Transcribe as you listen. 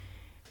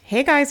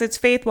Hey guys, it's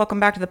Faith.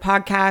 Welcome back to the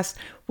podcast.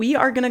 We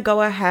are going to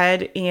go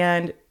ahead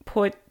and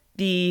put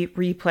the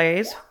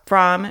replays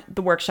from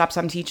the workshops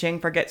I'm teaching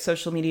for Get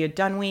Social Media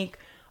Done Week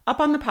up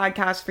on the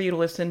podcast for you to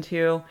listen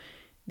to.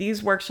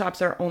 These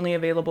workshops are only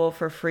available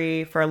for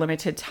free for a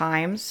limited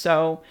time,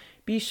 so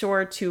be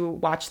sure to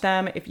watch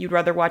them. If you'd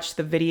rather watch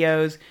the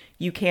videos,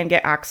 you can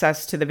get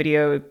access to the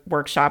video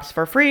workshops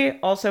for free,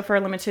 also for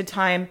a limited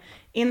time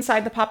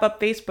inside the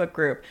pop-up Facebook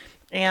group.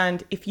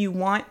 And if you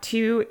want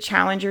to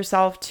challenge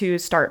yourself to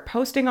start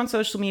posting on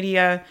social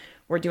media,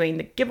 we're doing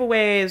the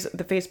giveaways.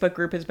 The Facebook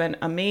group has been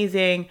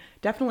amazing.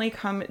 Definitely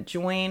come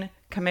join,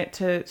 commit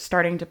to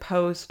starting to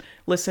post,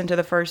 listen to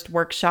the first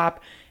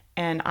workshop,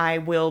 and I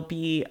will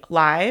be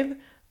live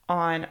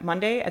on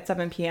Monday at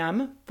 7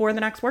 p.m. for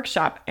the next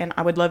workshop. And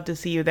I would love to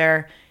see you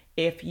there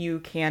if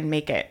you can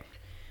make it.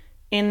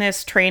 In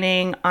this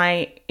training,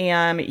 I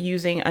am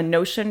using a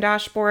Notion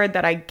dashboard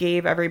that I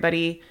gave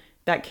everybody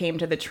that came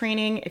to the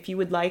training. If you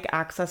would like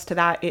access to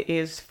that, it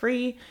is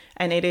free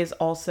and it is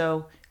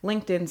also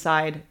linked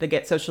inside the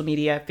Get Social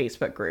Media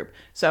Facebook group.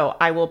 So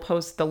I will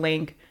post the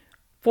link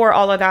for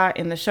all of that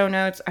in the show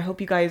notes. I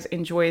hope you guys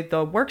enjoyed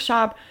the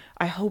workshop.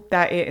 I hope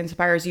that it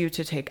inspires you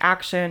to take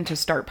action, to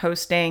start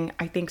posting.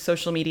 I think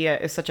social media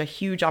is such a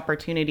huge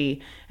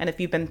opportunity. And if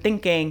you've been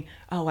thinking,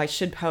 oh, I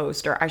should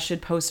post, or I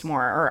should post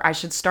more, or I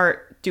should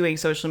start doing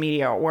social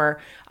media,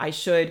 or I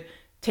should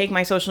take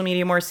my social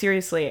media more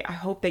seriously, I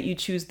hope that you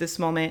choose this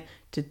moment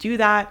to do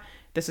that.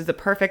 This is the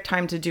perfect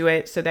time to do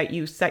it so that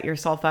you set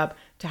yourself up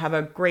to have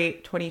a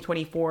great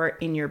 2024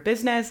 in your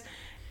business.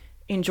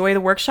 Enjoy the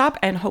workshop,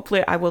 and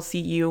hopefully I will see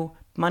you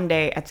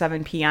Monday at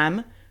 7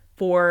 p.m.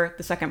 for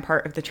the second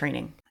part of the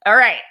training. All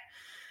right.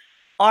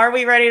 Are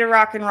we ready to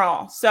rock and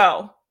roll?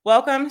 So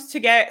welcome to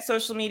Get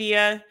Social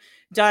Media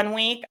Done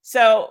Week.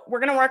 So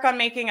we're going to work on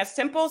making a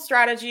simple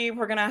strategy.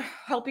 We're going to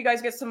help you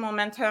guys get some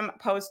momentum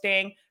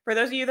posting. For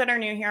those of you that are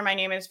new here, my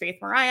name is Faith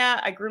Mariah.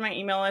 I grew my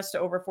email list to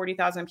over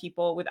 40,000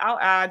 people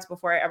without ads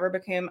before I ever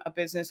became a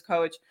business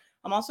coach.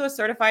 I'm also a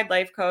certified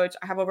life coach.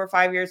 I have over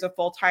 5 years of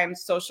full-time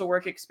social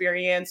work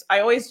experience. I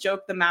always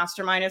joke the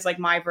mastermind is like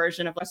my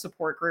version of a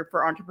support group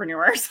for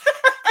entrepreneurs.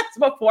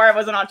 Before I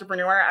was an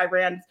entrepreneur, I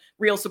ran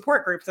real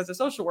support groups as a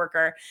social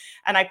worker.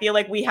 And I feel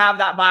like we have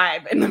that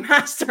vibe in the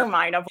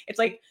mastermind of it's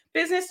like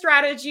business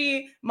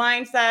strategy,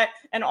 mindset,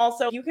 and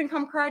also you can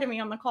come cry to me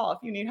on the call if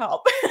you need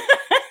help.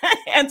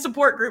 And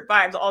support group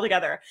vibes all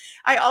together.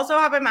 I also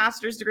have a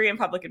master's degree in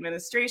public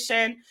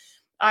administration.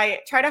 I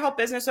try to help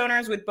business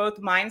owners with both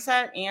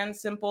mindset and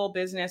simple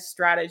business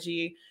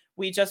strategy.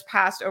 We just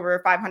passed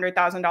over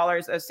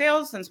 $500,000 of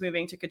sales since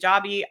moving to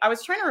Kajabi. I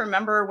was trying to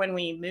remember when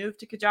we moved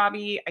to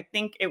Kajabi. I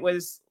think it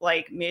was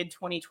like mid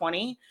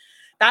 2020.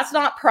 That's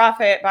not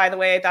profit, by the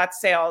way. That's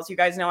sales. You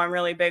guys know I'm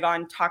really big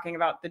on talking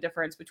about the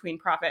difference between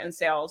profit and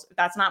sales.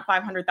 That's not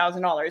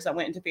 $500,000 that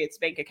went into Faith's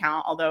bank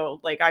account, although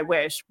like I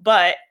wish.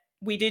 But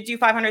we did do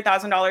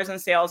 $500,000 in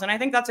sales. And I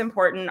think that's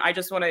important. I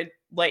just want to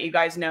let you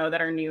guys know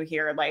that are new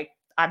here. Like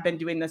I've been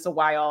doing this a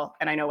while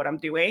and I know what I'm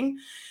doing.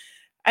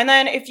 And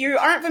then if you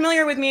aren't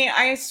familiar with me,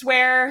 I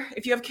swear,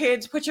 if you have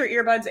kids, put your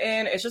earbuds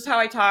in. It's just how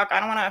I talk. I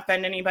don't want to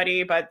offend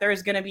anybody, but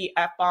there's going to be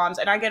F-bombs.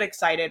 And I get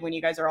excited when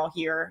you guys are all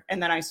here.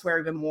 And then I swear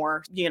even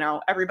more,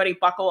 everybody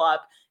buckle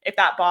up. If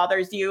that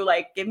bothers you,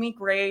 like give me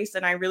grace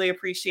and I really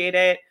appreciate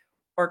it,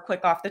 or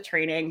click off the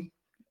training.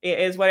 It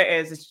is what it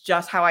is. It's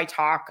just how I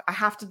talk. I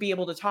have to be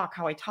able to talk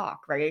how I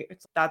talk, right?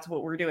 That's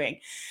what we're doing.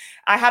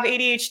 I have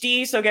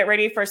ADHD, so get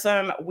ready for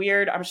some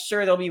weird, I'm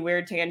sure there'll be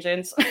weird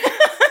tangents.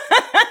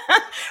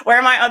 Where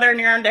are my other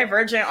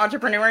neurodivergent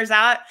entrepreneurs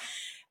at?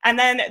 And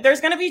then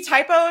there's going to be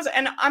typos,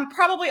 and I'm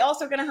probably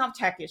also going to have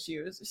tech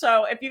issues.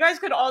 So if you guys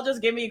could all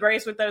just give me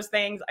grace with those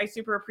things, I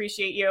super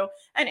appreciate you.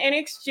 And in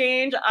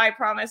exchange, I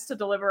promise to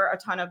deliver a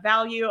ton of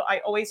value. I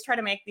always try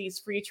to make these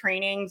free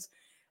trainings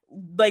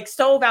like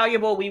so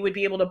valuable, we would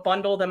be able to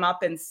bundle them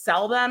up and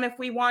sell them if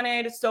we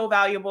wanted. So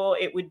valuable,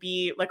 it would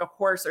be like a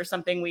course or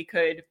something we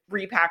could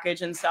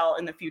repackage and sell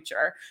in the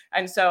future.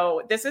 And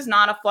so this is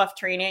not a fluff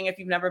training. If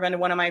you've never been to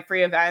one of my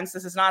free events,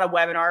 this is not a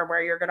webinar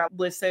where you're going to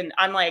listen.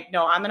 I'm like,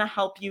 no, I'm going to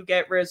help you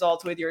get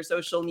results with your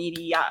social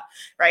media,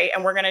 right?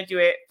 And we're going to do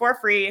it for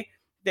free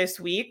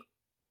this week.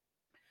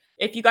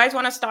 If you guys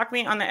want to stalk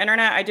me on the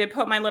internet, I did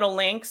put my little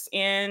links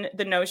in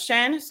the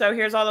Notion. So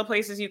here's all the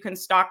places you can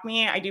stalk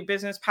me. I do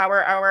Business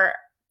Power Hour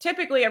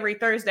typically every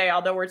Thursday,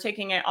 although we're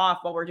taking it off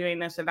while we're doing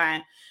this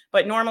event.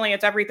 But normally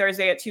it's every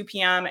Thursday at 2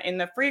 p.m. in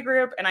the free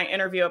group. And I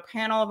interview a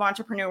panel of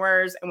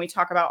entrepreneurs and we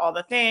talk about all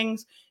the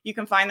things. You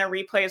can find the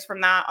replays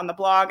from that on the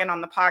blog and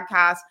on the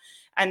podcast.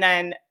 And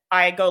then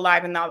I go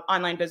live in the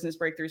Online Business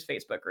Breakthroughs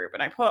Facebook group.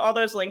 And I put all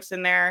those links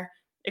in there.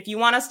 If you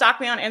want to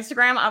stalk me on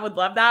Instagram, I would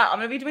love that. I'm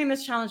going to be doing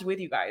this challenge with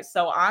you guys.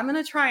 So I'm going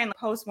to try and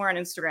post more on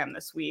Instagram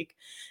this week.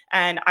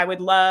 And I would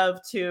love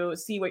to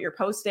see what you're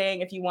posting.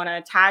 If you want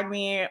to tag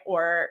me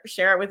or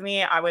share it with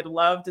me, I would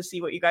love to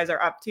see what you guys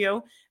are up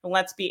to. And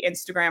let's be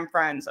Instagram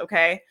friends,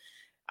 okay?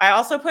 I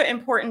also put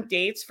important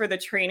dates for the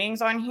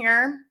trainings on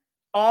here.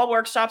 All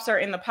workshops are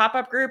in the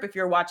pop-up group. If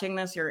you're watching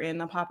this, you're in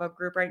the pop-up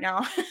group right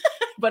now.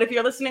 But if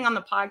you're listening on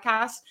the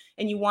podcast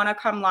and you want to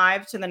come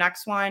live to the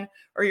next one,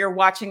 or you're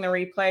watching the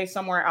replay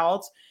somewhere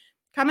else,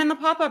 come in the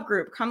pop-up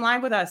group, come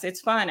live with us.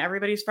 It's fun.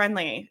 Everybody's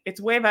friendly.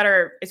 It's way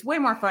better. It's way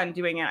more fun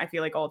doing it, I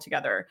feel like, all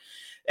together.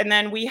 And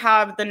then we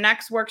have the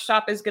next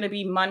workshop is going to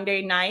be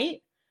Monday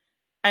night.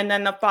 And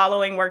then the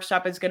following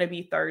workshop is going to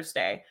be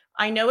Thursday.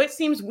 I know it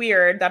seems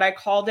weird that I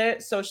called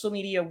it Social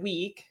Media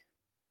Week.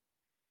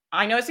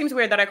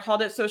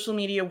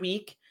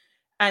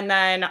 And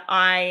then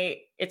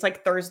it's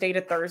like Thursday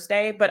to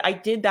Thursday, but I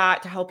did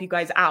that to help you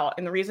guys out.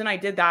 And the reason I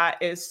did that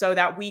is so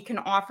that we can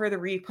offer the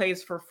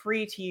replays for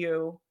free to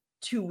you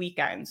 2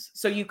 weekends.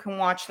 So you can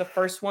watch the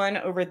first one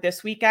over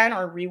this weekend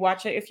or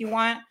rewatch it if you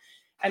want.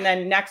 And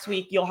then next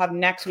week, you'll have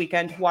next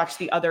weekend to watch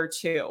the other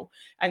 2.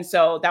 And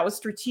so that was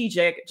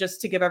strategic just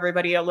to give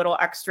everybody a little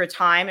extra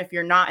time. If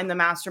you're not in the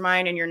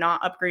mastermind and you're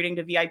not upgrading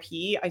to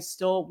VIP, I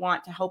still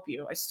want to help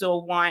you. I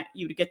still want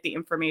you to get the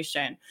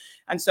information.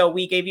 And so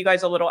we gave you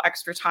guys a little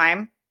extra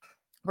time.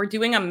 We're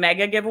doing a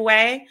mega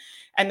giveaway.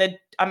 And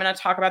I'm going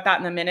to talk about that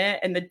in a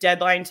minute. And the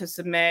deadline to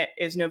submit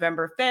is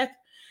November 5th.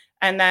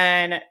 And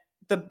then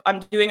I'm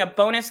doing a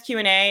bonus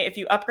Q&A. If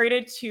you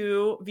upgraded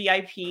to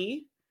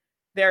VIP,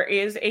 there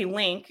is a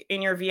link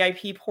in your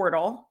VIP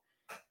portal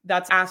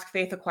that's Ask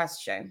Faith a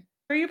Question.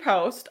 After you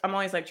post, I'm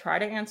always like, try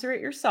to answer it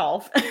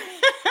yourself.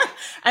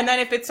 And then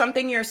if it's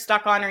something you're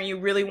stuck on or you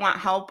really want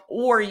help,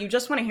 or you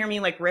just want to hear me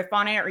like riff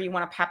on it, or you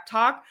want a pep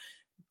talk,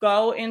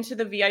 go into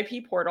the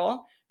VIP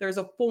portal. There's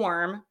a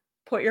form.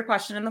 Put your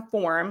question in the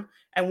form.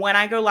 And when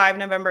I go live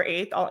November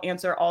 8th, I'll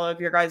answer all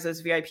of your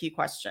guys' VIP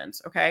questions.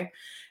 Okay.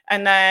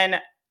 And then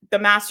the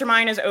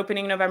mastermind is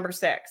opening November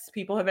 6th.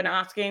 People have been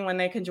asking when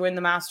they can join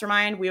the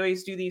mastermind. We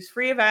always do these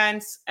free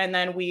events and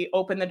then we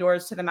open the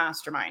doors to the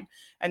mastermind.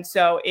 And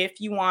so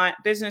if you want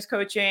business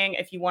coaching,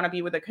 if you want to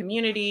be with a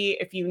community,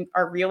 if you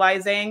are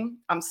realizing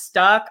I'm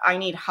stuck, I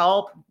need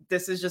help,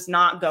 this is just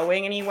not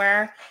going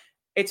anywhere,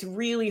 it's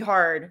really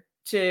hard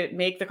to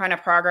make the kind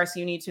of progress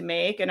you need to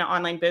make in an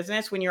online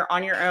business when you're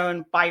on your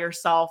own by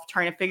yourself,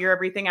 trying to figure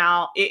everything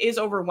out. It is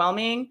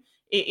overwhelming.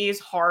 It is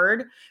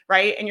hard,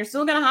 right? And you're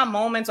still going to have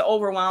moments of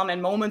overwhelm and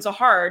moments of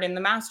hard in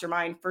the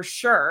mastermind for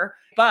sure.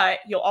 But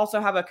you'll also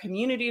have a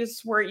community to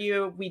support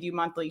you. We do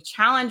monthly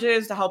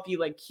challenges to help you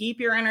like keep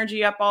your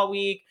energy up all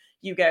week.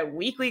 You get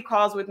weekly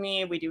calls with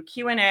me. We do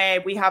Q&A.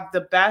 We have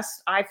the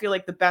best, I feel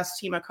like the best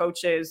team of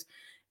coaches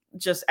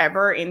just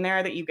ever in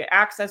there that you get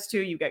access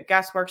to. You get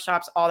guest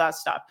workshops, all that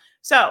stuff.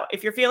 So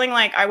if you're feeling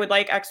like I would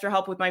like extra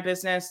help with my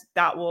business,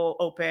 that will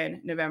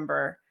open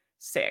November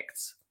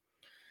 6th.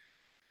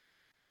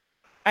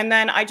 And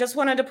then I just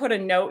wanted to put a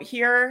note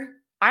here.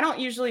 I don't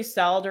usually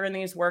sell during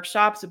these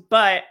workshops,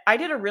 but I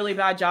did a really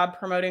bad job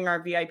promoting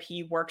our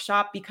VIP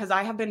workshop because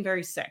I have been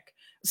very sick.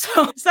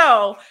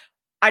 So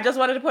I just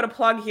wanted to put a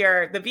plug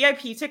here. The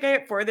VIP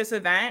ticket for this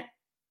event,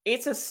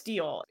 it's a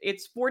steal.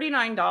 It's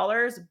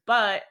 $49,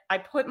 but I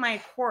put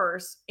my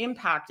course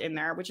Impact in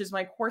there, which is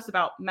my course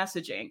about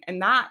messaging. And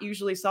that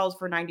usually sells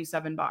for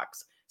 $97.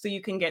 So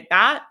you can get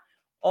that,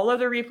 all of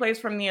the replays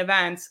from the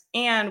events,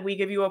 and we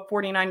give you a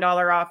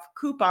 $49 off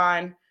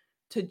coupon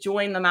to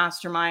join the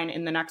mastermind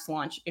in the next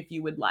launch if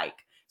you would like.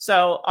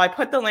 So I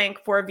put the link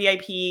for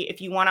VIP.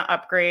 If you want to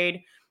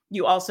upgrade,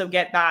 you also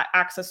get that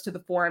access to the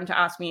forum to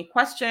ask me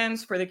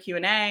questions for the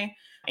Q&A.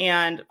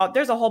 And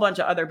there's a whole bunch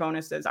of other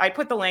bonuses. I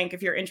put the link.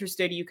 If you're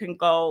interested, you can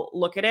go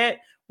look at it.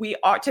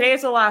 Today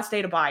is the last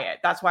day to buy it.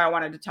 That's why I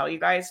wanted to tell you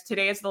guys.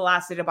 Today is the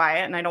last day to buy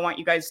it. And I don't want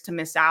you guys to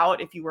miss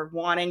out if you were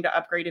wanting to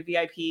upgrade to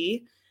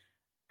VIP.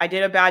 I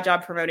did a bad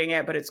job promoting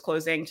it, but it's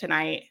closing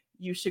tonight.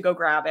 You should go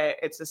grab it.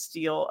 It's a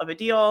steal of a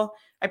deal.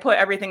 I put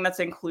everything that's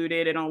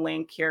included in a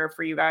link here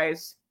for you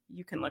guys.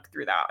 You can look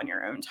through that on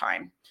your own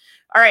time.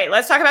 All right,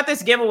 let's talk about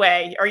this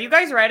giveaway. Are you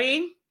guys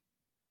ready?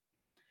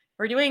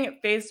 We're doing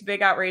Faith's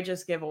Big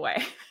Outrageous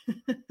giveaway.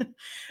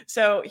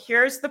 So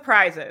here's the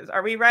prizes.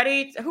 Are we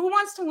ready? Who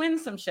wants to win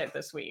some shit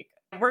this week?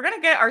 We're going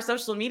to get our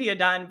social media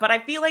done, but I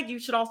feel like you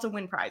should also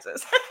win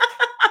prizes.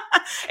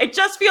 It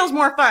just feels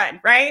more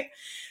fun, right?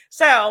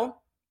 So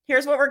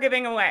here's what we're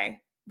giving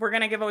away. We're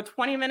going to give a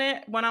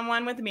 20-minute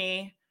one-on-one with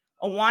me,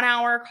 a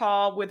 1-hour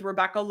call with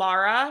Rebecca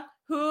Lara.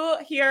 Who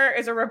here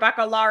is a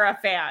Rebecca Lara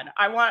fan?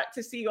 I want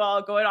to see you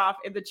all going off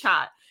in the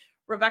chat.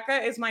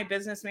 Rebecca is my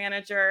business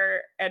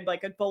manager and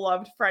like a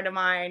beloved friend of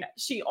mine.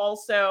 She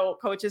also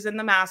coaches in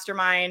the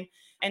mastermind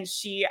and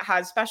she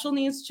has special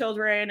needs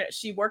children.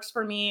 She works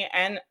for me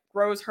and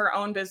grows her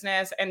own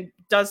business and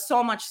does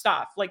so much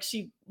stuff. Like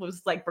she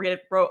was like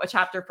wrote a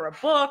chapter for a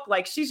book.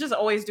 Like she's just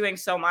always doing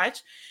so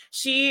much.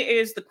 She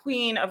is the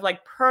queen of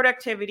like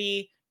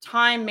productivity,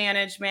 time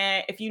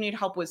management. If you need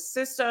help with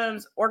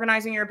systems,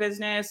 organizing your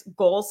business,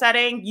 goal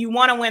setting, you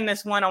want to win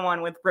this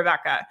one-on-one with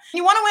Rebecca.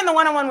 You want to win the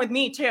one-on-one with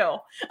me too.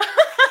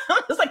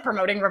 I'm just like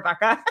promoting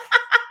Rebecca.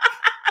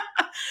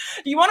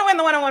 You want to win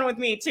the one-on-one with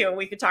me too?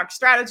 We could talk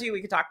strategy.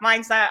 We could talk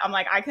mindset. I'm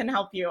like, I can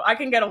help you. I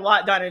can get a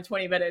lot done in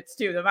 20 minutes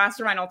too. The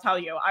mastermind will tell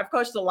you. I've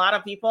coached a lot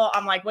of people.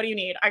 I'm like, what do you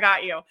need? I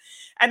got you.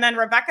 And then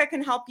Rebecca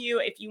can help you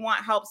if you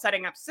want help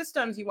setting up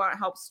systems, you want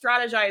help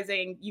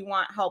strategizing, you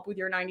want help with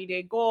your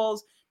 90-day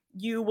goals.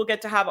 You will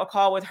get to have a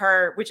call with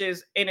her, which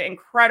is an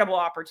incredible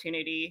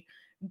opportunity,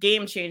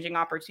 game-changing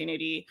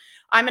opportunity.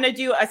 I'm going to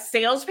do a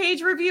sales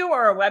page review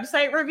or a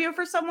website review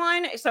for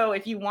someone. So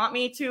if you want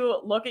me to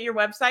look at your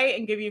website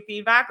and give you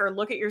feedback, or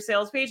look at your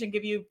sales page and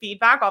give you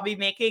feedback, I'll be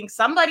making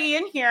somebody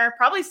in here,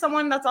 probably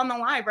someone that's on the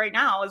live right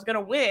now, is going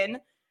to win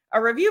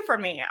a review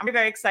from me. I'm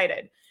very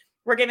excited.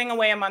 We're giving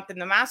away a month in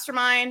the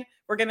mastermind.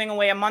 We're giving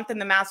away a month in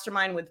the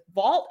mastermind with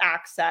vault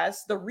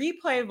access. The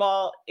replay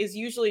vault is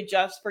usually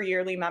just for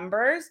yearly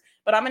members,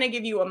 but I'm going to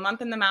give you a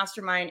month in the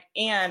mastermind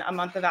and a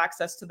month of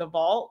access to the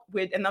vault.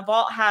 And the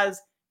vault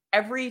has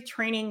every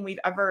training we've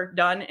ever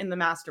done in the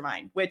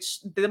mastermind, which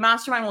the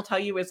mastermind will tell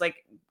you is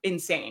like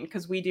insane,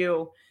 because we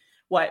do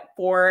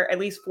at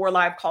least 4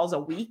 live calls a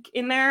week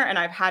in there, and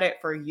I've had it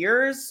for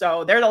years.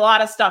 So there's a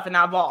lot of stuff in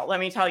that vault, let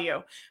me tell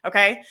you.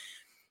 Okay.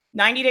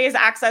 90 days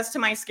access to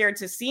my Scared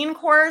to Seen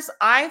course.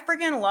 I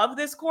freaking love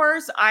this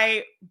course.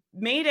 I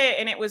made it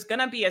and it was going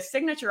to be a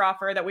signature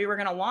offer that we were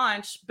going to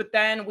launch, but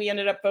then we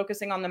ended up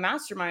focusing on the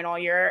mastermind all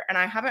year, and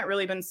I haven't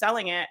really been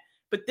selling it.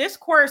 But this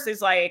course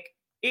is like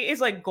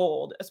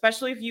gold,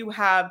 especially if you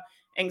have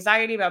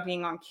anxiety about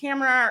being on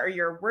camera, or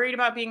you're worried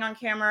about being on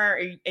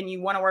camera, and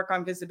you want to work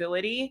on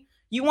visibility.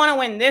 You want to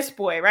win this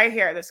boy right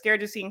here, the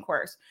Scared to Seen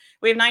course.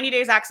 We have 90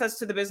 days access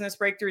to the Business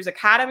Breakthroughs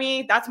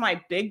Academy. That's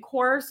my big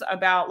course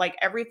about like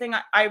everything.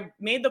 I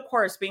made the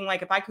course being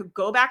like, if I could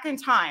go back in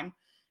time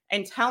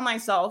and tell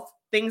myself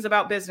things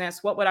about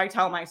business, what would I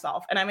tell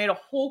myself? And I made a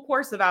whole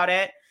course about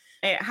it.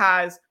 It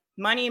has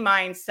money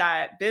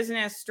mindset,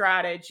 business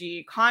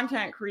strategy,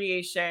 content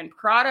creation,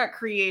 product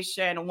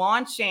creation,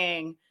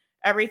 launching,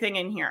 everything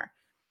in here.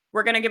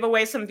 We're going to give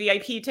away some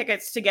VIP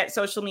tickets to Get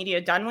Social Media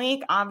Done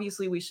Week.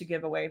 Obviously, we should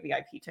give away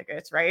VIP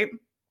tickets, right?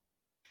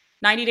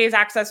 90 days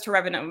access to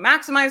Revenue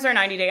Maximizer,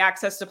 90-day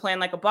access to Plan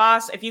Like a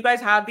Boss. If you guys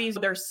have these,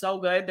 they're so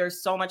good.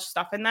 There's so much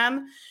stuff in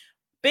them.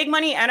 Big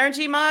Money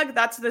Energy mug.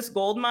 That's this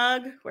gold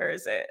mug. Where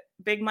is it?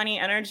 Big Money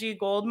Energy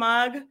gold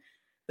mug.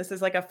 This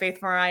is like a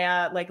Faith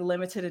Mariah like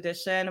limited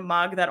edition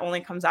mug that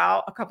only comes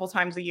out a couple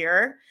times a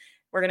year.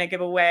 We're going to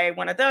give away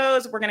one of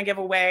those. We're going to give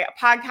away a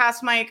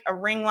podcast mic, a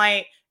ring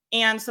light,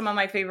 and some of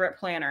my favorite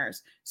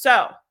planners.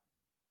 So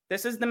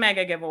this is the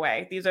mega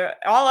giveaway. These are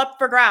all up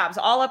for grabs,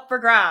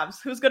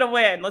 Who's going to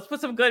win? Let's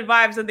put some good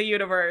vibes in the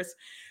universe.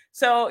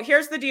 So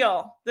here's the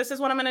deal. This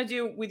is what I'm going to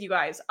do with you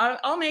guys.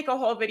 I'll make a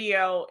whole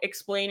video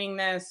explaining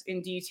this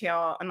in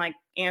detail and like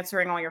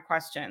answering all your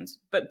questions.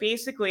 But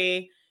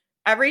basically,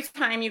 every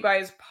time you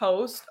guys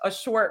post a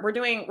short,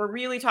 we're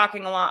really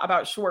talking a lot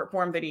about short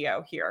form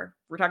video here.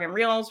 We're talking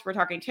Reels, we're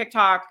talking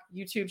TikTok,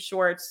 YouTube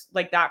Shorts,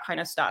 like that kind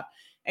of stuff.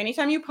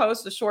 Anytime you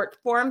post a short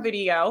form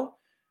video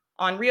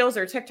on Reels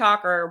or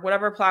TikTok or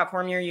whatever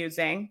platform you're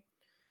using,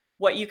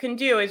 what you can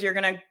do is you're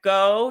going to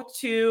go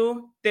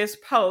to this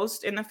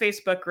post in the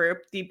Facebook group,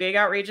 the Big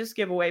Outrageous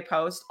Giveaway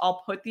post.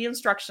 I'll put the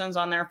instructions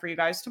on there for you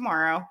guys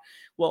tomorrow.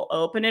 We'll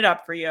open it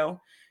up for you.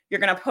 You're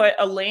going to put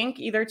a link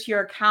either to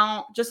your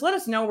account. Just let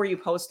us know where you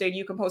posted.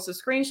 You can post a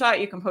screenshot.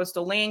 You can post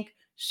a link,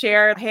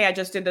 share. Hey, I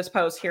just did this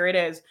post. Here it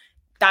is.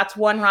 That's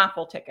one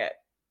raffle ticket.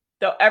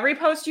 So every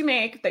post you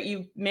make, that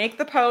you make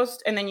the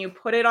post and then you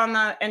put it on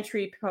the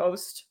entry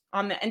post,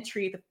 I'm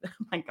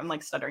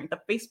like stuttering, the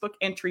Facebook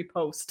entry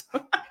post.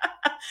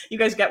 You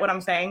guys get what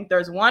I'm saying?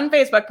 There's one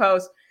Facebook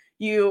post.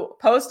 You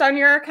post on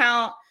your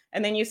account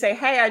and then you say,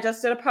 hey, I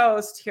just did a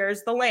post.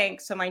 Here's the link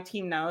so my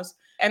team knows.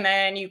 And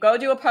then you go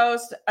do a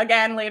post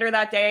again later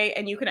that day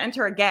and you can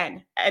enter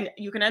again. And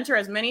you can enter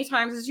as many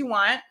times as you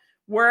want,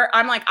 where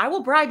I'm like, I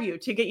will bribe you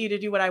to get you to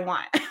do what I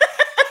want.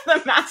 The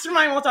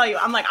mastermind will tell you.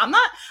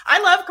 I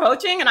love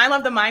coaching and I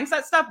love the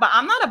mindset stuff, but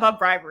I'm not above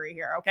bribery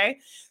here. Okay.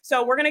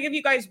 So we're going to give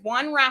you guys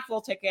one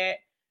raffle ticket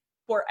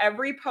for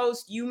every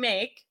post you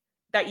make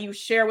that you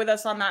share with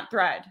us on that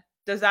thread.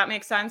 Does that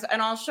make sense?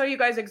 And I'll show you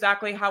guys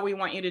exactly how we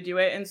want you to do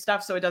it and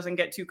stuff, so it doesn't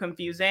get too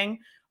confusing.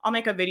 I'll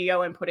make a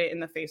video and put it in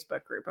the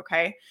Facebook group.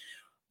 Okay.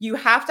 You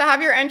have to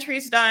have your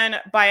entries done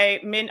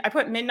by I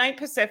put midnight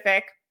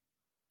Pacific,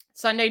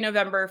 Sunday,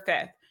 November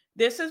 5th.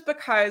 This is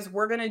because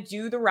we're going to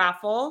do the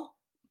raffle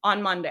on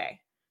Monday.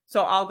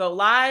 So I'll go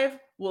live,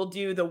 we'll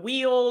do the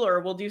wheel, or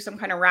we'll do some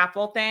kind of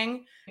raffle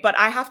thing. But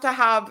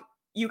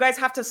you guys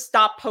have to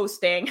stop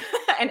posting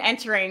and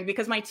entering,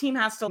 because my team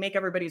has to make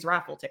everybody's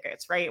raffle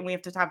tickets, right? And we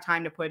have to have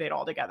time to put it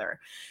all together.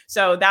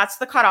 So that's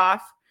the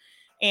cutoff.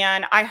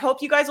 And I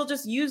hope you guys will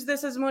just use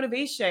this as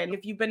motivation.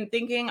 If you've been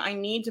thinking, I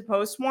need to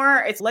post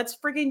more, let's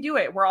freaking do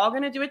it. We're all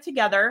going to do it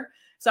together.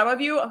 Some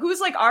of you who's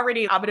like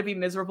already, I'm going to be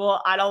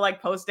miserable. I don't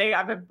like posting.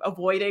 I've been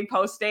avoiding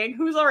posting.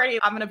 Who's already,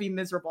 I'm going to be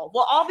miserable.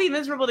 We'll all be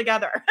miserable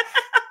together.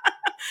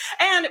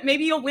 And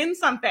maybe you'll win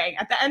something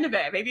at the end of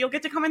it. Maybe you'll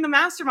get to come in the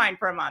mastermind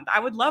for a month. I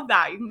would love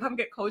that. You can come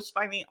get coached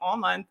by me all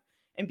month.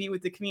 and be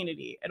with the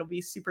community. It'll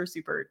be super,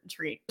 super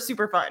treat,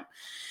 super fun.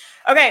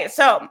 Okay,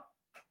 so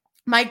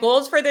my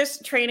goals for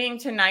this training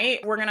tonight,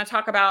 we're going to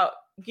talk about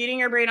getting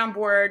your brain on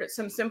board,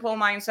 some simple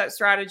mindset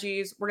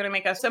strategies. We're going to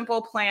make a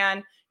simple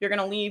plan. You're going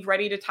to leave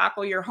ready to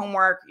tackle your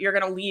homework. You're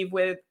going to leave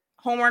with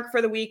homework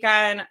for the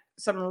weekend,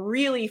 some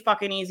really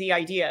fucking easy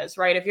ideas,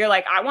 right? If you're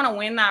like, I want to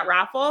win that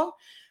raffle,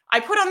 I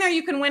put on there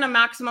you can win a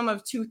maximum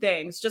of 2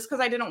 things, just because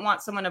I didn't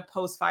want someone to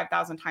post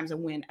 5,000 times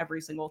and win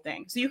every single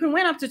thing. So you can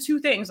win up to 2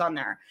 things on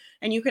there,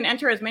 and you can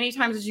enter as many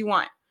times as you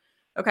want.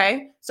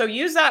 Okay. So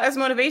use that as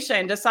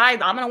motivation.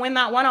 Decide, I'm going to win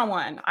that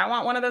one-on-one. I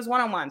want one of those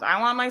one-on-ones. I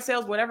want my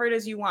sales, whatever it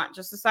is you want.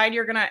 Just decide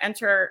you're going to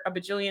enter a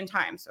bajillion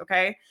times.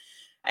 Okay.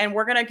 And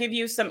we're going to give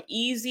you an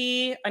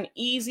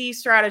easy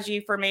strategy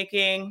for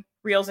making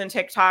reels and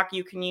TikTok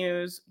you can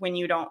use when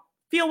you don't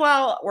feel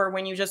well or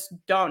when you just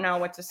don't know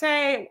what to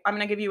say. I'm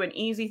going to give you an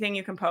easy thing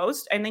you can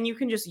post, and then you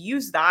can just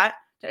use that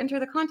to enter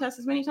the contest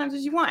as many times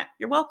as you want.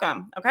 You're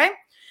welcome. Okay.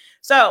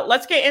 So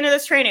let's get into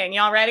this training.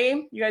 Y'all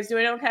ready? You guys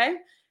doing okay?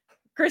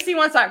 Chrissy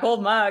wants that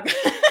gold mug.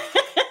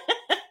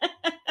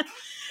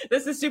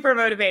 This is super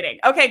motivating.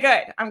 Okay,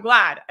 good. I'm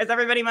glad. Is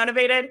everybody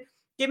motivated?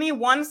 Give me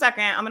 1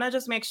 second. I'm going to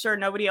just make sure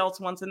nobody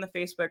else wants in the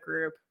Facebook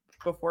group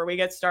before we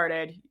get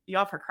started.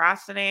 Y'all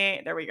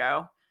procrastinate. There we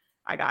go.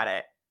 I got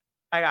it.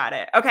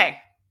 Okay.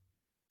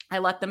 I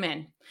let them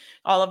in.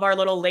 All of our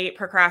little late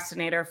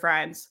procrastinator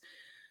friends.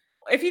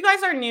 If you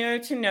guys are new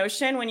to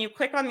Notion, when you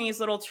click on these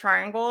little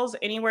triangles,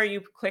 anywhere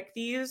you click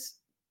these,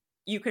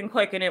 you can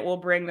click and it will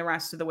bring the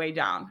rest of the way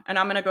down. And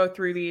I'm going to go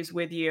through these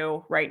with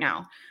you right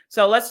now.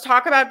 So let's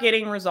talk about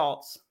getting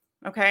results.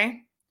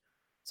 Okay.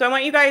 So I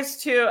want you guys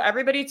to,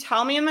 everybody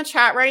tell me in the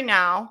chat right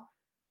now,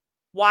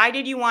 why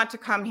did you want to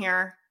come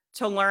here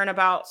to learn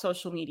about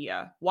social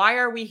media? Why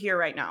are we here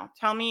right now?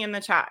 Tell me in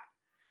the chat.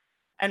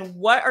 And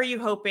what are you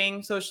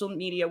hoping social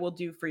media will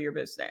do for your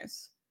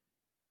business?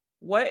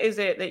 What is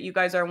it that you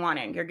guys are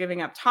wanting? You're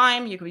giving up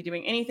time. You could be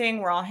doing anything.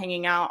 We're all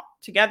hanging out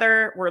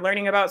together. We're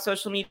learning about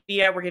social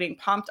media. We're getting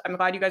pumped. I'm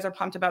glad you guys are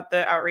pumped about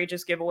the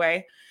outrageous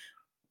giveaway.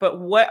 But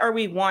what are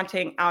we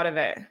wanting out of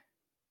it?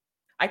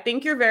 I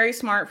think you're very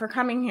smart for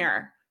coming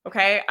here.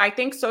 Okay. I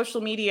think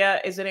social media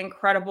is an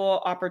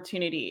incredible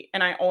opportunity.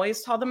 And I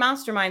always tell the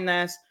mastermind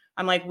this.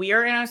 I'm like, we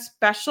are in a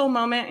special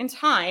moment in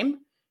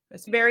time.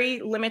 It's very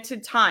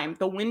limited time.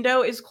 The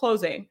window is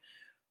closing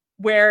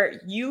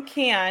where you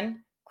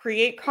can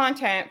create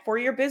content for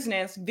your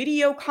business,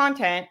 video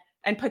content,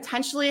 and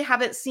potentially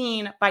have it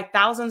seen by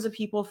thousands of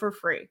people for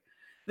free.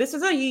 This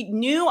is a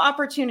new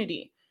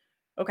opportunity.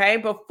 Okay.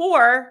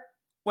 Before,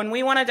 when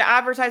we wanted to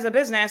advertise a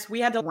business, we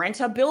had to rent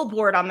a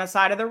billboard on the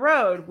side of the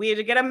road. We had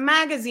to get a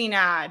magazine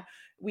ad.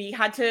 We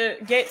had to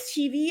get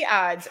TV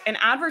ads, and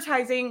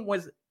advertising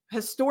was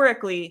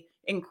historically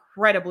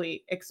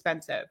incredibly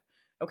expensive.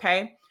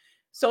 Okay.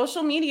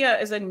 Social media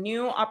is a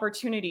new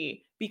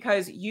opportunity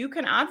because you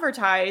can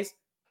advertise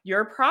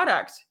your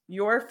product,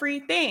 your free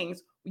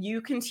things.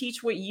 You can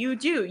teach what you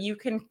do. You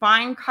can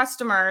find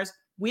customers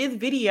with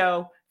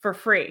video for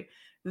free.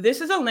 This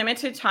is a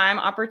limited time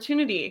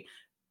opportunity.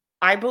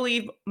 I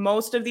believe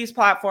most of these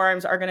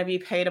platforms are going to be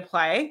pay to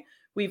play.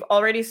 We've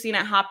already seen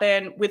it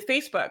happen with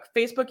Facebook.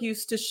 Facebook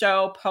used to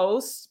show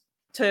posts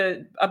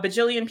to a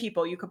bajillion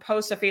people. You could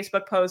post a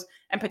Facebook post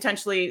and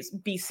potentially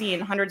be seen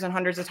hundreds and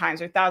hundreds of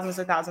times or thousands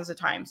of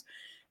times.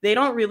 They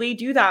don't really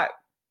do that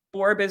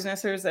for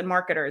businesses and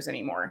marketers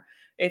anymore.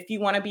 If you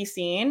want to be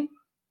seen,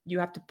 you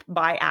have to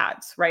buy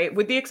ads, right?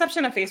 With the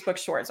exception of Facebook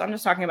Shorts. I'm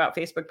just talking about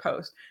Facebook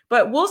posts.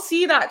 But we'll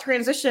see that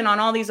transition on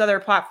all these other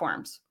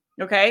platforms.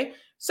 Okay.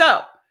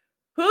 So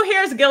who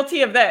here is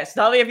guilty of this?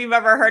 Tell me if you've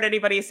ever heard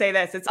anybody say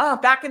this. It's, oh,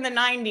 back in the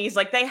 90s,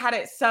 like they had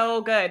it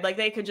so good. Like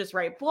they could just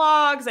write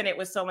blogs and it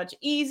was so much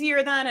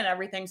easier then and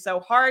everything's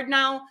so hard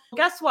now.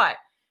 Guess what?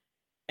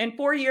 In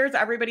 4 years,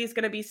 everybody's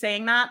going to be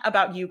saying that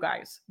about you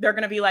guys. They're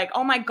going to be like,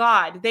 oh my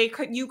God,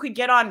 you could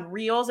get on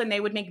Reels and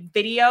they would make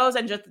videos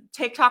and just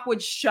TikTok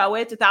would show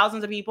it to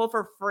thousands of people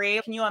for free.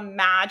 Can you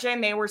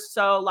imagine? They were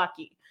so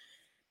lucky.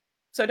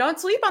 So don't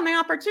sleep on the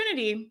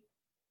opportunity.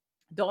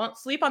 Don't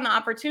sleep on the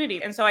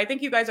opportunity. And so I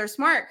think you guys are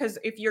smart because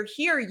if you're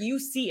here, you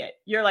see it.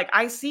 You're like,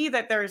 I see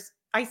that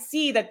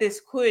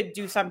this could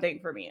do something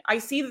for me. I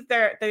see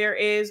that there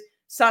is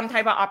some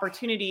type of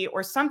opportunity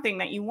or something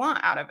that you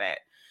want out of it.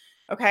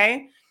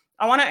 Okay.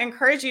 I want to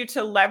encourage you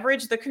to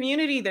leverage the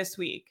community this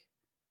week.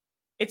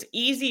 It's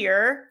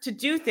easier to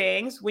do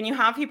things when you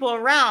have people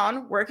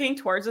around working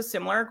towards a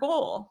similar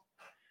goal.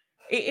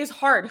 It is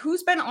hard.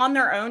 Who's been on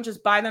their own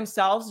just by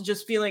themselves,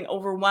 just feeling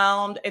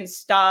overwhelmed and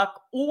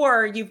stuck?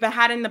 Or you've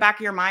had in the back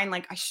of your mind,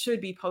 like, I should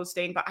be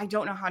posting, but I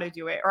don't know how to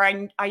do it. Or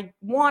I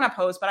want to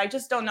post, but I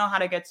just don't know how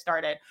to get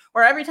started.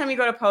 Or every time you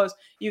go to post,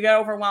 you get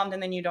overwhelmed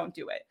and then you don't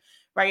do it,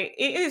 right?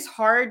 It is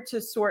hard to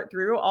sort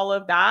through all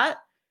of that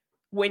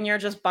when you're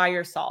just by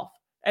yourself.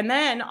 And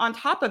then on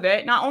top of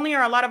it, not only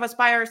are a lot of us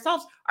by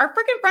ourselves, our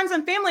freaking friends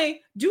and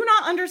family do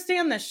not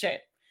understand this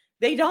shit.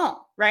 They don't,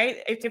 right?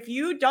 If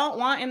you don't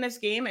want in this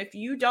game, if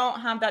you don't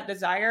have that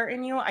desire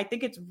in you, I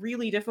think it's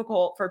really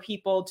difficult for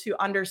people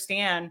to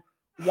understand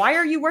Why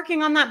are you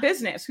working on that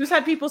business? Who's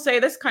had people say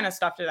this kind of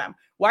stuff to them?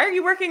 Why are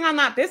you working on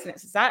that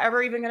business? Is that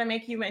ever even going to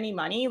make you any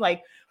money?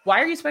 Like,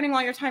 why are you spending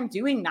all your time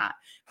doing that?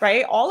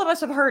 Right? All of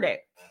us have heard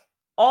it.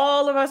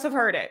 All of us have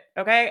heard it.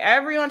 Okay.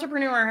 Every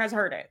entrepreneur has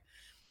heard it.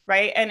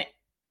 Right. And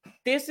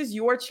this is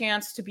your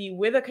chance to be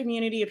with a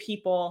community of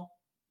people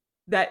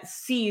that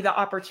see the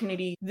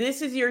opportunity.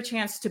 This is your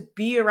chance to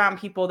be around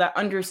people that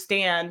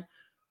understand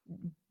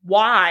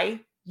why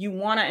you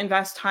want to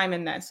invest time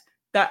in this,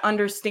 that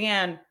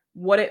understand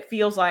what it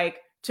feels like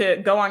to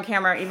go on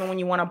camera even when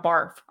you want to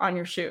barf on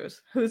your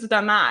shoes. Who's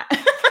done that?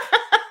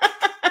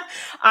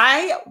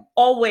 I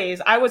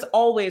was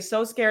always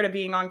so scared of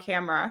being on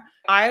camera.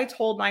 I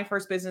told my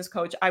first business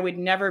coach I would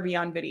never be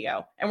on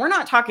video. And we're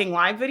not talking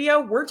live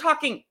video. We're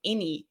talking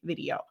any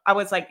video. I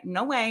was like,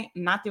 no way,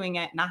 I'm not doing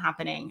it, not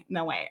happening,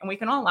 no way. And we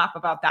can all laugh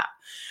about that.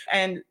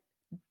 And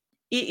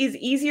it is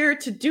easier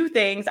to do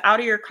things out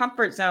of your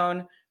comfort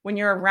zone when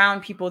you're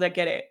around people that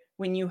get it,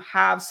 when you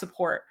have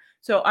support.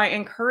 So I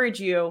encourage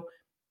you,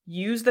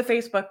 use the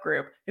Facebook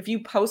group. If you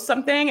post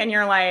something and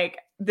you're like,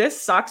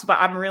 this sucks, but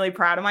I'm really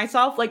proud of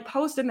myself, like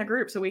post in the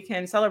group so we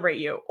can celebrate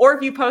you. Or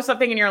if you post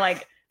something and you're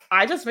like,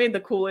 I just made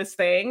the coolest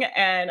thing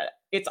and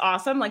it's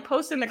awesome, like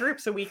post in the group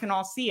so we can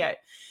all see it.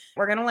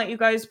 We're going to let you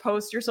guys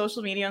post your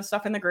social media and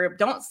stuff in the group.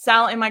 Don't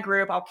sell in my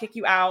group. I'll kick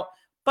you out.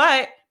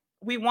 But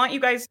we want you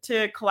guys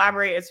to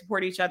collaborate and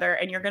support each other.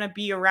 And you're going to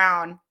be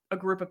around a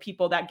group of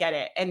people that get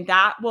it. And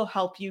that will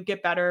help you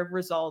get better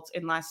results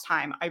in less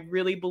time. I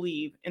really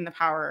believe in the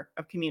power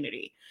of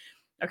community.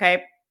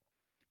 Okay.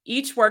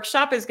 Each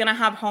workshop is going to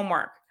have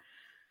homework.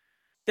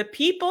 The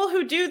people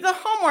who do the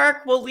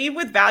homework will leave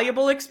with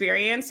valuable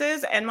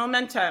experiences and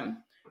momentum.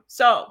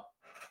 So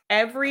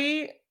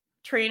every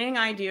training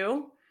I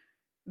do,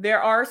 there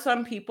are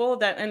some people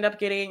that end up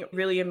getting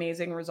really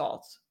amazing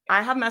results.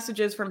 I got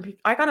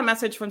a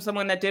message from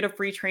someone that did a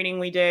free training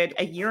we did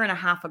a year and a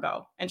half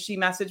ago. And she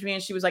messaged me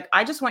and she was like,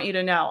 I just want you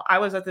to know I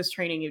was at this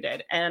training you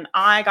did and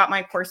I got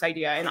my course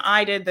idea and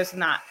I did this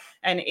and that.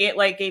 And it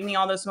like gave me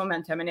all this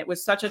momentum. And it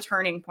was such a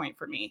turning point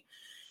for me.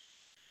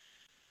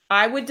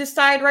 I would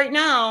decide right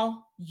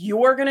now,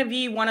 you're going to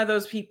be one of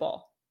those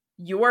people.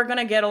 You're going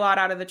to get a lot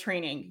out of the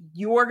training.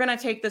 You're going to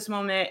take this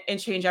moment and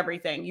change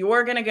everything.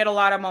 You're going to get a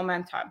lot of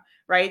momentum,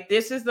 right?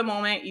 This is the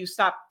moment you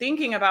stopped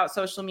thinking about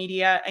social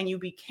media and you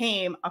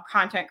became a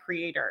content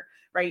creator,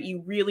 right?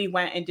 You really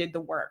went and did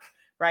the work,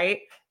 right?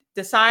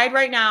 Decide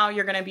right now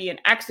you're going to be an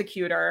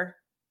executor,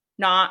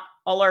 not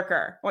a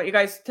lurker. I want you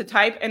guys to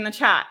type in the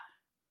chat,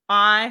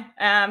 I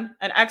am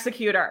an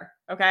executor,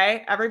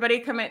 okay? Everybody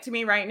commit to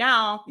me right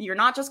now. You're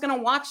not just going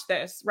to watch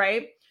this,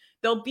 right?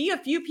 There'll be a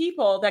few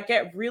people that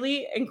get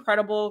really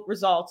incredible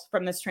results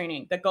from this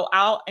training that go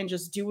out and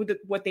just do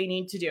what they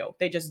need to do.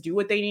 They just do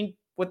what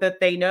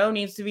they know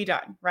needs to be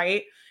done,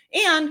 right?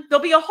 And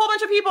there'll be a whole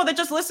bunch of people that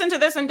just listen to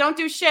this and don't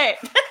do shit.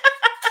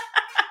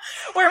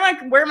 Where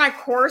are my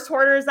course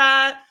hoarders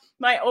at?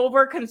 My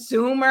over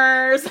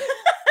consumers,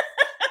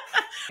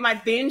 my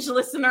binge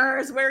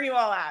listeners, where are you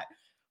all at?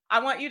 I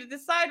want you to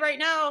decide right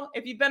now,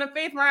 if you've been a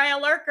Faith Mariah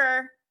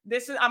lurker,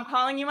 I'm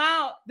calling you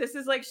out. This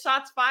is like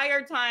shots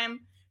fired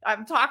time.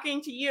 I'm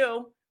talking to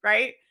you,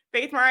 right?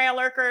 Faith Mariah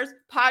lurkers,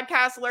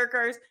 podcast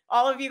lurkers,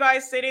 all of you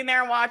guys sitting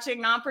there watching,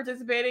 not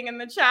participating in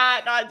the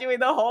chat, not doing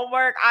the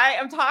homework. I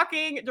am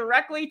talking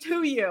directly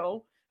to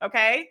you,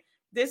 okay?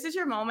 This is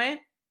your moment.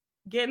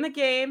 Get in the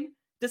game.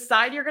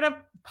 Decide you're going to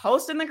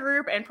post in the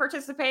group and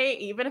participate,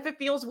 even if it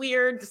feels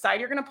weird. Decide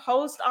you're going to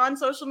post on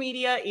social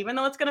media, even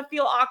though it's going to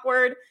feel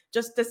awkward.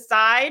 Just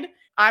decide,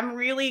 I'm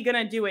really going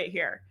to do it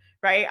here,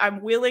 right?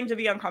 I'm willing to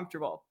be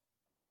uncomfortable.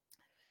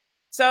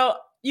 So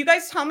you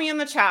guys tell me in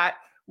the chat,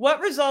 what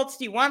results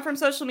do you want from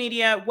social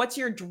media? What's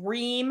your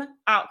dream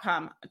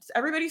outcome?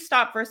 Everybody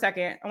stop for a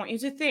second. I want you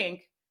to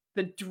think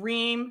the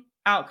dream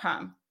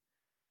outcome.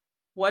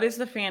 What is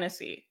the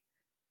fantasy?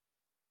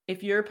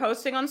 If you're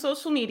posting on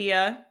social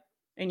media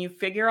and you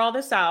figure all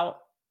this out,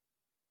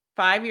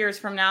 5 years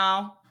from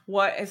now,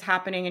 what is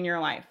happening in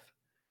your life?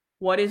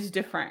 What is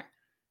different?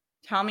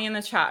 Tell me in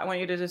the chat. I want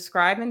you to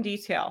describe in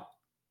detail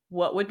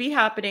what would be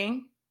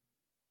happening.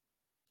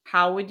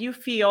 How would you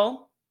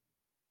feel?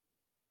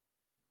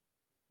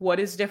 What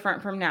is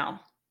different from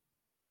now?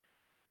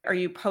 Are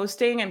you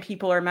posting and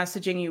people are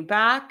messaging you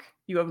back?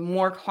 You have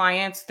more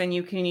clients than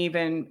you can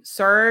even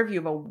serve. You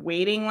have a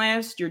waiting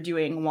list. You're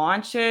doing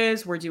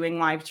launches. We're doing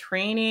live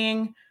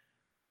training.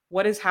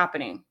 What is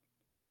happening?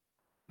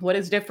 What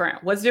is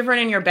different? What's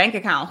different in your bank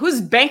account?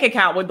 Whose bank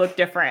account would look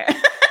different?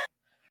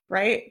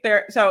 Right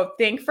there. So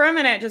think for a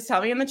minute. Just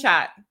tell me in the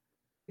chat.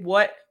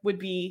 What would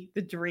be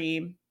the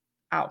dream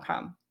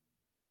outcome?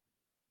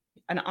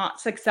 An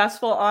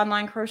successful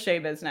online crochet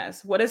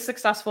business. What does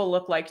successful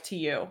look like to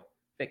you,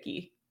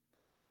 Vicki?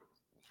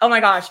 Oh my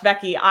gosh,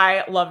 Becky,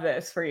 I love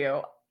this for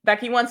you.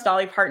 Becky wants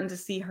Dolly Parton to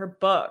see her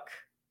book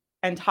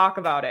and talk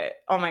about it.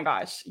 Oh my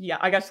gosh. Yeah,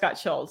 I just got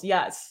chills.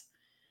 Yes.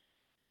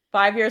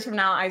 5 years from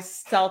now, I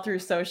sell through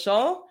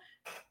social,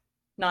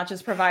 not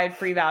just provide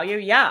free value.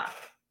 Yeah.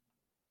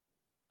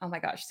 Oh my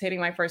gosh, hitting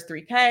my first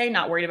 3K,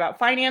 not worried about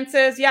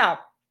finances. Yeah.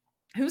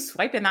 Who's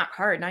swiping that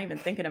card? Not even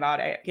thinking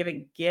about it.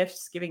 Giving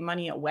gifts, giving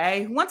money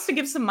away. Who wants to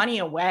give some money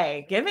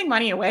away? Giving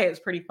money away is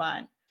pretty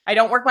fun. I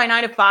don't work my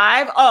 9 to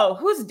 5. Oh,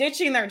 who's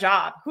ditching their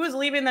job? Who's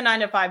leaving the 9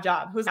 to 5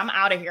 job? I'm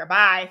out of here.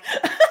 Bye.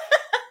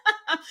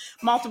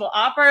 Multiple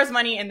offers,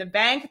 money in the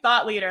bank,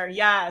 thought leader.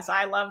 Yes,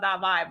 I love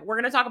that vibe. We're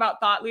going to talk about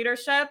thought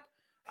leadership.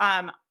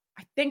 I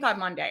think on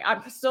Monday.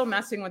 I'm still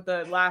messing with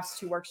the last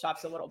 2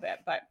 workshops a little bit,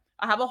 but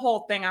I have a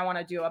whole thing I want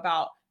to do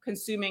about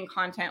consuming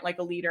content like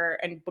a leader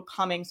and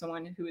becoming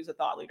someone who is a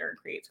thought leader and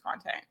creates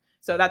content.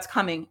 So that's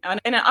coming in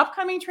an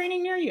upcoming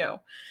training near you.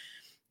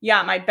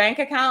 Yeah, my bank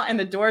account and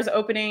the doors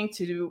opening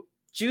to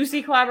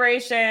juicy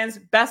collaborations,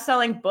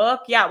 best-selling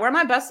book. Yeah, where are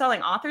my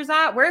best-selling authors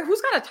at?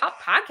 Who's got a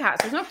top podcast?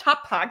 There's no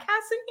top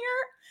podcasts in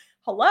here.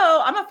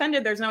 Hello, I'm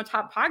offended there's no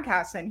top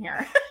podcasts in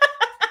here.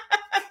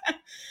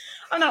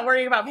 I'm not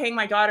worrying about paying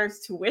my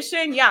daughter's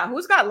tuition. Yeah,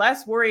 who's got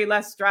less worry,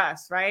 less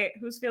stress, right?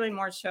 Who's feeling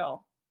more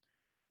chill?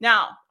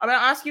 Now, I'm going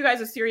to ask you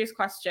guys a serious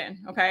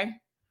question, okay?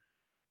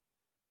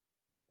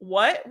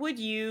 What would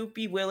you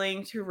be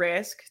willing to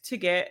risk to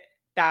get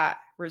that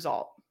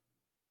result?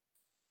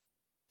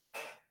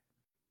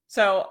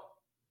 So,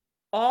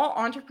 all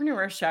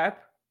entrepreneurship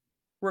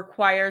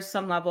requires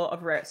some level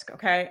of risk,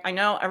 okay? I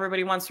know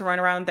everybody wants to run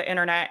around the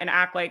internet and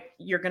act like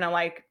you're going to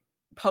like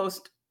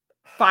post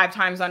 5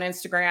 times on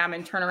Instagram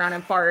and turn around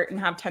and fart and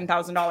have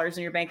 $10,000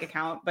 in your bank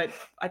account, but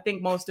I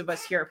think most of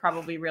us here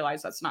probably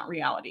realize that's not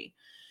reality.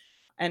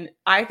 And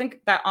I think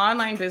that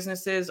online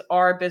businesses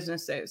are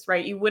businesses,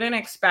 right? You wouldn't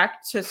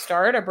expect to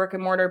start a brick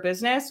and mortar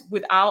business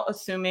without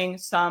assuming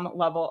some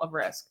level of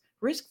risk.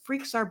 Risk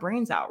freaks our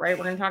brains out, right?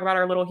 We're going to talk about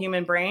our little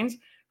human brains.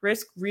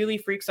 Risk really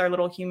freaks our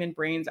little human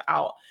brains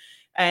out.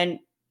 And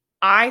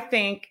I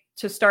think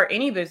to start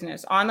any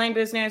business, online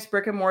business,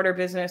 brick and mortar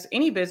business,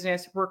 any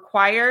business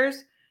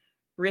requires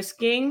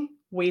risking,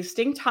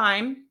 wasting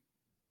time.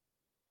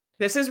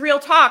 This is real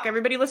talk.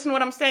 Everybody listen to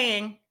what I'm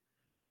saying.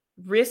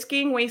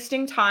 Risking,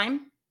 wasting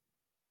time.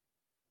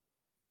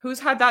 Who's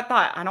had that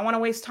thought? I don't want to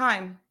waste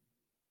time.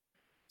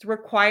 It's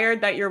required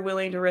that you're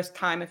willing to risk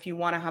time if you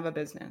want to have a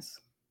business.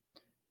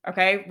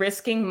 Okay,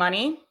 risking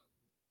money.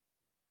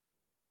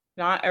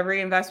 Not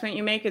every investment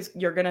you make is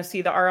you're going to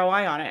see the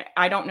ROI on it.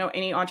 I don't know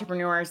any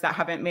entrepreneurs that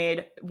haven't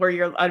made where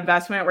your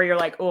investment where you're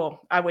like, oh,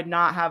 I would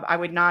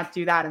not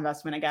do that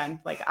investment again.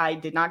 Like I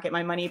did not get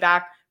my money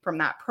back from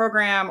that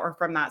program or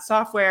from that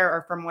software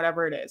or from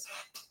whatever it is.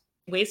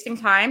 Wasting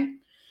time,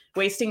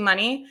 wasting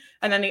money.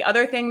 And then the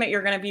other thing that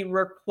you're going to be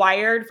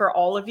required for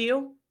all of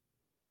you,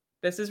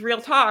 this is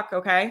real talk,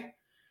 okay?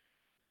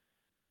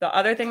 The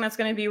other thing that's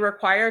going to be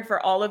required for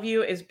all of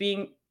you is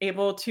being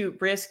able to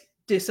risk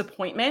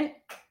disappointment,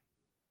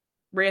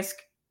 risk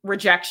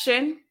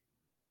rejection,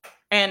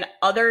 and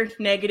other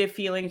negative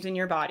feelings in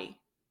your body.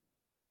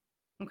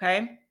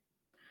 Okay?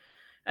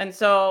 And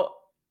so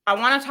I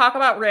want to talk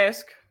about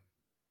risk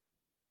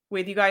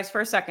with you guys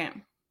for a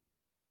second.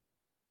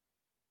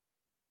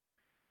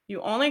 You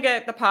only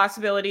get the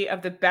possibility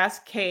of the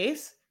best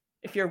case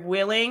if you're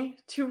willing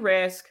to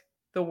risk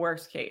the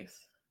worst case.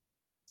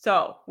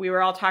 So we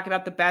were all talking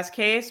about the best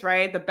case,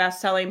 right? The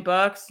best-selling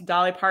books,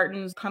 Dolly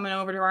Parton's coming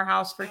over to our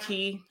house for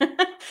tea.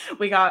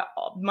 We got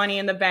money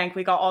in the bank.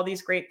 We got all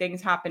these great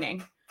things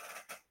happening.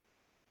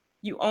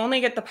 You only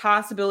get the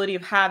possibility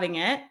of having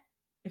it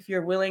if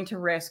you're willing to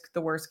risk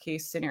the worst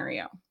case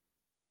scenario.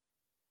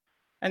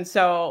 And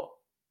so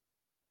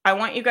I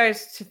want you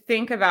guys to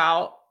think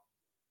about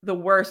the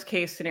worst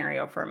case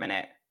scenario for a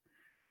minute.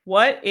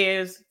 What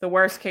is the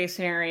worst case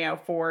scenario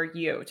for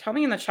you? Tell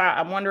me in the chat.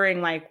 I'm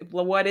wondering, like,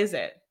 what is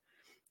it?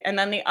 And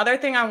then the other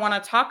thing I want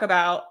to talk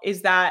about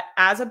is that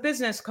as a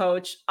business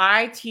coach,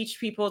 I teach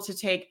people to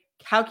take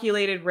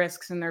calculated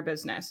risks in their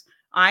business.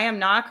 I am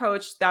not a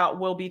coach that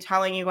will be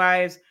telling you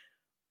guys,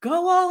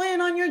 go all in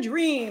on your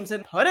dreams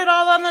and put it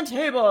all on the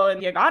table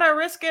and you got to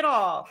risk it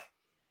all.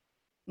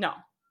 No,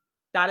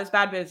 that is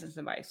bad business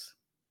advice.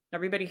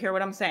 Everybody hear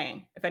what I'm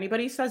saying? If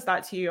anybody says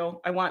that to you,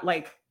 I want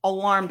like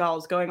alarm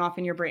bells going off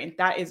in your brain.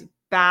 That is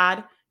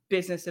bad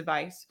business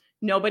advice.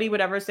 Nobody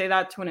would ever say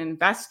that to an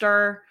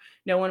investor.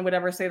 No one would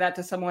ever say that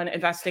to someone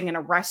investing in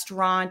a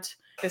restaurant.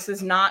 This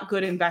is not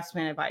good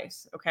investment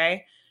advice,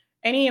 okay?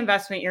 Any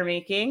investment you're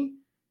making,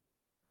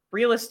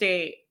 real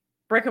estate,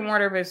 brick and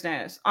mortar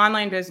business,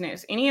 online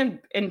business, any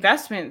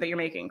investment that you're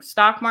making,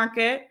 stock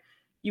market,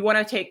 you want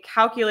to take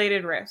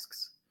calculated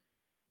risks.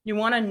 You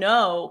want to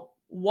know,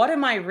 what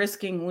am I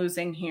risking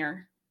losing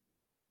here?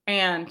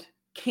 And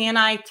can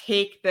I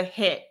take the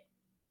hit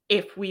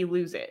if we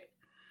lose it,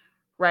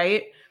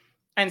 right?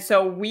 And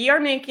so we are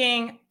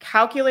making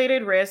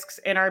calculated risks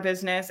in our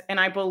business, and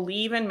I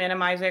believe in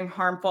minimizing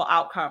harmful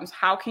outcomes.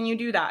 How can you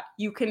do that?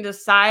 You can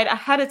decide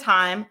ahead of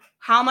time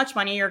how much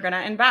money you're going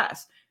to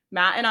invest.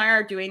 Matt and I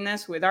are doing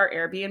this with our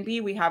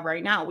Airbnb we have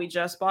right now. We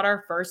just bought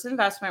our first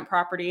investment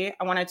property.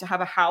 I wanted to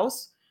have a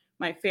house.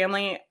 I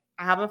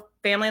have a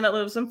family that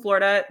lives in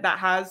Florida that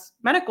has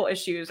medical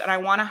issues, and I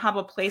want to have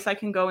a place I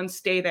can go and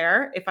stay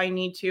there if I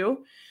need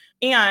to.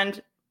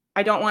 And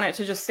I don't want it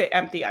to just sit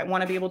empty. I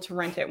want to be able to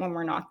rent it when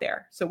we're not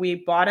there. So we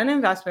bought an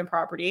investment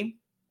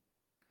property.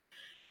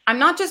 I'm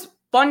not just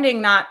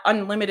funding that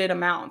unlimited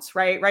amounts,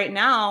 right? Right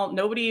now,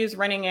 nobody is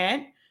running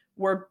it.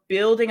 We're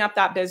building up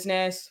that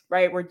business,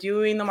 right? We're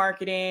doing the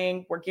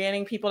marketing. We're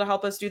getting people to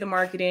help us do the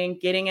marketing,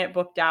 getting it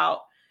booked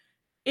out.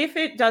 If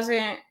it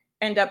doesn't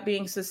end up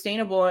being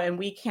sustainable and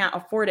we can't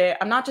afford it,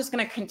 I'm not just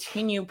going to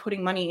continue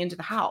putting money into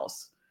the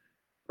house,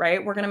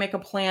 right? We're going to make a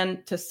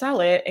plan to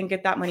sell it and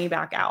get that money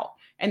back out.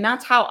 And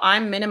that's how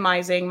I'm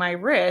minimizing my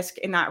risk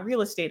in that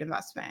real estate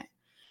investment.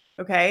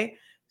 Okay.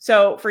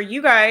 So for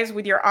you guys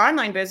with your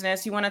online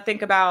business, you want to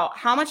think about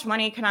how much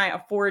money can I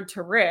afford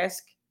to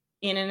risk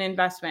in an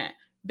investment?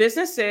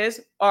 Businesses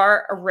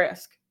are a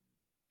risk.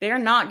 They are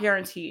not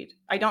guaranteed.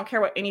 I don't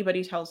care what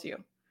anybody tells you.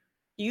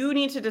 You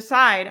need to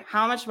decide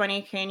how much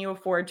money can you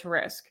afford to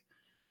risk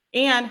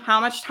and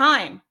how much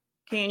time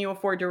can you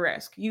afford to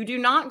risk. You do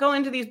not go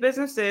into these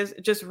businesses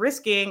just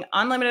risking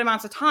unlimited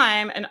amounts of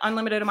time and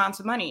unlimited amounts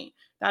of money.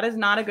 That is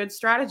not a good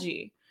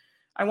strategy.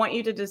 I want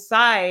you to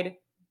decide,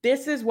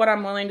 this is what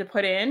I'm willing to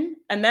put in,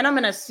 and then I'm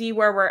going to see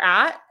where we're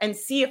at and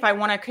see if I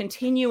want to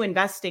continue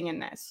investing in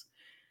this.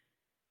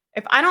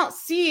 If I don't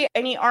see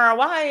any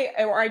ROI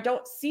or I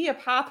don't see a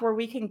path where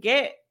we can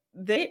get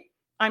that,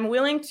 I'm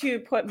willing to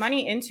put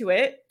money into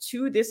it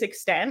to this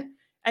extent.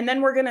 And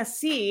then we're going to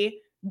see,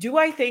 do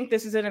I think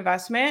this is an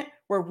investment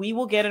where we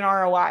will get an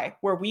ROI,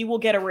 where we will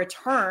get a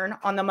return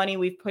on the money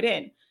we've put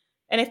in?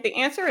 And if the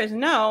answer is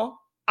no,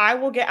 I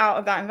will get out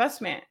of that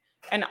investment.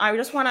 And I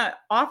just want to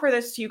offer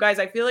this to you guys.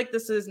 I feel like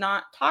this is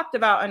not talked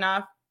about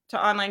enough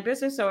to online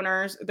business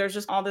owners. There's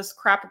just all this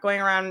crap going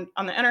around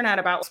on the internet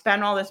about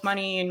spend all this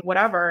money and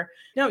whatever.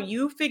 No,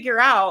 you figure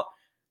out,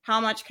 how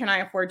much can I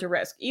afford to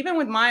risk? Even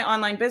with my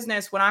online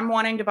business, when I'm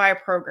wanting to buy a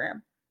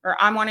program or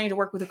I'm wanting to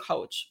work with a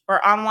coach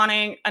or I'm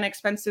wanting an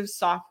expensive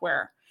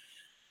software,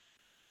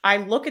 I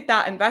look at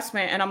that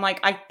investment and I'm like,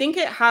 I think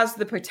it has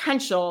the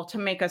potential to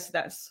make us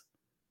this.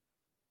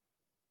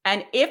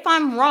 And if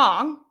I'm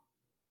wrong,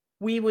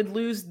 we would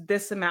lose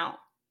this amount.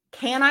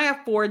 Can I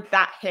afford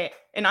that hit?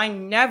 And I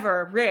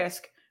never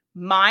risk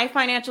my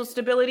financial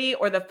stability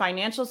or the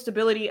financial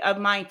stability of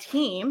my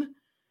team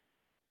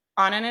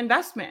on an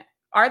investment.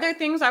 Are there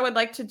things I would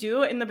like to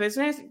do in the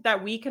business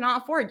that we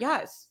cannot afford?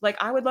 Yes. Like,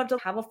 I would love to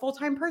have a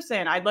full-time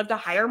person. I'd love to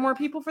hire more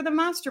people for the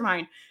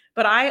mastermind,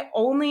 but I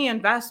only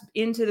invest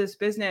into this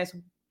business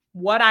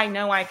what I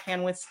know I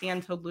can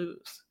withstand to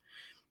lose,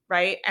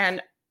 right?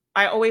 And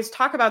I always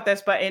talk about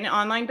this, but in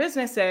online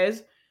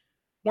businesses,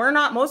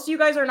 most of you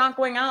guys are not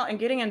going out and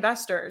getting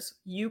investors.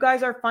 You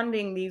guys are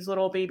funding these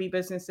little baby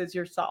businesses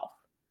yourself.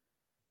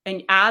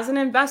 And as an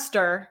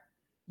investor,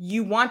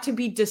 you want to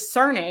be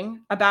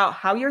discerning about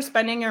how you're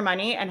spending your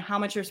money and how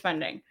much you're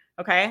spending.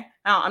 Okay.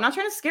 Now, I'm not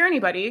trying to scare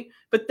anybody,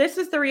 but this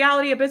is the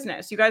reality of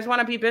business. You guys want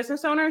to be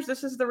business owners?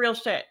 This is the real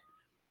shit.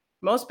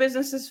 Most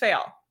businesses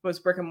fail.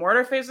 Most brick and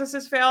mortar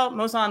businesses fail.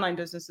 Most online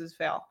businesses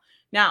fail.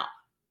 Now,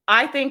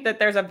 I think that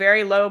there's a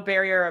very low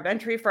barrier of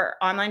entry for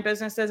online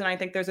businesses, and I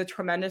think there's a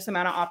tremendous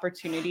amount of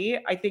opportunity.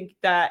 I think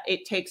that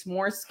it takes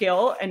more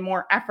skill and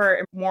more effort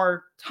and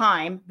more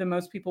time than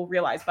most people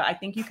realize, but I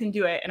think you can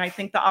do it, and I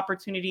think the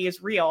opportunity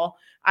is real.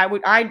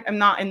 I am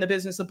not in the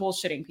business of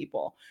bullshitting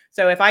people.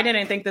 So if I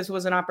didn't think this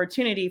was an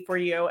opportunity for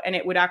you and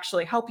it would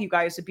actually help you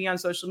guys to be on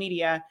social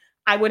media,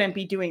 I wouldn't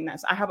be doing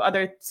this. I have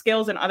other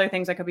skills and other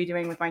things I could be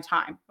doing with my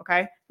time. Okay.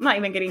 I'm not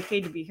even getting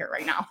paid to be here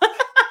right now.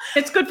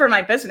 It's good for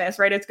my business,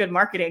 right? It's good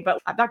marketing,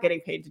 but I'm not getting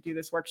paid to do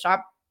this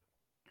workshop.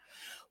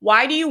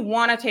 Why do you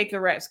want to take the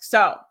risk?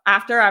 So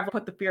after I've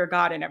put the fear of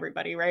God in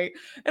everybody, right?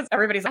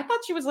 Everybody's, I thought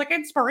she was like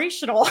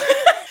inspirational.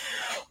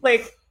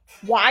 Like,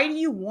 why do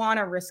you want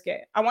to risk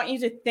it? I want you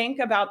to think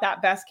about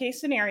that best case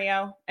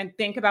scenario and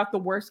think about the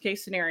worst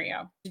case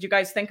scenario. Did you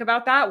guys think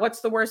about that?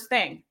 What's the worst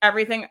thing?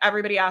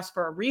 Everybody asks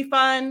for a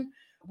refund.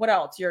 What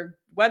else? Your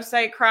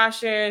website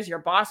crashes, your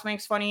boss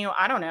makes fun of you.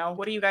 I don't know.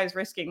 What are you guys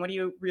risking? What are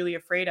you really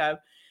afraid of?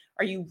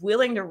 Are you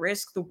willing to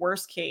risk the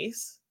worst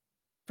case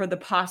for the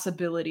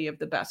possibility of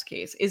the best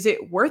case? Is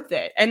it worth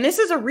it? And this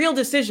is a real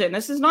decision.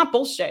 This is not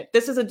bullshit.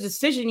 This is a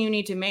decision you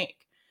need to make.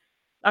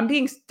 I'm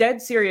being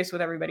dead serious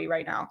with everybody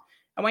right now.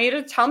 I want you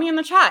to tell me in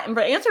the chat. And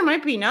the answer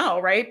might be no,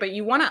 right? But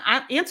you want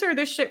to answer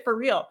this shit for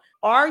real.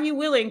 Are you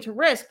willing to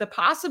risk the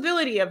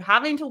possibility of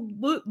having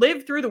to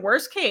live through the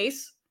worst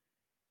case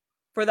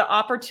for the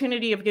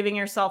opportunity of giving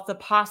yourself the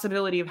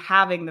possibility of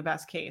having the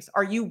best case?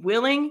 Are you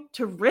willing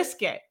to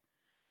risk it?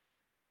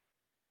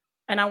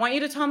 And I want you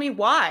to tell me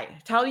why.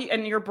 Tell you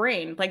in your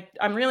brain. Like,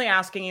 I'm really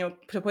asking you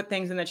to put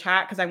things in the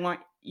chat because I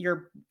want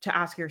you to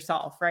ask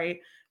yourself, right?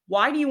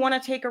 Why do you want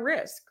to take a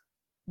risk?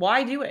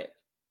 Why do it?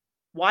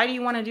 Why do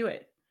you want to do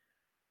it?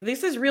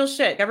 This is real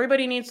shit.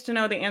 Everybody needs to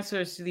know the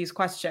answers to these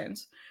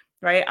questions,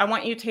 right? I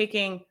want you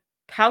taking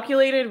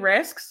calculated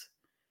risks,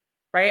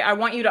 right? I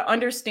want you to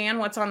understand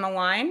what's on the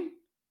line.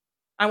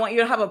 I want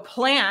you to have a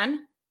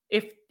plan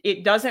if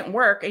it doesn't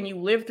work and you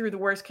live through the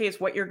worst case,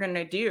 what you're going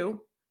to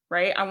do.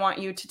 Right? I want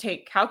you to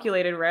take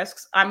calculated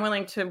risks. I'm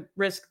willing to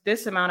risk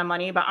this amount of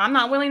money, but I'm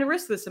not willing to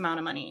risk this amount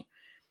of money.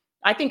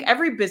 I think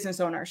every business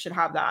owner should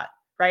have that,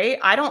 right?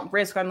 I don't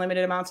risk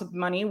unlimited amounts of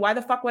money. Why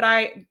the fuck would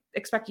I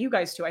expect you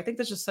guys to? I think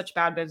that's just such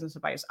bad business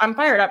advice. I'm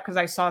fired up because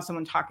I saw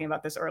someone talking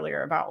about this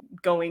earlier about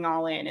going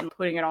all in and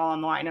putting it all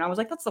on the line. And I was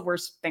like, that's the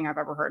worst thing I've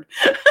ever heard.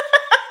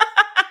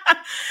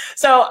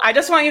 So I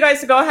just want you guys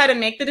to go ahead and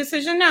make the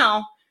decision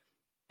now.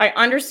 I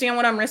understand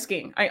what I'm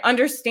risking. I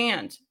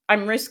understand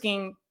I'm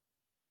risking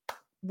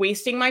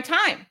wasting my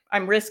time.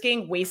 I'm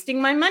risking wasting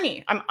my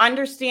money. I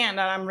understand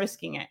that I'm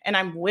risking it, and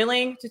I'm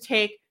willing to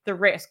take the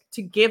risk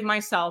to give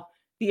myself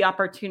the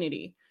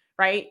opportunity,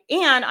 right?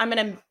 And I'm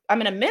going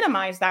to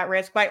minimize that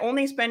risk by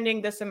only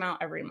spending this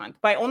amount every month,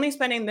 by only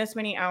spending this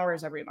many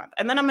hours every month.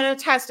 And then I'm going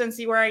to test and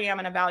see where I am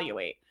and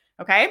evaluate.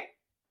 Okay?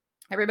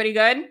 Everybody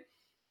good?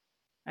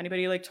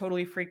 Anybody like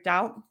totally freaked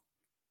out?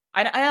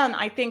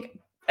 I think,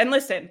 and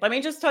listen, let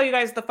me just tell you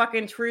guys the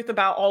fucking truth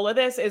about all of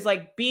this is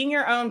like being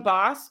your own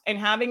boss and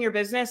having your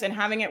business and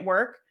having it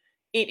work.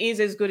 It is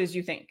as good as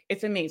you think.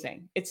 It's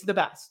amazing. It's the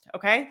best.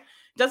 Okay.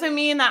 Doesn't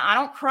mean that I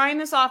don't cry in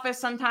this office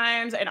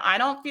sometimes and I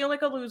don't feel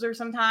like a loser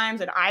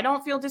sometimes and I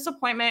don't feel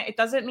disappointment. It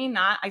doesn't mean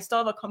that. I still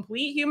have a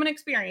complete human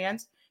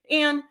experience,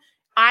 and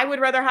I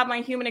would rather have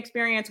my human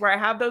experience where I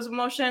have those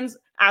emotions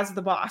as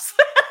the boss.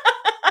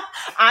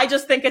 I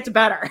just think it's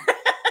better.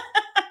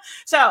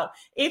 So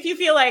if you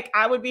feel like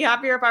I would be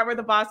happier if I were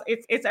the boss,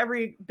 it's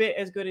every bit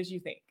as good as you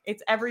think.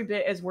 It's every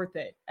bit as worth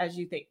it as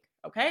you think.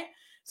 Okay.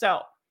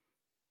 So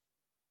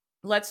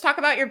let's talk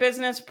about your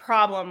business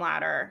problem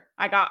ladder.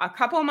 I got a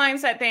couple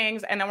mindset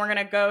things, and then we're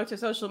going to go to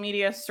social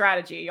media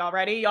strategy. Y'all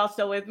ready? Y'all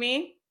still with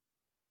me?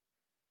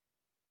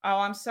 Oh,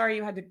 I'm sorry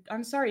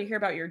I'm sorry to hear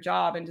about your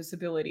job and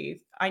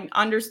disability. I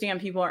understand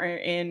people are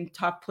in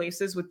tough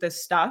places with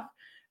this stuff.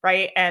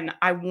 Right. And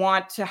I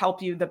want to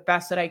help you the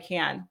best that I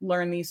can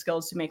learn these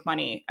skills to make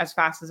money as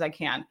fast as I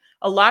can.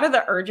 A lot of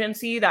the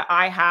urgency that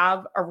I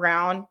have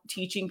around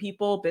teaching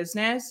people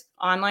business,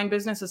 online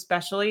business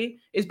especially,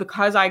 is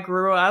because I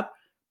grew up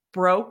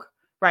broke.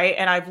 Right.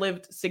 And I've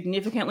lived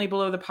significantly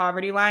below the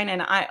poverty line.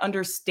 And I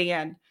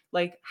understand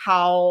like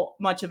how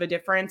much of a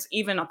difference,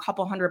 even a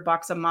couple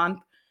 $100 a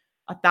month,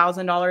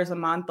 $1,000 a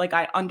month. Like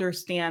I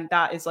understand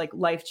that is like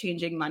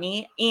life-changing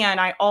money. And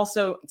I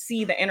also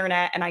see the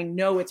internet and I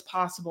know it's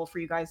possible for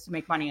you guys to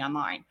make money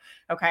online.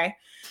 Okay.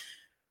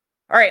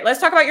 All right. Let's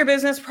talk about your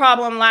business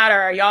problem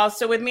ladder. Are y'all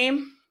still with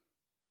me?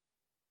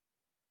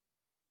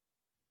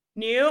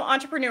 New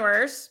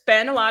entrepreneurs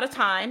spend a lot of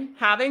time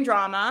having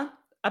drama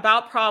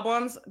about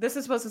problems. This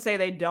is supposed to say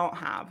they don't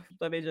have.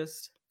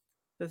 This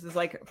is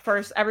like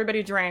first,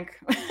 everybody drink.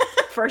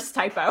 First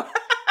typo.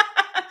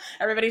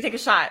 Everybody take a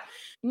shot.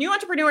 New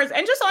entrepreneurs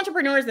and just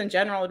entrepreneurs in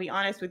general, to be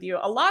honest with you,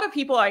 a lot of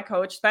people I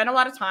coach spend a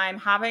lot of time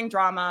having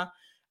drama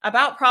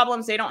about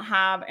problems they don't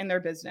have in their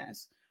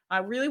business. I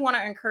really want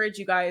to encourage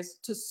you guys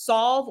to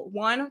solve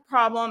one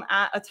problem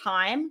at a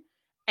time.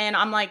 And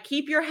I'm like,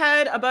 keep your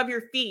head above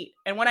your feet.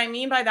 And what I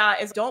mean by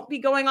that is don't be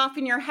going off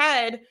in your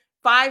head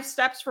 5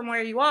 steps from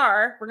where you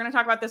are. We're going to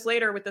talk about this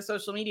later with the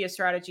social media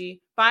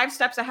strategy. 5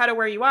 steps ahead of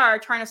where you are,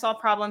 trying to solve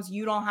problems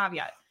you don't have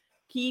yet.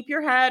 Keep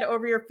your head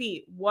over your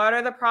feet. What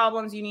are the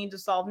problems you need to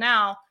solve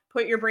now?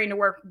 Put your brain to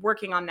work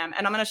working on them.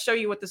 And I'm going to show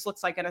you what this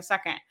looks like in a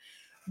second.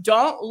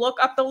 Don't look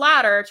up the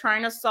ladder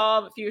trying to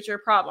solve future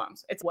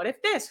problems. It's what if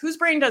this? Whose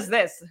brain does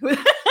this?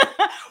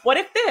 What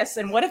if this?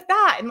 And what if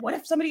that? And what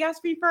if somebody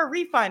asks me for a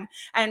refund?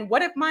 And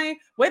what if my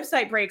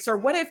website breaks? Or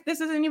what if this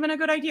isn't even a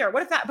good idea? Or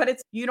what if that? But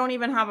it's you don't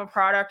even have a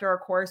product or a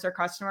course or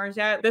customers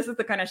yet. This is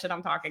the kind of shit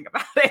I'm talking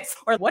about.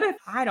 Or what if,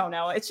 I don't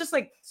know. It's just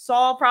like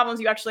solve problems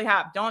you actually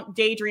have. Don't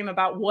daydream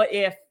about what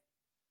if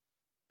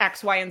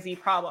X, Y, and Z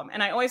problem.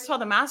 And I always tell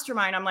the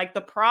mastermind, I'm like,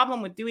 the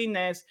problem with doing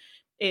this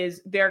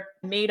is they're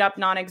made up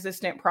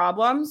non-existent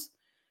problems.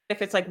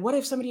 If it's like, what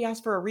if somebody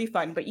asks for a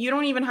refund, but you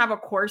don't even have a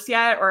course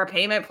yet or a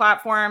payment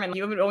platform and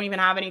you don't even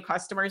have any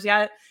customers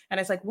yet. And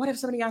it's like, what if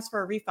somebody asks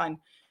for a refund?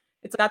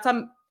 That's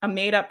a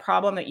made up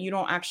problem that you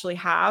don't actually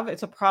have.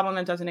 It's a problem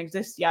that doesn't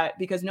exist yet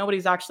because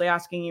nobody's actually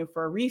asking you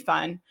for a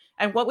refund.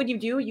 And what would you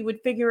do? You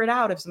would figure it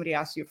out if somebody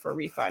asked you for a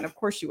refund. Of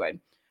course you would.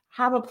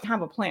 Have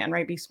a plan,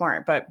 right? Be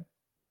smart. But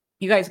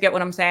you guys get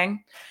what I'm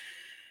saying?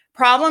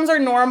 Problems are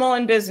normal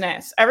in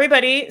business.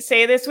 Everybody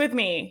say this with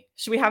me.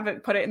 Should we have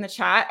it put it in the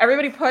chat?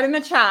 Everybody put in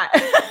the chat.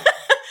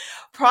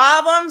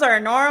 Problems are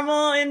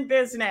normal in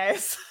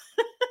business.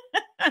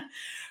 If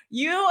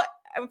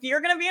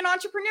you're going to be an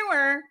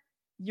entrepreneur,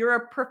 you're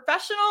a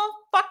professional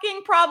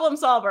fucking problem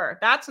solver.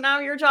 That's now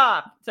your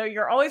job. So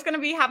you're always going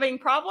to be having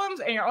problems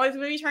and you're always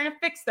going to be trying to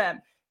fix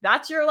them.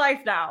 That's your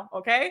life now.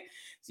 Okay.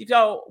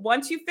 So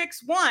once you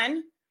fix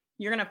one,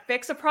 you're going to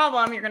fix a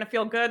problem. You're going to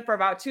feel good for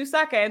about 2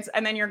 seconds.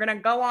 And then you're going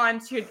to go on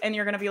to, and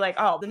you're going to be like,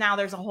 oh, now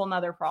there's a whole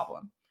nother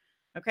problem.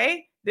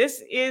 Okay.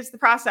 This is the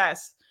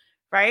process,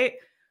 right?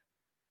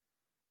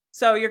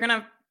 So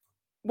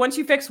once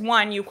you fix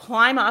one, you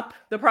climb up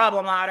the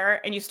problem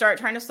ladder and you start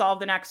trying to solve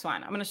the next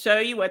one. I'm going to show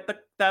you what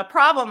the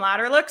problem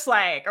ladder looks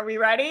like. Are we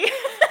ready?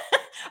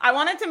 I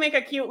wanted to make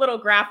a cute little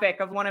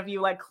graphic of one of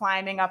you like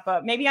climbing up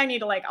maybe I need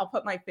to I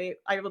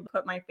will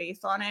put my face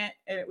on it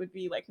and it would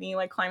be like me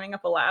like climbing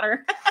up a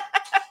ladder.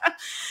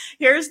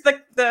 Here's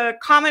the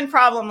common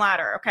problem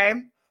ladder, okay?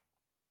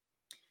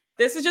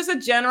 This is just a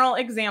general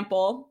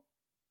example.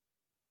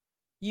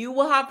 You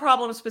will have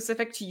problems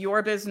specific to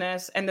your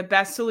business, and the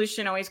best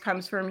solution always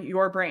comes from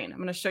your brain. I'm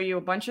going to show you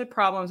a bunch of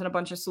problems and a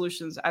bunch of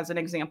solutions as an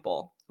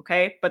example,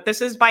 okay? But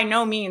this is by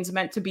no means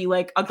meant to be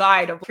like a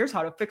guide of here's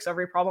how to fix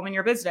every problem in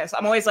your business.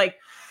 I'm always like,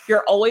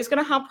 you're always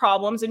going to have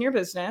problems in your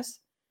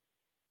business,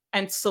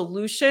 and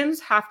solutions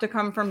have to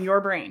come from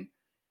your brain.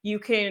 You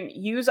can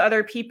use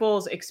other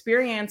people's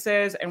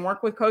experiences and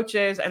work with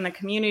coaches and the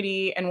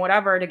community and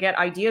whatever to get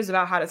ideas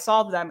about how to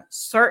solve them.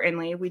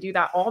 Certainly, we do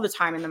that all the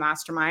time in the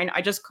mastermind.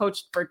 I just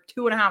coached for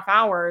 2.5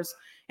 hours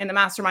in the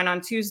mastermind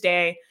on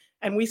Tuesday,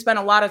 and we spent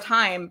a lot of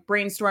time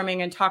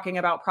brainstorming and talking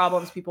about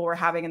problems people were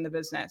having in the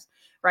business,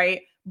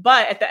 right?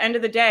 But at the end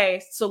of the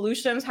day,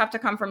 solutions have to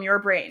come from your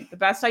brain. The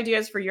best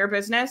ideas for your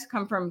business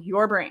come from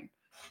your brain,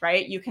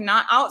 right? You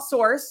cannot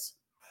outsource.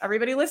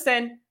 Everybody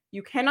listen,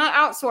 you cannot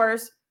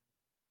outsource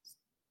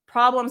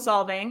problem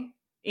solving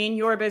in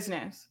your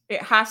business. It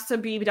has to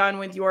be done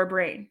with your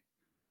brain.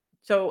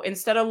 So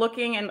instead of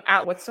looking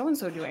at what's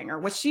so-and-so doing or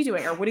what's she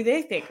doing or what do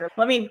they think or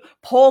let me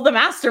pull the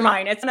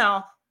mastermind. It's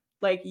no,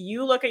 like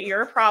you look at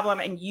your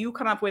problem and you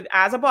come up with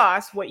as a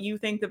boss what you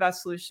think the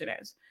best solution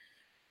is.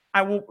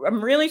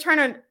 I'm really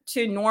trying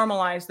to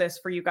normalize this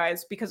for you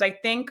guys because I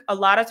think a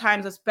lot of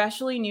times,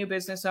 especially new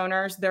business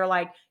owners, they're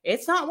like,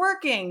 it's not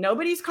working.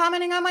 Nobody's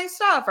commenting on my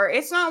stuff, or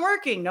it's not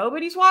working.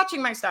 Nobody's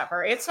watching my stuff,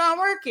 or it's not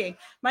working.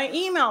 My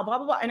email, blah,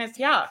 blah, blah. And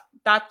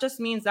that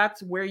just means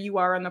that's where you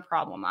are in the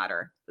problem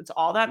ladder. That's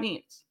all that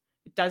means.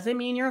 It doesn't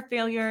mean you're a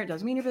failure. It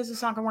doesn't mean your business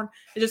is not going to work.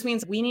 It just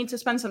means we need to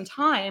spend some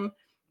time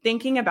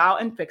thinking about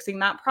and fixing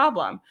that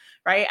problem,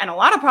 right? And a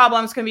lot of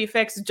problems can be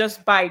fixed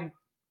just by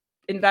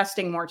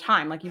investing more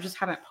time. Like you just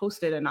haven't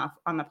posted enough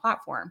on the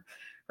platform,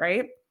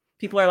 right?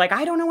 People are like,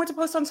 I don't know what to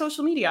post on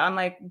social media. I'm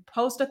like,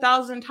 post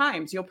 1,000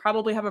 times. You'll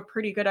probably have a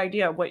pretty good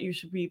idea of what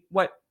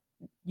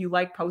you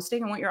like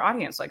posting and what your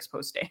audience likes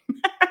posting,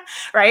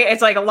 right?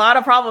 It's like a lot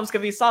of problems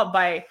can be solved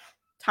by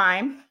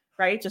time,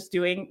 right? Just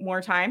doing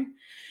more time.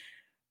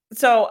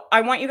 So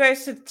I want you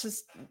guys to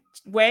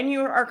when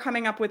you are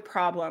coming up with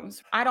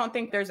problems, I don't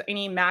think there's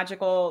any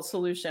magical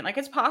solution. Like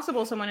it's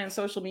possible someone in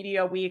social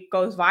media week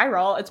goes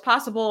viral. It's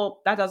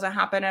possible that doesn't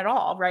happen at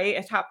all, right?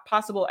 It's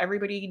possible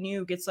everybody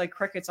new gets like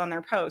crickets on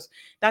their post.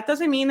 That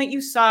doesn't mean that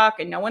you suck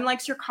and no one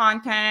likes your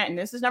content and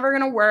this is never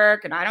going to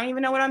work and I don't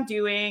even know what I'm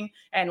doing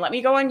and let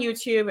me go on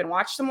YouTube and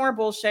watch some more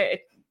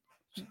bullshit.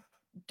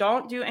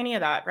 Don't do any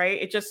of that, right?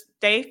 It just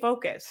stay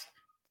focused.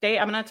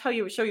 I'm going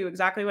to show you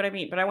exactly what I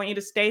mean, but I want you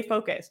to stay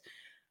focused.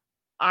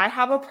 I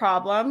have a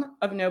problem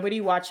of nobody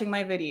watching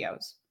my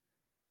videos.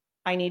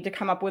 I need to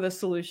come up with a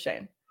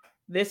solution.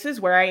 This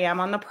is where I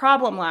am on the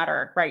problem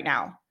ladder right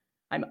now.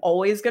 I'm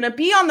always going to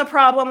be on the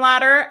problem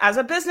ladder as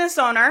a business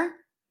owner.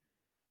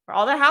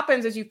 All that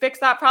happens is you fix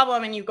that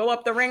problem and you go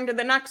up the ring to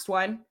the next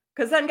one.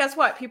 Because then guess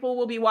what? People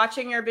will be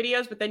watching your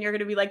videos, but then you're going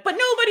to be like, but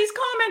nobody's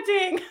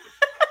commenting.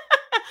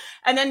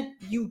 And then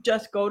you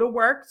just go to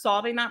work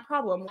solving that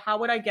problem. How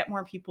would I get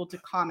more people to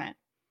comment?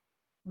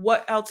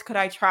 What else could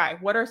I try?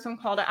 What are some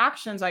call to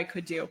actions I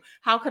could do?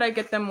 How could I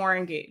get them more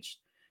engaged?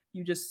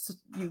 You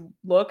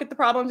look at the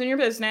problems in your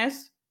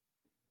business.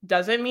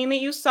 Doesn't mean that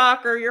you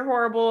suck or you're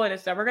horrible and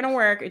it's never going to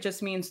work. It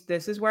just means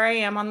this is where I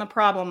am on the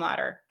problem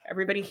ladder.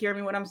 Everybody hear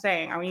me what I'm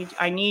saying.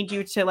 I need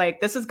you to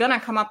this is going to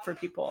come up for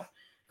people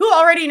who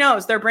already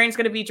knows their brain's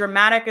going to be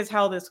dramatic as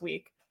hell this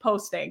week.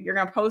 Posting. You're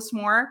going to post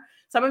more.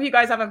 Some of you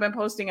guys haven't been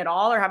posting at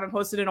all or haven't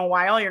posted in a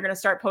while. You're going to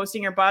start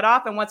posting your butt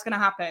off. And what's going to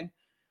happen?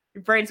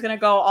 Your brain's going to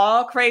go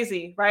all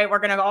crazy, right? We're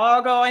going to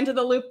all go into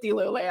the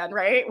loop-de-loo land,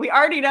 right? We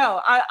already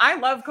know. I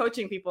love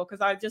coaching people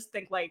because I just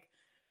think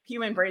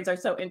human brains are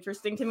so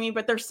interesting to me,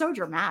 but they're so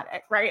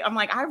dramatic, right? I'm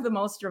like, I have the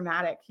most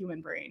dramatic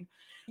human brain.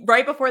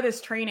 Right before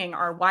this training,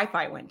 our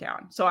Wi-Fi went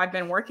down. So I've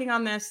been working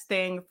on this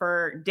thing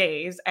for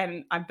days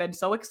and I've been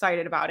so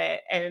excited about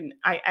it. And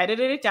I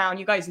edited it down.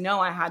 You guys know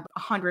I had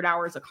 100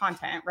 hours of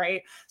content,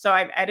 right? So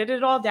I've edited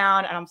it all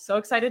down and I'm so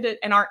excited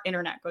and our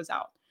internet goes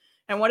out.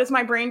 And what does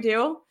my brain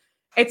do?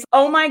 It's,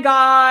 oh my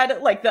God,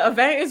 the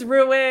event is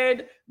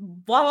ruined,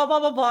 blah, blah, blah,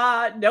 blah,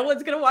 blah. No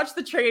one's going to watch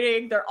the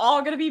training. They're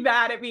all going to be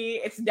mad at me.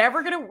 It's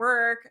never going to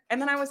work.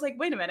 And then I was like,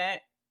 wait a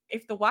minute.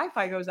 If the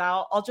Wi-Fi goes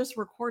out, I'll just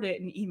record it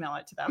and email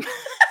it to them.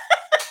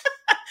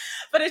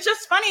 But it's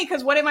just funny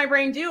because what did my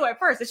brain do at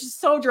first? It's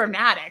just so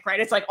dramatic, right?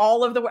 It's like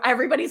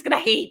everybody's going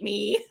to hate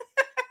me.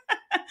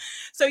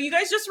 So you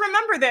guys just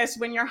remember this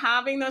when you're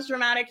having those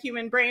dramatic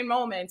human brain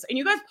moments. And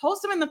you guys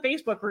post them in the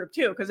Facebook group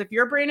too. Because if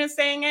your brain is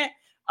saying it,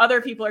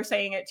 other people are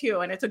saying it too.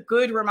 And it's a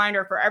good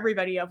reminder for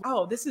everybody of,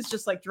 oh, this is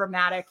just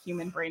dramatic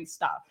human brain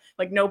stuff.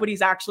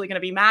 Nobody's actually going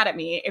to be mad at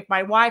me if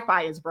my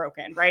Wi-Fi is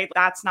broken, right?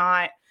 That's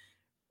not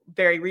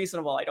very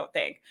reasonable, I don't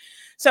think.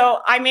 So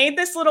I made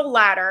this little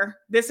ladder.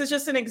 This is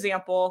just an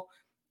example.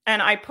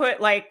 And I put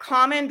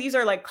these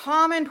are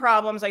common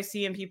problems I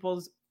see in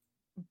people's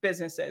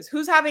businesses.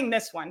 Who's having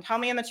this one? Tell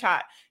me in the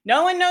chat.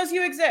 No one knows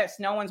you exist.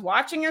 No one's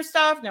watching your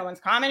stuff. No one's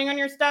commenting on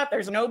your stuff.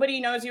 Nobody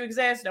knows you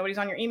exist. Nobody's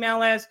on your email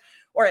list.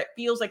 or it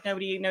feels like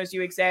nobody knows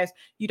you exist.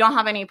 You don't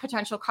have any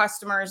potential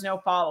customers, no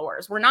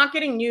followers. We're not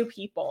getting new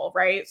people,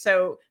 right?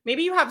 So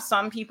maybe you have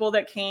some people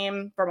that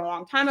came from a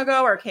long time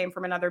ago or came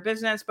from another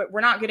business, but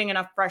we're not getting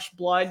enough fresh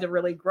blood to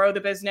really grow the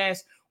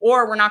business,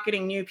 or we're not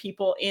getting new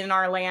people in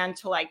our land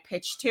to like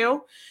pitch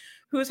to.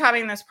 Who's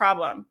having this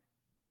problem?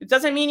 It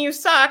doesn't mean you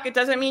suck. It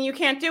doesn't mean you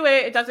can't do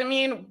it. It doesn't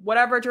mean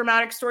whatever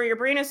dramatic story your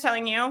brain is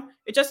telling you.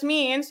 It just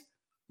means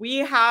we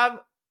have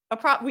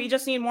we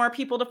just need more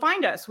people to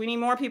find us. We need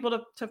more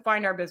people to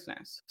find our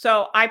business.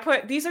 So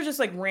these are just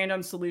like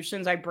random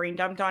solutions I brain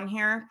dumped on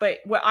here. But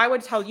what I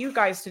would tell you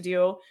guys to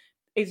do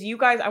is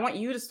I want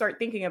you to start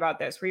thinking about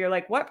this, where you're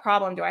like, what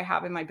problem do I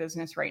have in my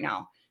business right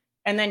now?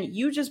 And then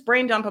you just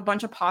brain dump a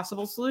bunch of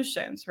possible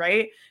solutions,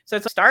 right? So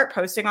it's start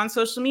posting on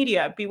social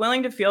media. Be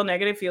willing to feel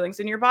negative feelings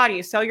in your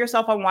body. Sell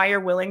yourself on why you're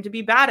willing to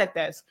be bad at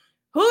this.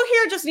 Who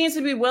here just needs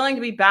to be willing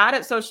to be bad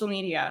at social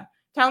media?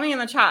 Tell me in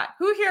the chat.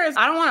 Who here is,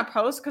 I don't want to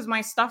post because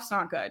my stuff's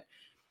not good.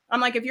 I'm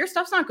like, if your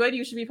stuff's not good,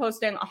 you should be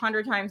posting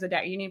 100 times a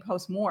day. You need to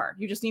post more.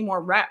 You just need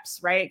more reps,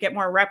 right? Get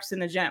more reps in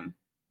the gym,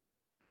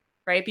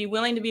 right? Be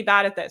willing to be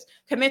bad at this.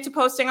 Commit to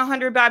posting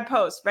 100 bad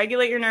posts.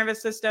 Regulate your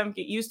nervous system.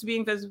 Get used to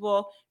being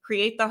visible.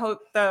 Create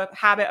the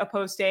habit of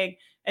posting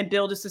and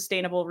build a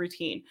sustainable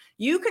routine.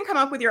 You can come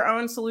up with your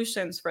own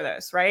solutions for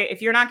this, right? If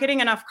you're not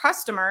getting enough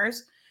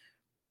customers,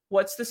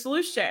 what's the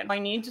solution? I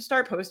need to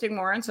start posting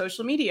more on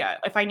social media.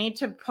 If I need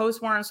to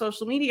post more on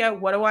social media,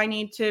 what do I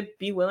need to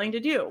be willing to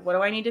do? What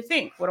do I need to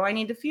think? What do I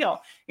need to feel?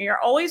 And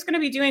you're always going to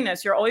be doing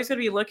this. You're always going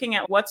to be looking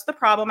at what's the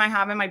problem I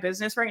have in my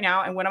business right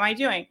now and what am I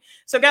doing?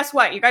 So guess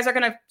what? You guys are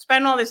going to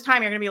spend all this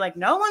time. You're going to be like,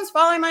 no one's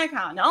following my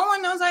account. No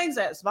one knows I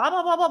exist. Blah,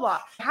 blah, blah, blah, blah.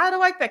 How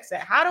do I fix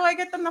it? How do I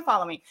get them to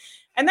follow me?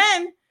 And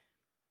then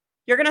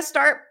you're going to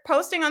start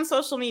posting on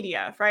social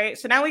media, right?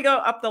 So now we go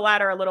up the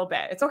ladder a little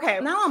bit. It's okay.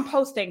 Now I'm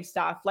posting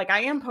stuff. Like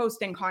I am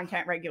posting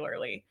content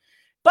regularly,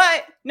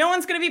 but no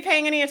one's going to be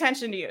paying any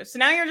attention to you. So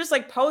now you're just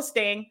like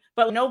posting,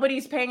 but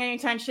nobody's paying any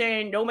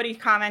attention. Nobody's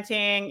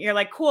commenting. You're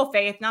like, cool,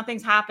 Faith,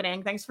 nothing's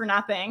happening. Thanks for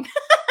nothing.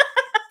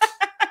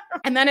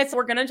 And then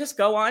we're going to just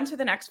go on to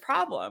the next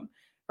problem,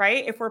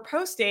 right? If we're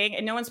posting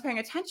and no one's paying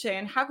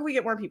attention, how can we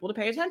get more people to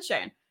pay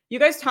attention? You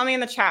guys tell me in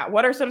the chat,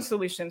 what are some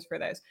solutions for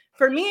this?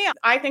 For me,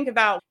 I think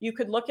about, you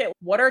could look at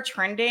what are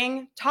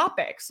trending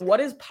topics? What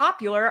is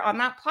popular on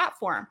that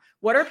platform?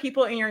 What are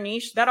people in your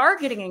niche that are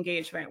getting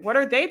engagement? What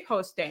are they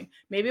posting?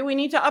 Maybe we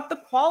need to up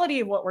the quality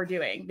of what we're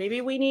doing.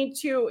 Maybe we need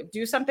to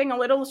do something a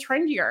little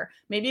trendier.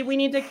 Maybe we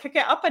need to kick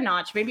it up a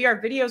notch. Maybe our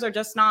videos are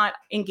just not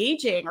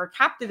engaging or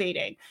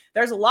captivating.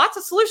 There's lots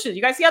of solutions.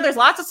 You guys see how there's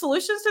lots of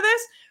solutions to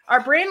this?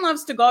 Our brain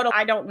loves to go to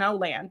I don't know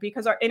land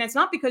and it's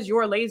not because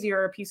you're lazy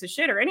or a piece of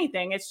shit or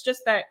anything. It's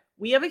just that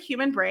we have a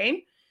human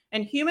brain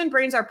and human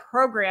brains are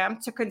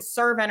programmed to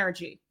conserve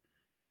energy.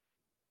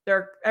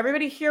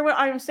 Everybody hear what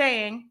I'm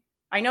saying?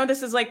 I know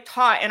this is like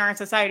taught in our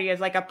society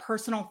as like a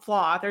personal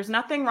flaw. There's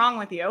nothing wrong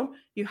with you.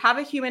 You have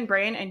a human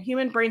brain and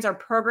human brains are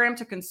programmed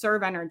to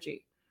conserve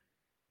energy.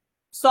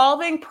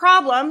 Solving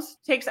problems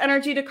takes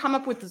energy to come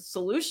up with the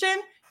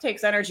solution,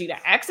 takes energy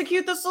to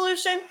execute the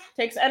solution,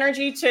 takes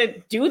energy to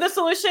do the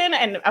solution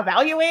and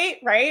evaluate,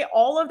 right?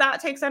 All of that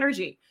takes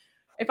energy.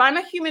 If I'm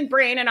a human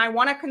brain and I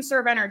want to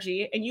conserve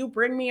energy and you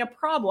bring me a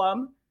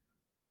problem,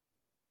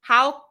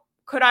 how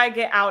could I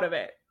get out of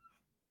it?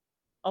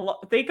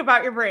 Think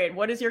about your brain.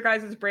 What does your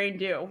guys' brain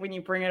do when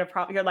you bring in a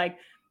problem? You're like,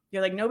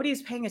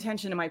 nobody's paying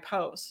attention to my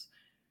posts.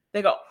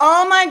 They go,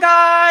 oh my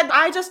God,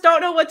 I just don't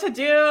know what to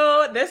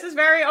do. This is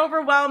very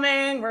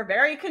overwhelming. We're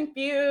very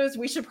confused.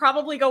 We should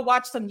probably go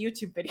watch some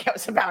YouTube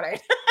videos about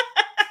it.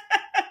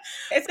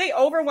 They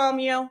overwhelm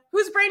you.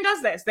 Whose brain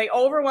does this? They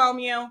overwhelm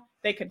you.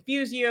 They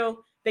confuse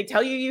you. They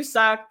tell you you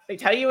suck. They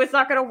tell you it's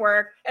not going to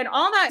work. And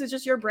all that is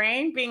just your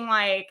brain being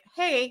like,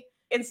 hey,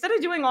 instead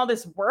of doing all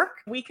this work,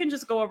 we can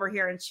just go over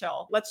here and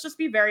chill. Let's just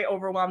be very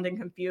overwhelmed and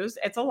confused.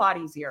 It's a lot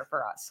easier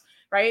for us,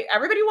 right?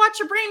 Everybody watch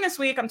your brain this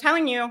week. I'm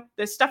telling you,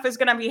 this stuff is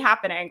going to be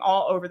happening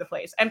all over the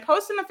place. And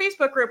post in the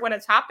Facebook group when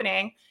it's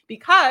happening,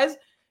 because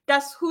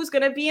guess who's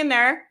going to be in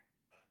there?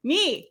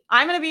 Me.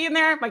 I'm going to be in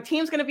there. My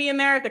team's going to be in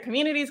there. The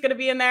community is going to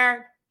be in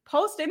there.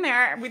 Post in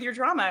there with your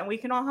drama and we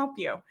can all help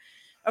you.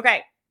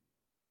 Okay.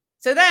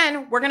 So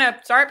then we're going to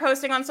start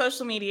posting on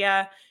social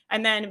media.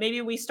 And then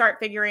maybe we start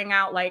figuring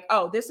out like,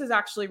 oh, this is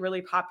actually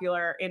really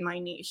popular in my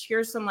niche.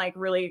 Here's some like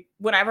really,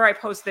 whenever I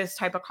post this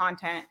type of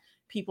content,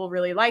 people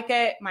really like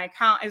it. My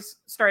account is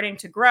starting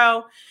to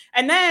grow.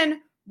 And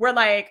then we're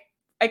like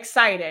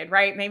excited,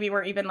 right? Maybe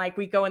we're even like,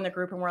 we go in the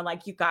group and we're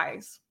like, you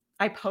guys,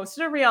 I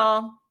posted a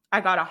reel. I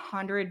got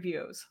 100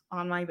 views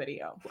on my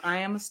video. I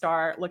am a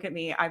star. Look at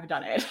me. I've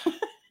done it.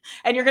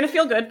 And you're going to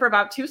feel good for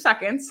about 2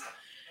 seconds.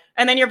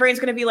 And then your brain's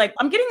going to be like,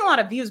 I'm getting a lot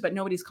of views, but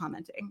nobody's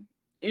commenting.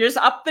 You just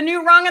up the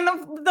new rung in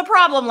the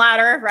problem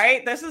ladder,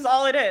 right? This is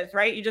all it is,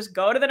 right? You just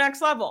go to the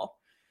next level,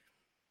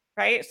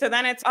 right? So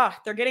then it's,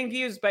 they're getting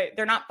views, but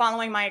they're not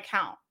following my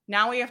account.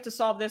 Now we have to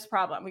solve this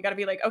problem. We got to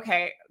be like,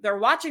 okay, they're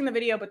watching the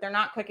video, but they're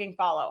not clicking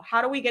follow. How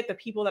do we get the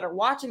people that are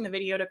watching the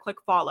video to click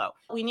follow?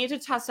 We need to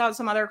test out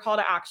some other call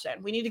to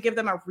action. We need to give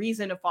them a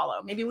reason to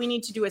follow. Maybe we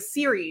need to do a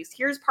series.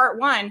 Here's part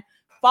 1,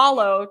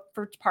 follow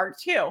for part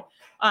 2.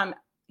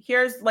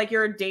 Here's like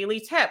your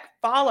daily tip,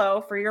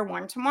 follow for your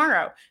one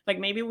tomorrow. Like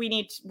maybe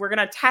we're going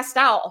to test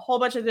out a whole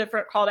bunch of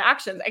different call to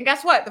actions. And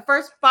guess what? The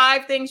first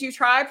 5 things you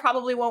try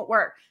probably won't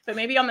work. But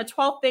maybe on the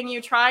 12th thing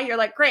you try, you're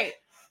like, great,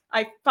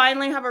 I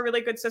finally have a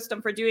really good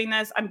system for doing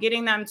this. I'm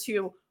getting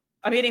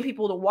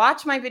people to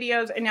watch my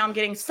videos, and now I'm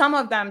getting some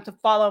of them to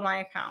follow my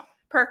account.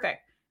 Perfect.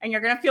 And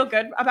you're going to feel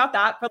good about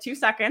that for 2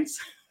 seconds.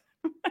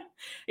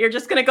 You're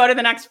just going to go to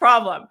the next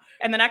problem.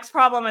 And the next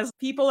problem is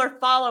people are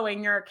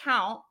following your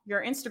account,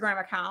 your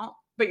Instagram account,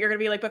 but you're going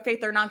to be like, but Faith,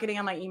 they're not getting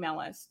on my email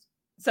list.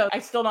 So I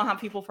still don't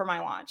have people for my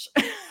launch.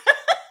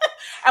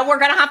 And we're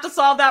going to have to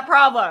solve that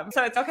problem.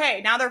 So it's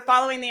okay. Now they're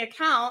following the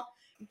account.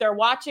 They're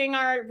watching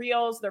our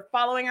reels. They're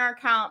following our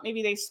account.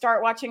 Maybe they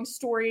start watching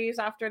stories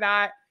after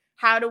that.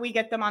 How do we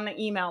get them on the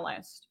email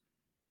list?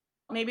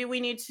 Maybe we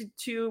need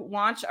to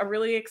launch a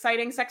really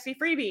exciting, sexy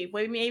freebie.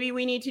 Maybe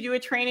we need to do a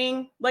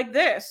training like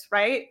this,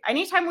 right?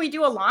 Anytime we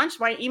do a launch,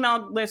 my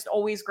email list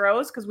always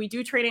grows because we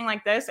do training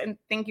like this. And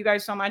thank you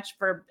guys so much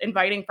for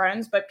inviting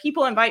friends, but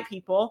people invite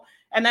people.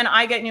 And then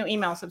I get new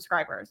email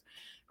subscribers,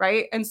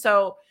 right? And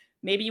so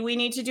maybe we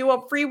need to do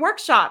a free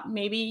workshop.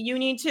 Maybe you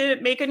need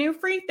to make a new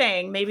free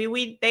thing.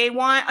 Maybe they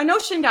want a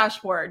Notion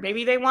dashboard.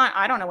 Maybe they want,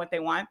 I don't know what they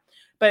want,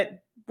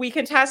 but we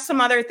can test some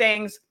other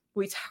things.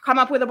 We come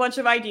up with a bunch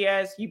of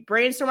ideas. You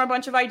brainstorm a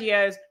bunch of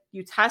ideas.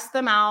 You test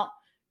them out.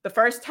 The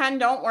first 10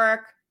 don't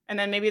work. And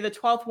then maybe the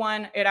 12th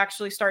one, it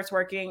actually starts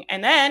working.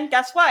 And then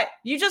guess what?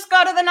 You just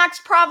go to the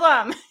next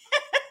problem.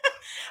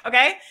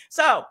 Okay.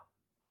 So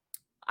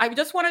I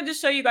just wanted to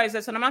show you guys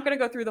this, and I'm not going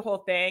to go through the whole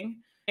thing.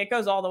 It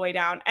goes all the way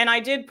down. And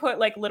I did put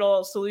like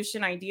little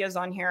solution ideas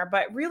on here,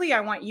 but really I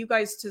want you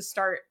guys to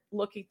start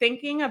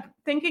thinking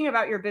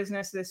about your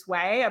business this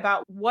way,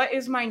 about what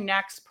is my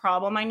next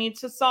problem I need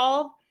to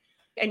solve.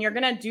 And you're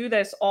going to do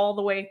this all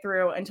the way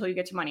through until you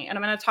get to money. And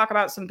I'm going to talk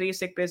about some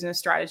basic business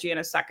strategy in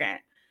a second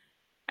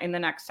in the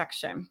next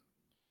section.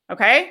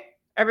 Okay.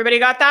 Everybody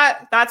got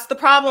that? That's the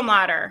problem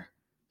ladder.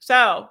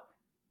 So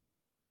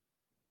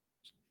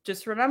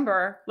just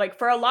remember, like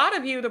for a lot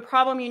of you, the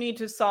problem you need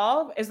to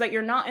solve is that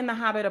you're not in the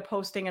habit of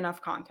posting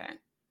enough content,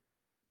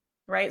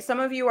 right? Some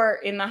of you are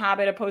in the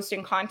habit of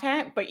posting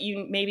content, but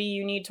maybe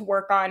you need to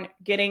work on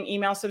getting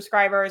email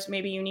subscribers.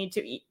 Maybe you need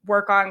to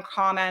work on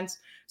comments.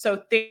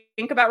 So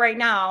think about right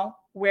now,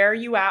 where are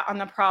you at on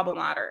the problem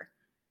ladder?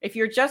 If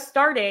you're just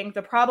starting,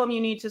 the problem you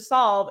need to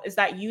solve is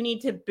that you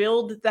need to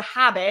build the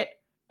habit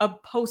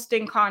of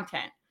posting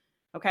content.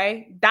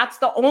 Okay. That's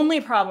the only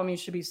problem you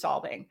should be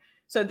solving.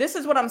 So this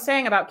is what I'm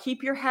saying about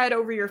keep your head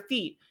over your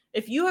feet.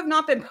 If you have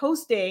not been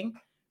posting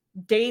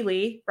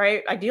daily,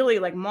 right? Ideally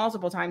like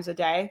multiple times a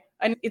day,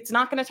 and it's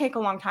not going to take a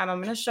long time.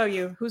 I'm going to show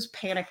you who's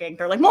panicking.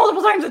 They're like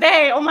multiple times a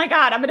day. Oh my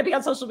God, I'm going to be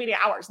on social media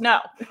hours. No,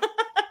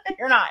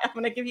 you're not. I'm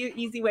going to give you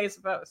easy ways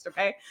to post.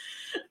 Okay.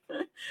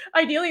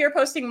 Ideally, you're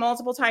posting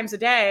multiple times a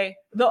day.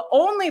 The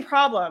only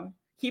problem,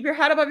 keep your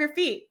head above your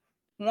feet,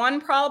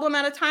 one problem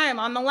at a time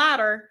on the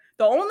ladder.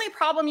 The only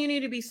problem you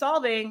need to be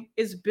solving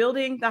is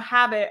building the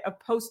habit of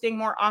posting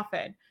more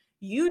often.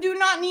 You do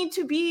not need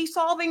to be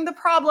solving the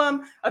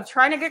problem of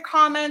trying to get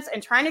comments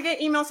and trying to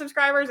get email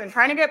subscribers and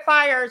trying to get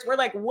buyers. We're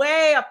like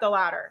way up the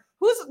ladder.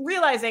 Who's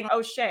realizing,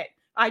 oh shit,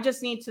 I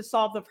just need to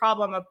solve the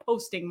problem of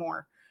posting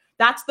more.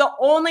 That's the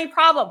only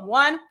problem,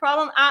 one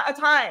problem at a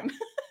time.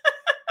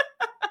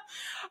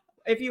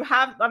 I'm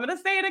going to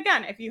say it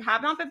again. If you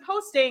have not been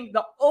posting,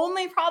 the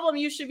only problem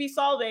you should be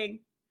solving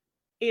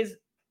is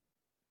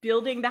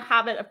building the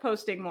habit of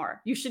posting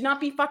more. You should not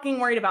be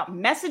fucking worried about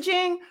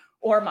messaging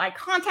or my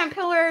content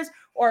pillars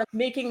or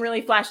making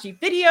really flashy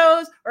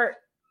videos, or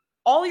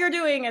all you're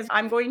doing is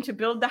I'm going to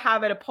build the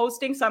habit of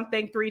posting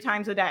something 3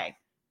 times a day.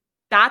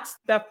 That's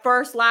the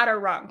first ladder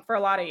rung for a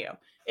lot of you.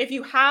 If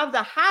you have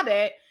the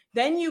habit,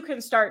 then you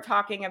can start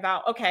talking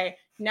about, okay,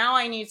 now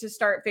I need to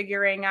start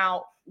figuring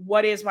out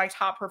what is my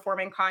top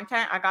performing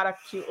content. I got a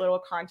cute little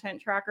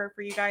content tracker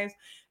for you guys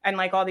and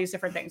like all these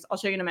different things. I'll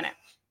show you in a minute.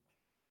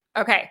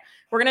 Okay,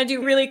 we're going to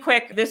do really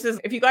quick. This is,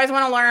 if you guys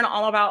want to learn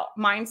all about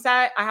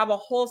mindset, I have a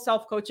whole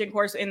self-coaching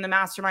course in the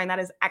mastermind that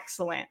is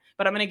excellent,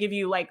 but I'm going to give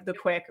you like the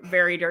quick,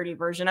 very dirty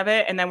version of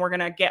it. And then we're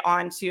going to get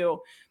on to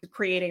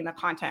creating the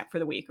content for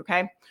the week.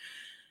 Okay.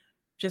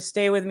 Just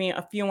stay with me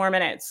a few more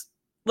minutes.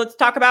 Let's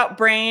talk about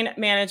brain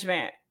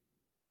management.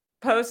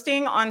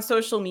 Posting on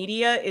social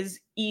media is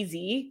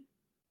easy.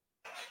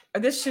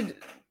 This should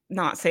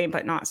not say,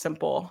 but not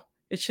simple.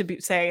 It should be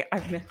say,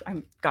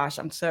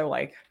 I'm so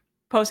like,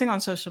 posting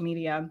on social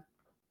media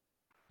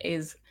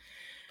is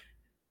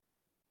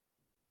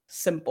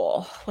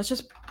simple. Let's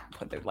just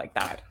put it like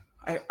that.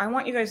 I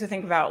want you guys to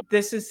think about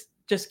this is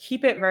just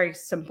keep it very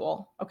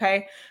simple.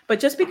 Okay.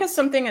 But just because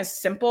something is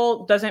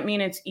simple doesn't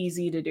mean it's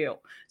easy to do.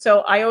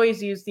 So I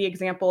always use the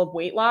example of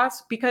weight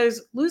loss,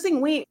 because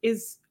losing weight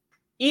is,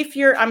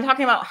 I'm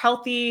talking about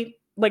healthy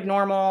like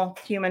normal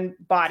human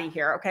body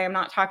here. Okay. I'm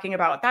not talking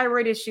about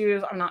thyroid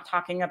issues. I'm not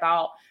talking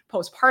about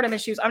postpartum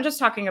issues. I'm just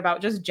talking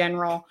about just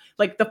general,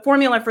 like the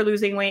formula for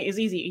losing weight is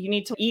easy. You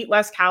need to eat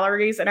less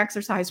calories and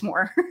exercise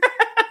more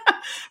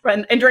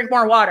and drink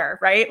more water,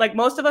 right? Like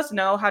most of us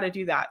know how to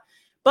do that.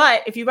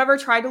 But if you've ever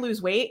tried to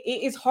lose weight,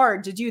 it is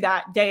hard to do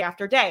that day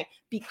after day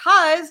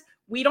because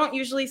we don't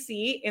usually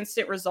see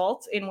instant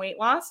results in weight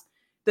loss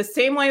the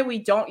same way we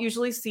don't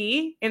usually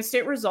see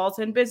instant results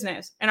in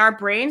business. And our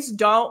brains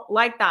don't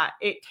like that.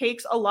 It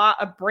takes a lot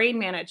of brain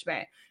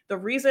management. The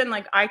reason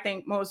like I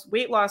think most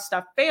weight loss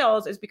stuff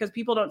fails is because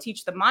people don't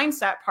teach the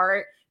mindset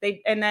part.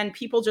 And then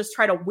people just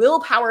try to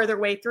willpower their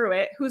way through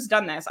it. Who's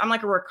done this? I'm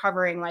like a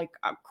recovering like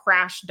a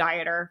crash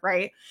dieter,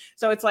 right?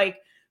 So it's like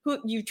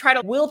you try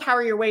to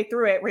willpower your way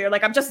through it where you're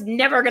like, I'm just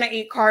never going to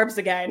eat carbs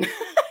again.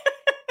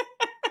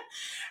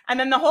 And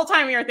then the whole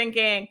time you're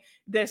thinking,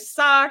 this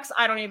sucks.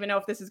 I don't even know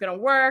if this is going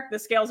to work. The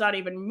scale's not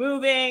even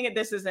moving.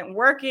 This isn't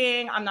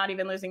working. I'm not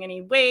even losing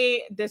any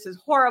weight. This is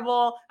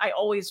horrible. I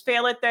always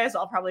fail at this.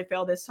 I'll probably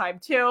fail this time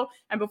too.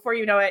 And before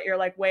you know it, you're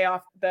like way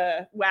off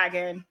the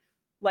wagon,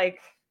 like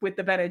with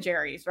the Ben and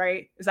Jerry's,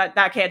 right?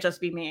 That can't just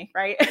be me,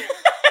 right?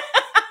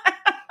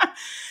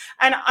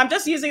 And I'm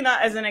just using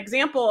that as an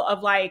example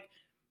of like,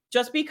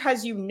 just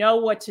because you know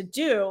what to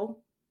do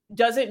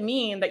doesn't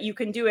mean that you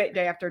can do it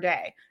day after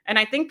day. And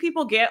I think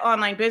people get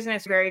online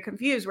business very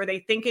confused where they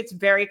think it's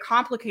very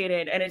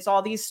complicated and it's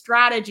all these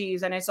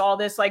strategies and it's all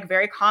this like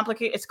very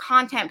complicated, it's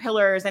content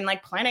pillars and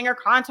like planning your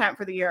content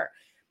for the year.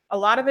 A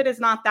lot of it is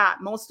not that.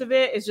 Most of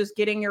it is just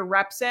getting your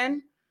reps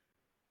in.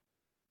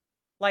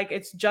 Like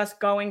it's just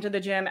going to the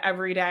gym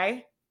every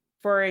day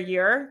for a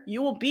year.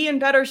 You will be in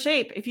better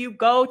shape. If you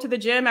go to the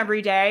gym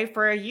every day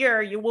for a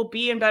year, you will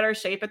be in better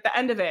shape at the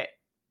end of it.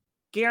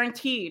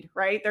 Guaranteed,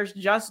 right? There's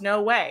just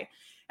no way.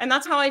 And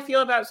that's how I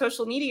feel about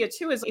social media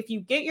too, is if you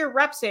get your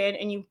reps in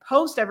and you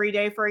post every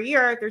day for a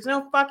year, there's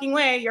no fucking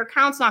way your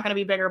account's not going to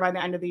be bigger by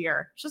the end of the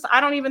year. It's just, I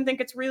don't even think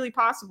it's really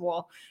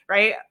possible,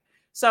 right?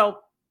 So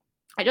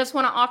I just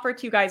want to offer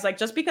to you guys, like,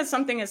 just because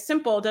something is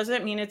simple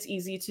doesn't mean it's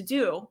easy to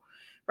do,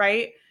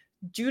 right?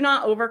 Do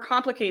not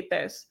overcomplicate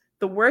this.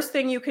 The worst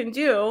thing you can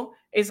do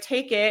is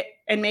take it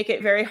and make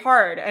it very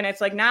hard. And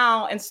it's like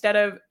now, instead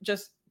of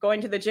just going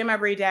to the gym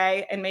every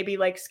day and maybe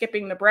like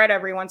skipping the bread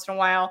every once in a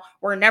while,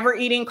 we're never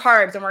eating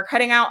carbs and we're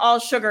cutting out all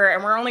sugar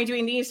and we're only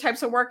doing these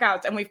types of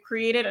workouts. And we've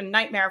created a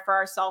nightmare for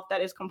ourselves that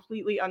is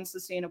completely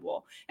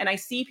unsustainable. And I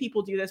see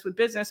people do this with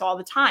business all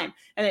the time.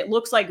 And it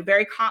looks like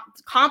very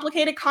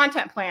complicated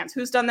content plans.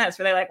 Who's done this?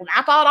 Where they like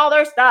map out all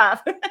their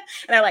stuff. And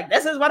they're like,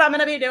 this is what I'm going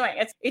to be doing.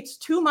 It's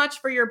too much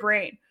for your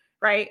brain,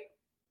 right?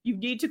 You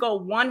need to go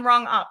one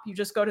rung up. You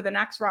just go to the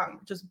next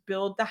rung. Just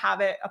build the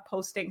habit of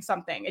posting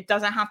something. It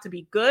doesn't have to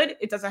be good.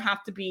 It doesn't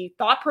have to be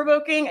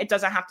thought-provoking. It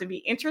doesn't have to be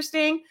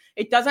interesting.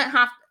 It doesn't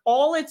have,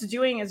 all it's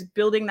doing is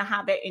building the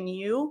habit in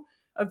you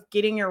of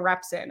getting your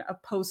reps in,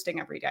 of posting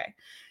every day,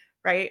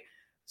 right?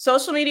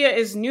 Social media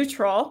is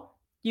neutral.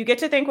 You get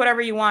to think whatever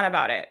you want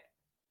about it.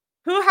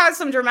 Who has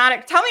some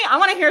dramatic, tell me, I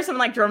want to hear some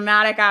like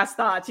dramatic ass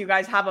thoughts you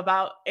guys have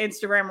about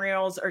Instagram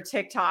Reels or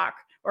TikTok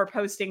or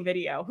posting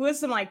video. Who is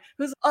some like,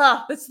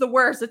 that's the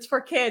worst. It's for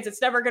kids.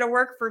 It's never going to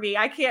work for me.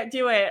 I can't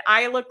do it.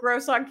 I look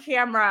gross on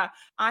camera.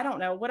 I don't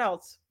know. What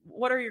else?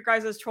 What are your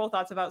guys' troll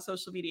thoughts about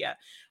social media?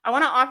 I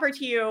want to offer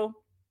to you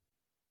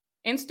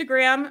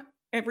Instagram,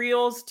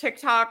 Reels,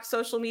 TikTok,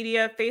 social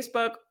media,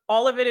 Facebook,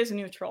 all of it is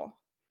neutral.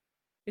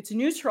 It's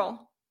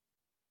neutral.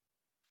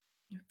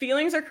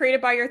 Feelings are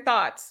created by your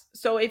thoughts.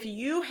 So if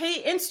you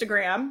hate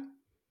Instagram,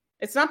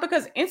 it's not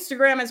because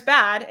Instagram is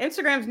bad.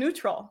 Instagram's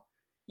neutral.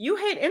 You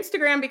hate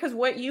Instagram because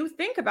what you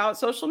think about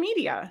social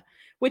media,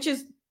 which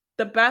is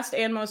the best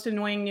and most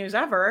annoying news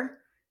ever.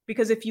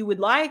 Because if you would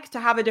like to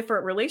have a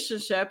different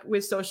relationship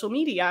with social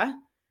media,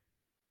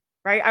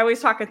 right? I always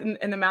talk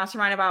in the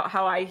mastermind about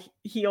how I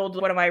healed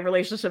one of my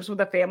relationships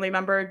with a family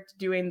member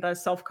doing the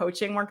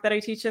self-coaching work that I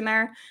teach in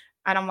there.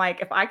 And I'm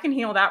like, if I can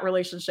heal that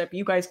relationship,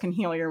 you guys can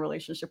heal your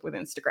relationship with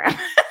Instagram.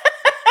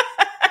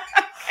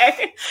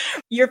 Okay?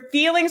 Your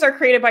feelings are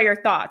created by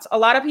your thoughts. A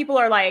lot of people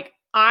are like,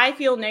 I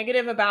feel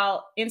negative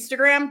about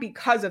Instagram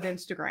because of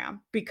Instagram,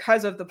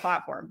 because of the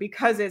platform,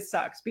 because it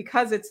sucks,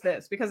 because it's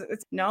this, because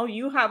it's no,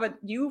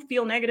 you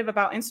feel negative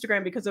about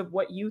Instagram because of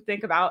what you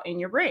think about in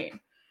your brain.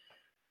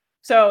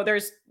 So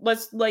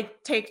let's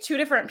like take two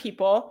different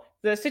people.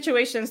 The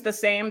situation's the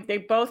same. They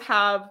both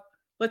have,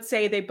 let's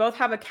say they both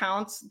have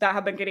accounts that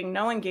have been getting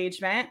no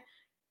engagement.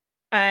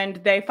 And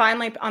they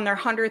finally, on their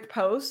 100th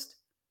post,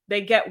 they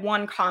get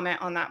one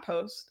comment on that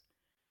post.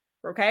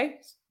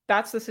 Okay.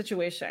 That's the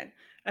situation.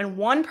 And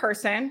one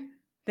person,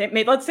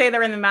 let's say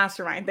they're in the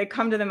mastermind. They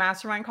come to the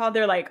mastermind call.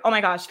 They're like, oh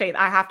my gosh, Faith,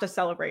 I have to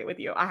celebrate with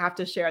you. I have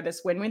to share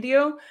this win with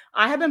you.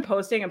 I have been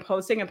posting and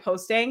posting and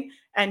posting.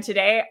 And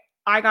today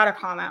I got a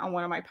comment on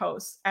one of my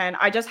posts. And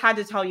I just had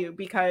to tell you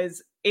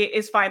because it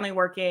is finally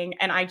working.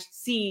 And I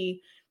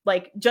see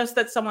like just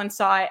that someone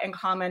saw it and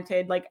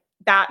commented, like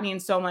that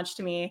means so much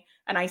to me.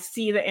 And I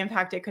see the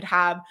impact it could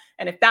have.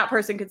 And if that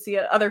person could see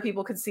it, other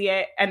people could see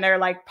it. And they're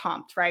like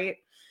pumped, right?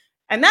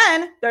 And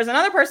then there's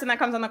another person that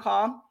comes on the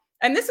call.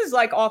 And this is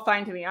like all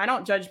fine to me. I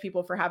don't judge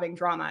people for having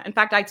drama. In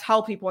fact, I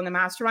tell people in the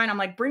mastermind, I'm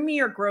like, bring me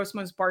your gross,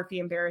 most barfy,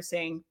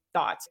 embarrassing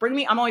thoughts.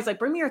 I'm always like,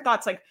 bring me your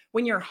thoughts. Like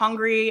when you're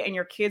hungry and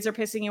your kids are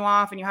pissing you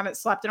off and you haven't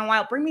slept in a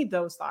while, bring me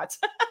those thoughts.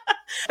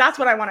 That's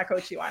what I want to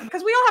coach you on,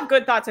 because we all have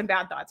good thoughts and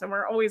bad thoughts, and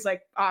we're always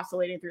like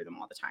oscillating through them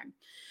all the time.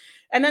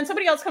 And then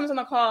somebody else comes on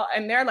the call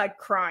and they're like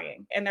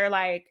crying and they're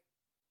like,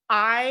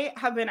 I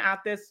have been at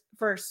this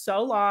for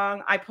so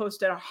long. I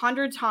posted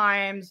 100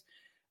 times.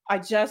 I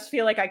just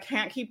feel like I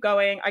can't keep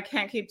going. I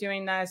can't keep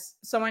doing this.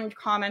 Someone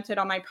commented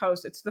on my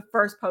post. It's the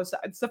first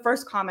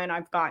comment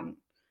I've gotten.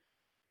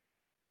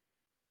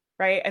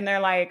 Right. And they're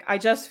like, I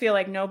just feel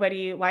like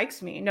nobody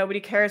likes me. Nobody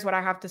cares what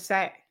I have to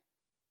say.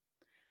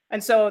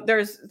 And so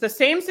there's the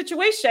same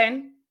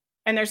situation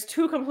and there's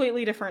two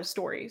completely different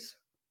stories,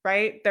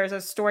 right? There's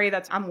a story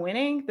that's I'm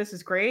winning. This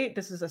is great.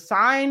 This is a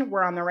sign.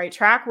 We're on the right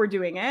track. We're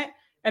doing it.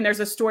 And there's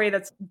a story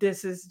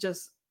this is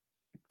just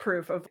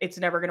proof of it's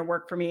never going to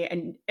work for me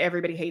and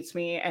everybody hates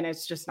me and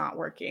it's just not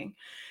working.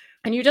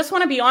 And you just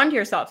want to be onto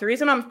yourself. The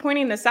reason I'm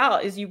pointing this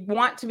out is you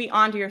want to be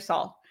onto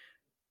yourself,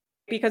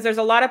 because there's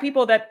a lot of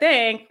people that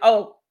think,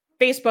 oh,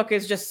 Facebook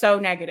is just so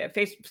negative.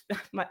 Does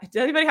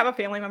anybody have a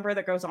family member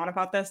that goes on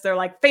about this? They're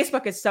like,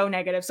 Facebook is so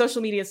negative.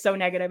 Social media is so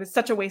negative. It's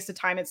such a waste of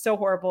time. It's so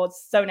horrible.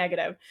 It's so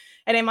negative.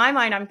 And in my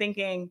mind, I'm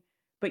thinking,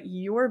 but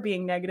you're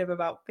being negative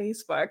about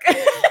Facebook.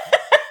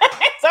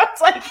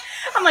 So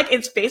I'm like,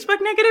 is Facebook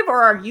negative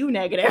or are you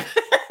negative?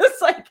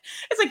 It's like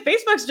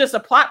Facebook's just a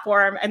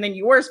platform and then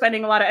you're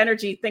spending a lot of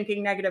energy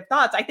thinking negative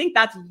thoughts. I think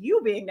that's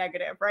you being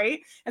negative, right?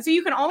 And so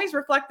you can always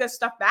reflect this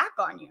stuff back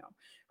on you,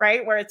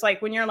 right? Where it's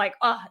like when you're like,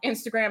 oh,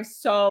 Instagram,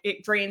 so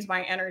it drains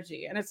my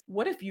energy. And it's,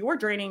 what if you're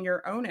draining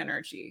your own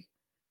energy?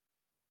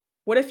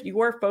 What if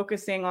you're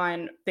focusing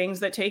on things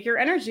that take your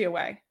energy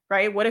away?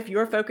 Right? What if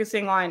you're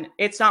focusing on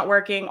it's not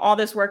working, all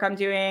this work I'm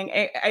doing,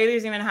 it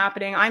isn't even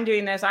happening, I'm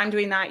doing this, I'm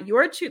doing that.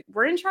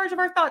 We're in charge of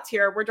our thoughts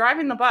here. We're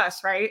driving the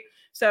bus, right?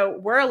 So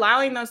we're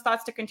allowing those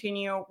thoughts to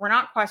continue. We're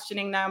not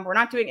questioning them. We're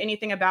not doing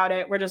anything about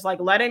it. We're just like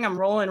letting them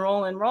roll and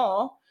roll and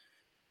roll.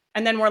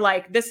 And then we're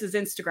like, this is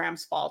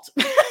Instagram's fault.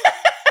 Who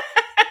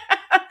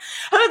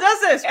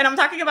does this? And I'm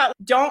talking about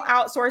don't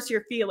outsource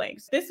your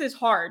feelings. This is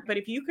hard, but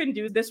if you can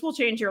do this, will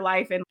change your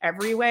life in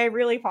every way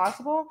really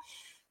possible.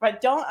 But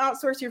don't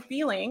outsource your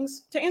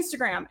feelings to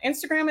Instagram.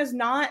 Instagram is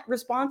not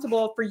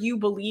responsible for you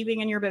believing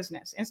in your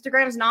business.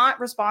 Instagram is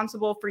not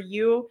responsible for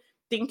you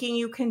thinking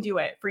you can do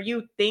it, for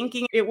you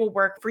thinking it will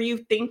work, for you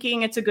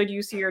thinking it's a good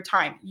use of your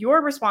time.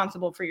 You're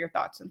responsible for your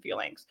thoughts and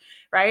feelings,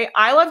 right?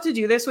 I love to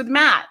do this with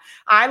Matt.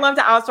 I love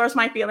to outsource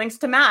my feelings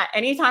to Matt.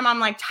 Anytime I'm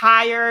like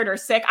tired or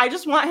sick, I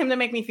just want him to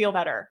make me feel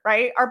better,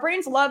 right? Our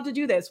brains love to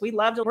do this.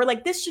 We're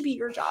like, this should be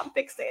your job.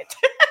 Fix it.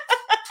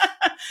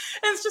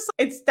 It's just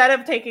instead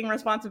of taking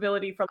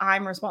responsibility for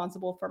I'm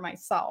responsible for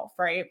myself,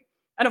 right?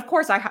 And of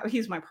course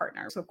he's my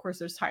partner. So of course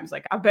there's times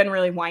like I've been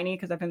really whiny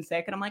because I've been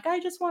sick and I'm like, I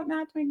just want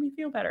Matt to make me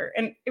feel better.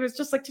 And it was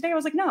just like today I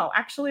was like, no,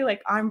 actually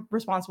like I'm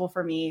responsible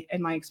for me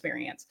and my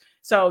experience.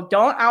 So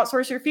don't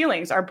outsource your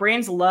feelings. Our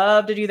brains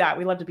love to do that.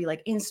 We love to be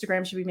like,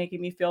 Instagram should be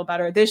making me feel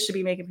better. This should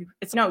be making me,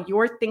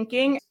 your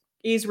thinking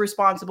is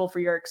responsible for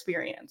your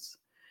experience.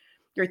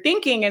 Your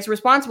thinking is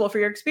responsible for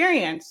your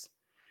experience,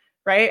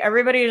 right?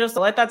 Everybody just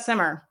let that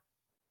simmer.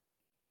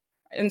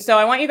 And so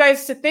I want you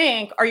guys to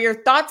think, are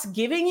your thoughts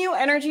giving you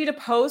energy to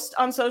post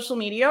on social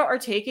media or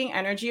taking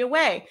energy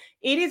away?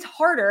 It is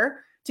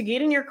harder to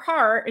get in your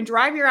car and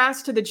drive your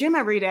ass to the gym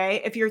every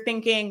day if you're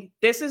thinking,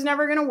 this is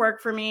never going to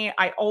work for me.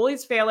 I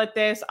always fail at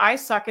this. I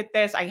suck at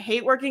this. I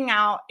hate working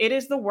out. It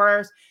is the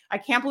worst. I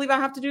can't believe I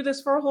have to do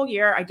this for a whole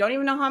year. I don't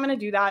even know how I'm going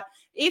to do that.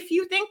 If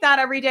you think that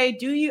every day,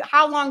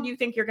 how long do you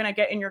think you're going to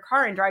get in your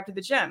car and drive to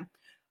the gym?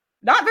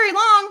 Not very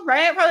long,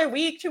 right? Probably a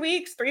week, 2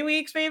 weeks, 3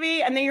 weeks,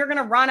 maybe. And then you're going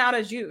to run out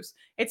of juice.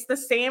 It's the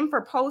same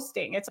for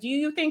posting. Do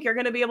you think you're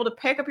going to be able to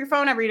pick up your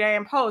phone every day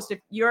and post if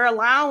you're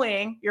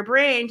allowing your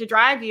brain to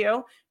drive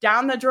you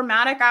down the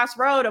dramatic ass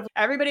road of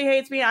everybody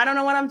hates me. I don't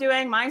know what I'm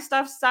doing. My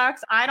stuff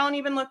sucks. I don't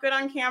even look good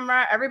on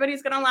camera.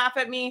 Everybody's going to laugh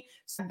at me.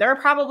 They're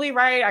probably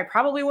right. I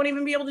probably won't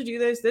even be able to do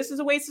this. This is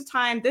a waste of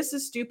time. This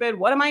is stupid.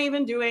 What am I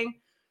even doing?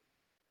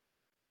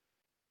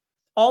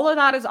 All of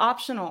that is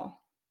optional.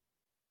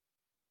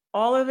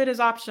 All of it is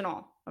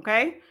optional,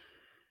 okay?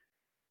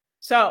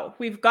 So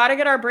we've got to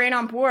get our brain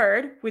on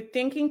board with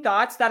thinking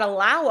thoughts that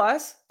allow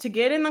us to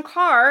get in the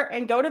car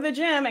and go to the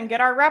gym and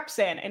get our reps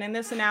in. And in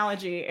this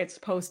analogy, it's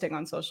posting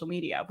on social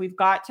media. We've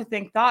got to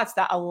think thoughts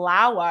that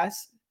allow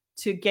us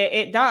to get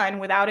it done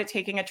without it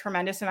taking a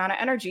tremendous amount of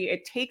energy.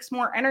 It takes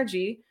more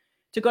energy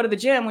to go to the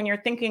gym when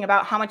you're thinking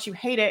about how much you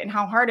hate it and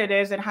how hard it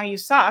is and how you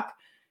suck,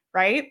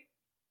 right?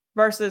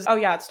 Versus, oh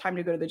yeah, it's time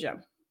to go to the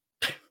gym.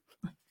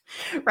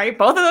 Right?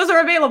 Both of those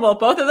are available.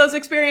 Both of those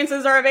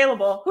experiences are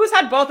available. Who's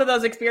had both of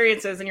those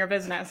experiences in your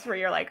business where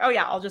you're like, oh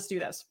yeah, I'll just do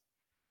this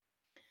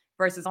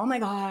versus, oh my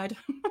God.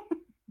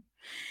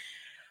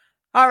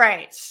 All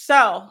right.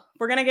 So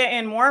we're going to get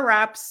in more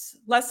reps,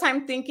 less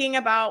time thinking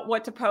about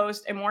what to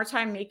post and more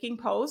time making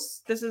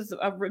posts. This is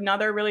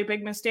another really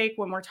big mistake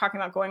when we're talking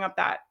about going up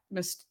that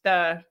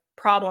the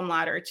problem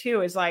ladder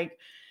too, is like,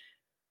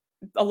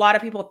 a lot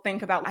of people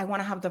think about, I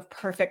want to have the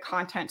perfect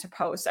content to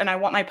post and I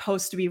want my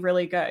post to be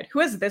really good. Who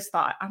has this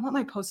thought? I want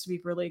my post to be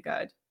really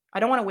good. I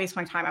don't want to waste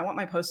my time. I want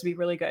my post to be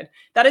really good.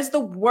 That is the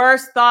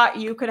worst thought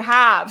you could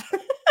have.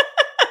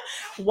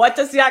 What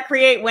does that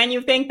create when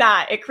you think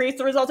that? It creates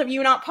the result of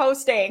you not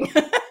posting.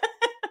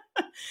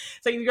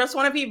 So you just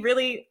want to be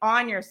really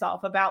on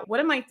yourself about, what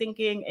am I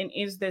thinking and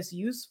is this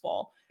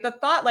useful? The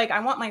thought, like, I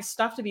want my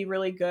stuff to be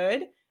really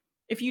good.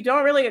 If you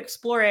don't really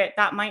explore it,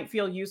 that might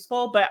feel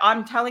useful. But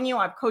I'm telling you,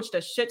 I've coached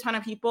a shit ton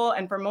of people.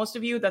 And for most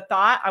of you, the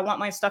thought, I want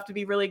my stuff to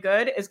be really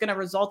good, is going to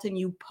result in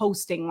you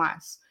posting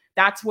less.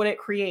 That's what it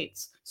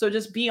creates. So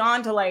just be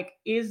on to like,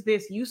 is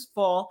this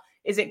useful?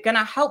 Is it going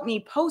to help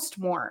me post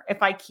more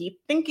if I keep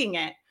thinking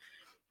it?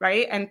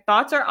 Right? And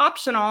thoughts are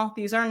optional.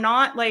 These are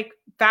not like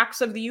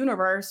facts of the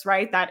universe,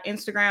 right? That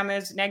Instagram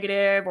is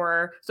negative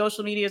or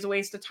social media is a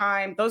waste of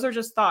time. Those are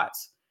just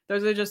thoughts.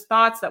 Those are just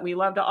thoughts that we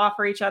love to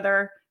offer each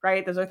other,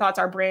 right? Those are thoughts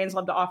our brains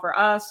love to offer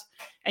us.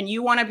 And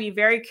you want to be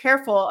very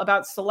careful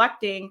about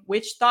selecting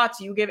which thoughts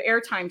you give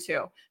airtime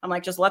to. I'm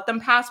like, just let them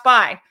pass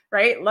by,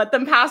 right? Let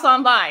them pass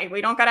on by.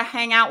 We don't got to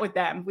hang out with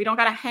them. We don't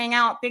got to hang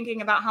out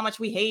thinking about how much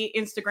we hate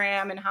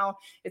Instagram and how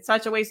it's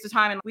such a waste of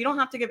time. And we don't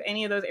have to give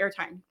any of those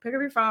airtime. Pick up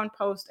your phone,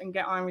 post, and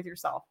get on with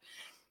yourself.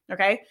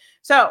 Okay.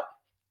 So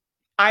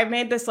I've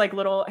made this like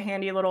little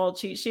handy little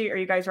cheat sheet. Are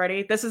you guys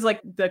ready? This is like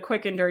the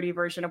quick and dirty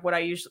version of what I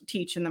usually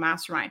teach in the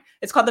mastermind.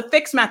 It's called the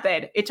FIX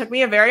method. It took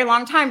me a very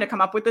long time to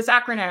come up with this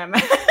acronym.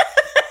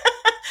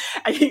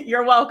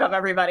 You're welcome,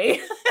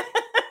 everybody.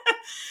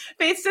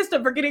 Faith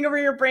system for getting over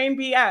your brain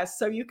BS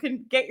so you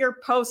can get your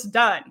posts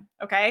done.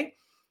 Okay.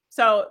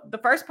 So the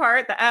first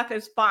part, the F,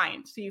 is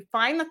find. So you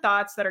find the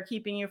thoughts that are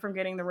keeping you from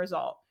getting the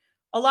result.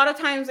 A lot of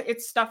times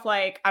it's stuff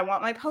like, I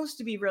want my post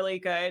to be really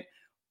good,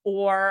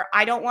 or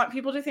I don't want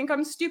people to think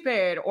I'm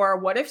stupid, or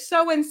what if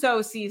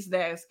so-and-so sees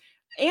this?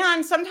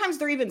 And sometimes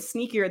they're even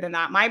sneakier than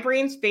that. My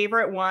brain's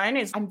favorite one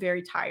is, I'm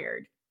very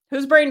tired.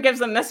 Whose brain gives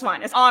them this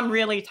one? It's, oh, I'm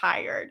really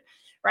tired,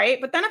 right?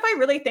 But then if I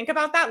really think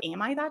about that,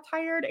 am I that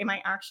tired? Am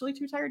I actually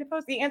too tired to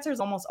post? The answer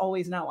is almost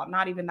always no, I'm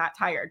not even that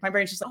tired. My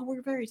brain's just, oh,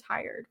 we're very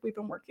tired. We've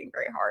been working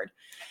very hard,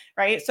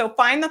 right? So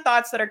find the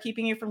thoughts that are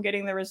keeping you from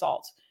getting the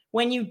results.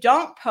 When you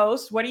don't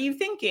post, what are you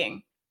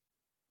thinking?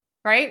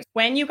 Right?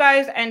 When you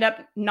guys end up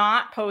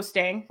not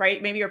posting,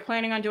 right? Maybe you're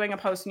planning on doing a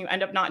post and you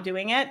end up not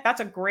doing it.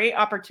 That's a great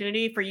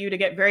opportunity for you to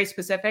get very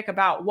specific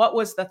about what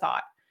was the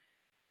thought,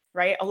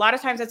 right? A lot of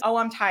times it's, oh,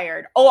 I'm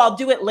tired. Oh, I'll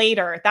do it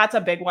later. That's a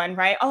big one,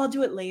 right? Oh, I'll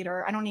do it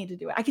later. I don't need to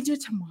do it. I can do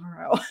it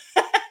tomorrow.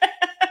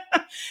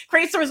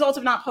 Creates the result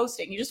of not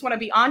posting. You just want to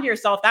be on to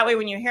yourself. That way,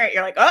 when you hear it,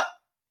 you're like, oh,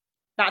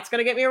 that's going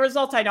to get me a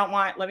result I don't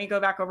want. Let me go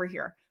back over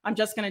here. I'm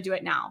just going to do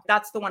it now.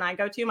 That's the one I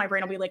go to. My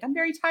brain will be like, I'm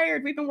very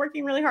tired. We've been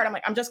working really hard. I'm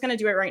like, I'm just going to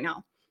do it right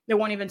now. It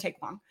won't even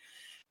take long.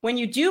 When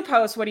you do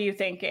post, what are you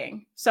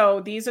thinking?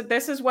 So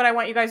this is what I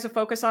want you guys to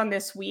focus on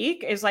this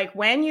week, is like,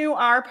 when you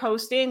are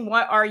posting,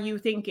 what are you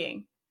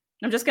thinking?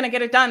 I'm just going to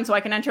get it done so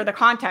I can enter the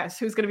contest.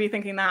 Who's going to be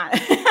thinking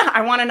that?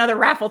 I want another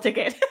raffle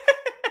ticket.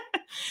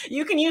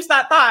 You can use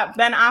that thought.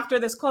 Then after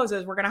this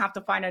closes, we're going to have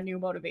to find a new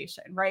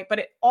motivation, right?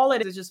 But all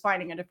it is just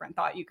finding a different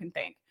thought you can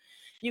think.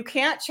 You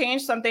can't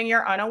change something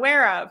you're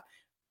unaware of.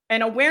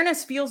 And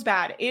awareness feels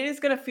bad. It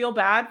is going to feel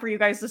bad for you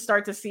guys to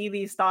start to see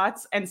these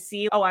thoughts and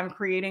see, oh, I'm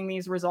creating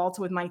these results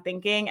with my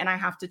thinking and I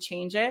have to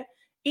change it.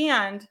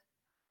 And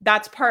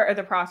that's part of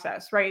the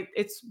process, right?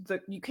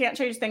 You can't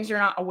change things you're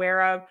not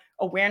aware of.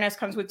 Awareness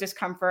comes with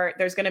discomfort.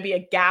 There's going to be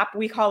a gap.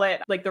 We call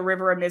it like the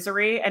river of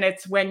misery. And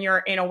it's when you're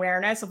in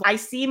awareness of, I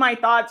see my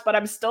thoughts, but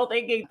I'm still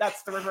thinking.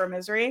 That's the river of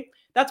misery.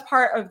 That's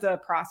part of the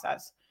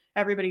process.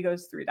 Everybody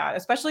goes through that,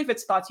 especially if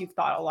it's thoughts you've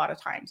thought a lot of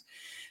times.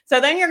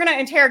 So then you're going to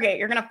interrogate.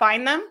 You're going to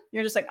find them.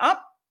 You're just like, oh,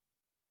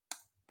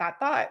 that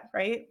thought,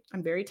 right?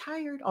 I'm very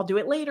tired. I'll do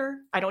it later.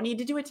 I don't need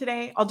to do it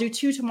today. I'll do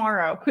 2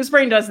 tomorrow. Whose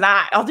brain does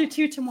that? I'll do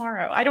 2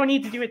 tomorrow. I don't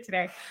need to do it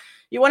today.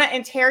 You want to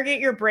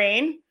interrogate your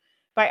brain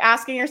by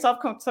asking yourself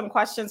some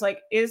questions like,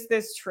 is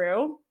this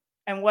true?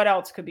 And what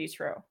else could be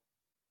true?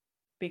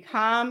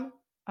 Become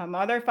a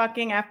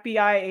motherfucking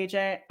FBI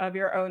agent of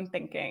your own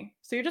thinking.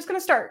 So you're just going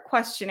to start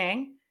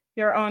questioning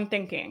your own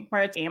thinking,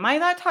 where it's, am I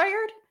that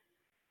tired?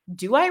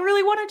 Do I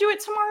really want to do it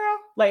tomorrow?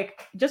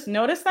 Like, just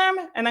notice them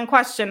and then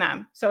question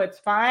them. So it's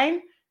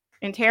fine,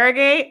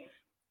 interrogate,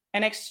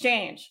 and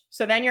exchange.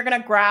 So then you're going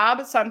to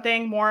grab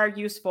something more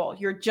useful.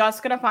 You're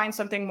just going to find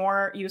something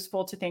more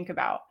useful to think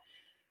about.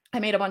 I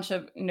made a bunch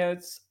of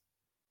notes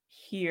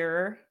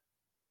here.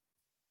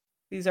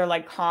 These are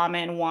like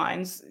common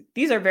ones.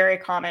 These are very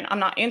common. I'm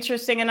not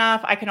interesting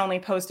enough. I can only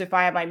post if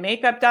I have my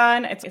makeup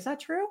done. Is that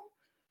true?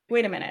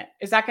 Wait a minute.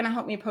 Is that going to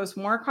help me post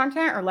more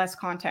content or less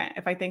content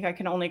if I think I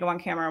can only go on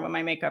camera when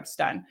my makeup's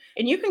done?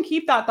 And you can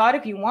keep that thought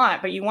if you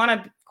want, but you want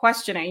to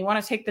question it. You want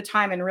to take the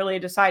time and really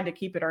decide to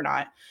keep it or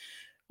not.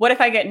 What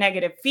if I get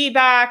negative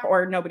feedback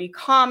or nobody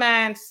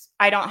comments?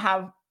 I don't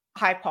have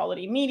high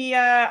quality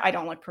media. I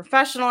don't look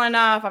professional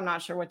enough. I'm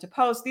not sure what to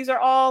post. These are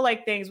all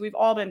like things we've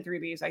all been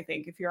through these, I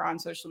think, if you're on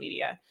social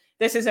media.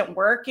 this isn't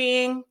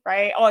working,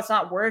 right? Oh, it's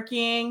not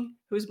working.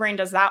 Whose brain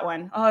does that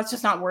one? Oh, it's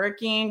just not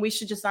working. We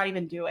should just not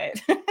even do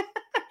it.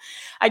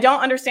 I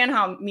don't understand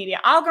how media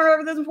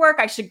algorithms work.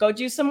 I should go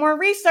do some more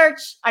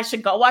research. I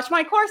should go watch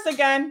my course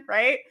again,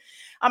 right?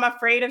 I'm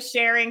afraid of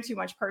sharing too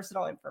much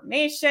personal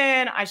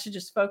information. I should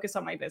just focus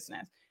on my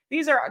business.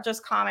 These are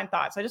just common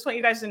thoughts. I just want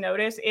you guys to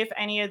notice if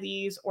any of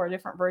these or a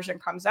different version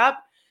comes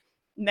up,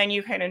 then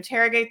you can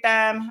interrogate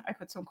them. I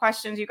put some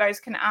questions you guys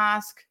can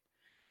ask,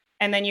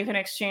 and then you can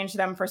exchange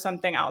them for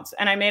something else.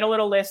 And I made a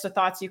little list of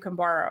thoughts you can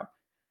borrow.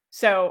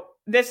 So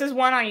this is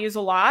one I use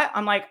a lot.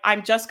 I'm like,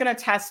 I'm just going to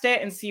test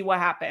it and see what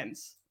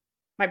happens.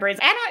 My brain's,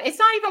 and it's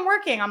not even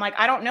working. I'm like,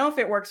 I don't know if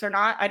it works or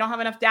not. I don't have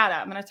enough data.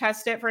 I'm going to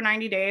test it for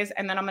 90 days,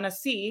 and then I'm going to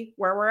see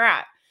where we're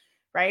at.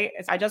 Right?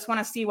 I just want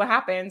to see what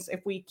happens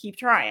if we keep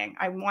trying.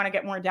 I want to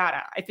get more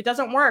data. If it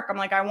doesn't work, I'm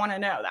like, I want to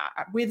know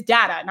that with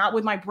data, not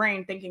with my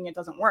brain thinking it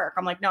doesn't work.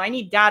 I'm like, no, I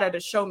need data to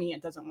show me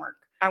it doesn't work.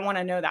 I want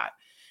to know that.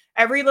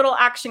 Every little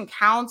action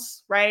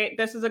counts, right?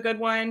 This is a good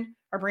one.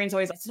 Our brain's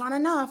always, it's not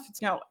enough.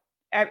 It's no,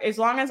 as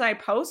long as I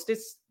post,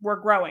 we're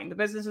growing. The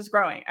business is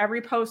growing.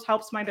 Every post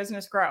helps my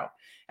business grow.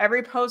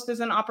 Every post is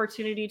an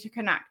opportunity to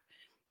connect.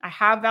 I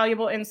have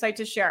valuable insight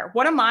to share.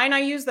 One of mine I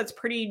use that's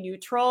pretty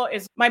neutral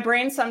is my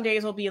brain some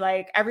days will be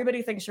like,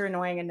 everybody thinks you're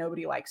annoying and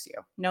nobody likes you.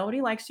 Nobody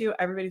likes you.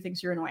 Everybody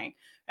thinks you're annoying.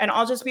 And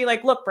I'll just be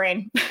like, look,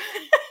 brain.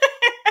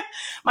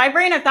 My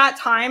brain at that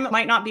time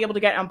might not be able to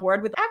get on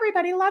board with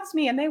everybody loves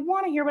me and they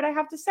want to hear what I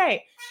have to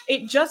say.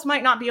 It just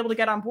might not be able to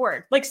get on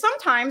board. Like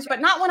sometimes, but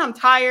not when I'm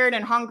tired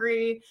and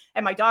hungry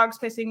and my dog's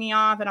pissing me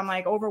off and I'm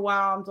like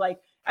overwhelmed.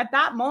 Like at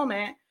that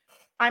moment,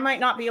 I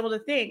might not be able to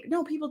think,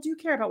 no, people do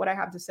care about what I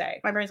have to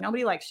say. My brain's,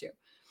 nobody likes you.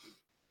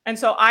 And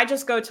so I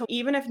just go to,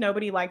 even if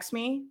nobody likes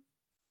me,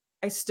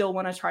 I still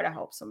want to try to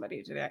help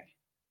somebody today.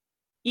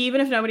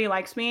 Even if nobody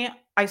likes me,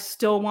 I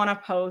still want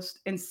to post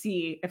and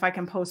see if I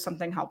can post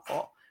something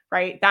helpful,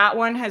 right? That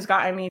one has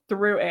gotten me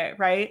through it,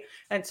 right?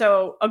 And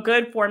so a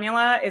good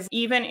formula is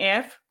even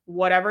if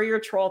whatever your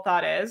troll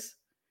thought is,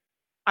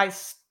 I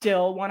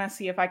still want to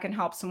see if I can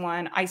help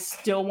someone. I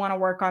still want to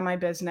work on my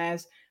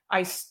business.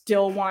 I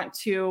still want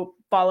to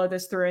follow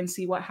this through and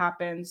see what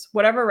happens,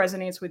 whatever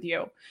resonates with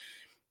you,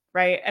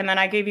 right? And then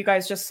I gave you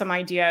guys just some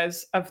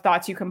ideas of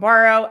thoughts you can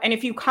borrow. And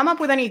if you come up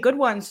with any good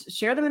ones,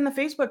 share them in the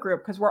Facebook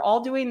group because we're all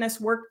doing this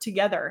work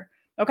together.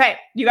 Okay,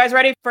 you guys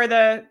ready for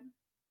the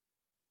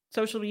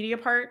social media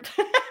part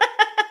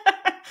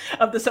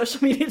of the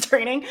social media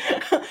training?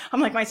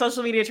 I'm like, my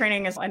social media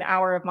training is an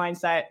hour of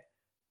mindset,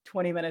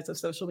 20 minutes of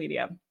social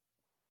media.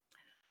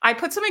 I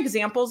put some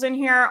examples in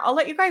here. I'll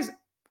let you guys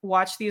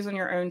watch these on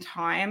your own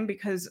time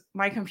because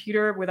my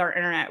computer with our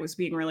internet was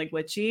being really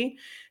glitchy.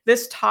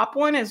 This top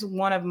one is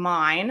one of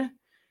mine.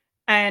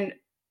 And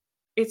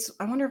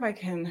I wonder if I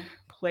can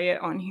play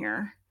it on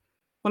here.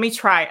 Let me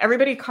try.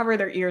 Everybody cover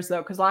their ears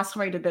though, because last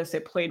time I did this,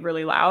 it played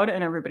really loud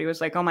and everybody was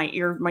like, oh, my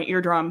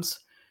eardrums.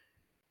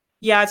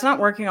 Yeah, it's not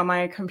working on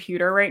my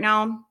computer right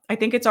now. I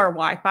think it's our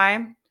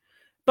Wi-Fi.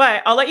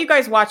 But I'll let you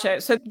guys watch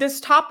it. So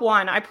this top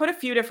one, I put a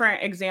few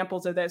different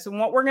examples of this. And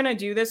what we're going to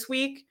do this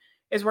week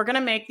is we're going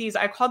to make these,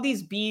 I called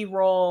these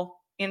B-roll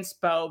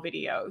inspo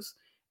videos.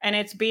 And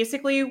it's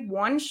basically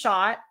one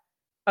shot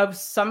of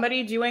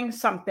somebody doing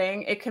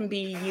something. It can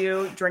be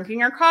you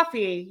drinking your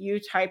coffee, you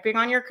typing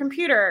on your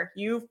computer,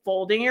 you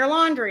folding your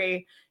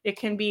laundry. It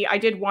can be, I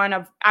did one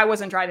of, I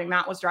wasn't driving,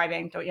 Matt was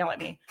driving. Don't yell at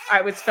me.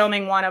 I was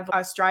filming one of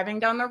us driving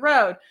down the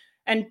road.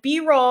 And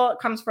B-roll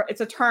comes from,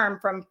 it's a term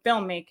from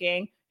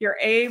filmmaking. Your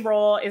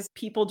A-roll is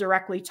people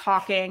directly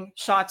talking,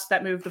 shots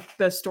that move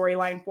the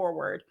storyline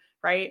forward,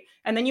 right?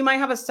 And then you might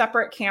have a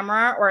separate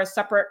camera or a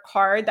separate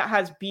card that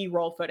has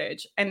B-roll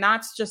footage. And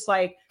that's just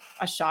like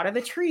a shot of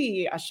the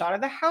tree, a shot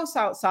of the house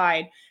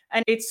outside.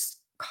 And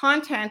it's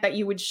content that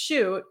you would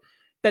shoot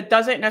that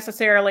doesn't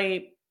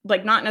necessarily,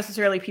 like not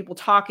necessarily people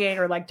talking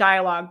or like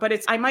dialogue, but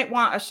I might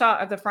want a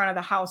shot of the front of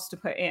the house to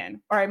put in,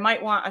 or I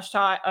might want a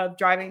shot of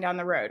driving down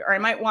the road, or I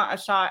might want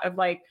a shot of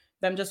like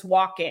them just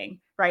walking,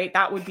 right?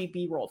 That would be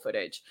B-roll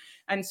footage.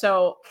 And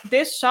so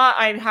this shot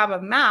I have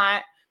of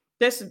Matt,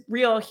 this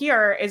reel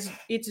here it's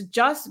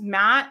just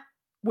Matt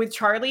with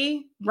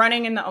Charlie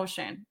running in the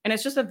ocean. And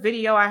it's just a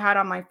video I had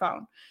on my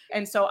phone.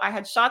 And so I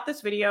had shot this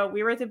video,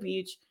 we were at the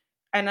beach,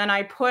 and then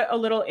I put a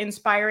little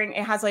inspiring,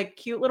 it has like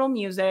cute little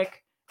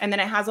music. And then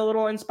it has a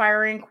little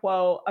inspiring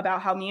quote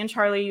about how me and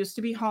Charlie used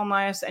to be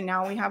homeless and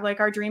now we have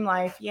like our dream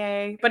life.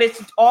 Yay. But it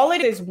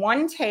is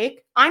one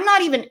take. I'm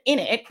not even in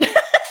it.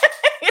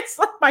 It's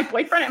like my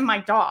boyfriend and my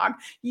dog.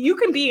 You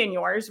can be in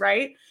yours,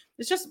 right?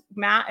 It's just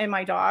Matt and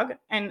my dog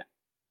and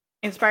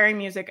inspiring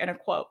music and a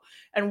quote.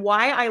 And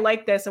why I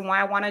like this and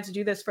why I wanted to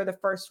do this for the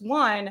first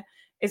one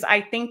is I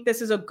think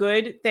this is a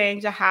good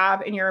thing to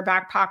have in your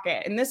back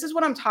pocket. And this is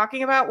what I'm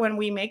talking about when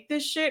we make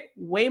this shit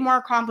way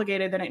more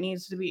complicated than it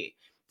needs to be.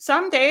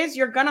 Some days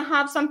you're going to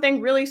have something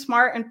really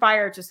smart and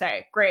fire to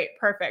say. Great,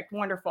 perfect,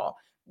 wonderful.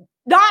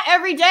 Not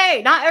every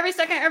day, not every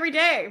second, every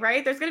day,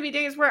 right? There's going to be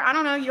days where, I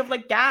don't know, you have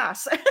like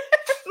gas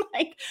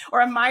like,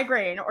 or a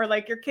migraine or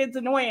like your kid's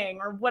annoying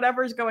or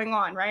whatever's going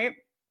on, right?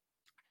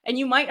 and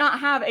you might not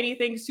have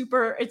anything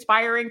super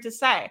inspiring to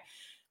say.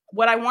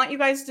 What I want you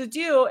guys to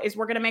do is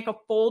we're going to make a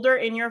folder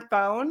in your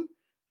phone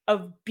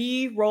of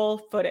B-roll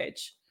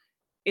footage.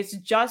 It's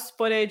just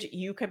footage.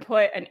 You can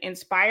put an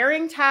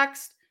inspiring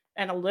text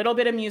and a little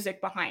bit of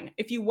music behind.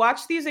 If you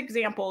watch these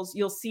examples,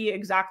 you'll see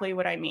exactly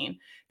what I mean.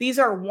 These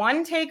are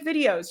one-take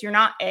videos. You're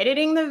not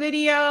editing the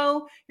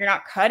video. You're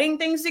not cutting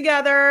things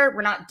together.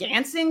 We're not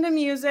dancing to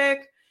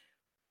music.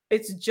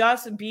 It's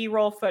just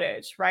B-roll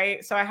footage,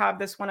 right? So I have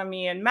this one of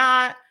me and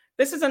Matt.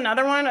 This is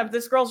another one of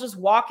this girl's just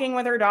walking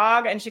with her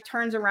dog and she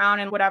turns around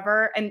and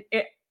whatever. And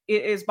it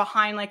is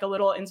behind like a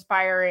little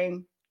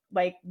inspiring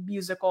like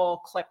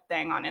musical clip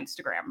thing on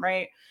Instagram,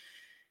 right?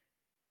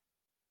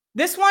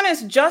 This one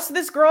is just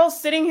this girl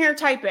sitting here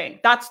typing.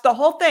 That's the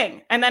whole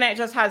thing. And then it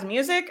just has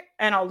music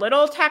and a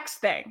little text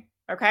thing.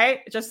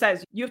 Okay. It just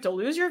says you have to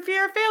lose your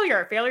fear of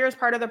failure. Failure is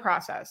part of the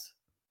process.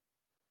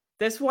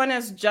 This one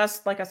is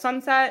just like a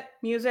sunset,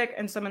 music,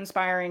 and some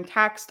inspiring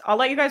text. I'll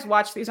let you guys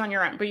watch these on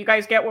your own, but you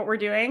guys get what we're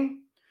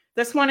doing?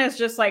 This one is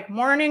just like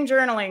morning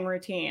journaling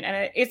routine.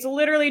 And it's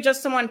literally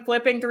just someone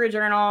flipping through a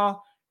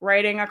journal,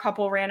 writing a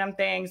couple random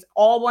things,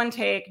 all one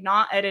take,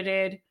 not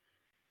edited,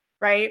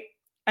 right?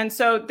 And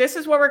so this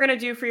is what we're going to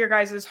do for your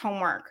guys'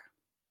 homework.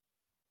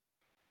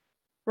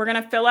 We're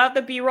going to fill out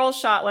the B-roll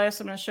shot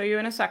list. I'm going to show you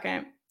in a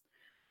second.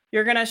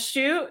 You're going to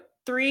shoot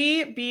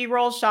 3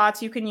 B-roll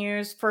shots you can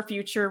use for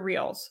future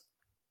reels.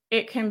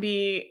 It can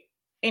be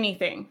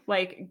anything,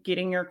 like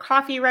getting your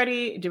coffee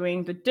ready,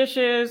 doing the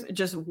dishes,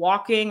 just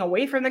walking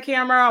away from the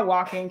camera,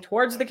 walking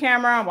towards the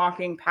camera,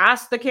 walking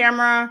past the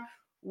camera,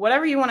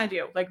 whatever you want to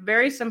do, like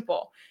very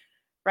simple,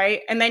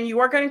 right? And then you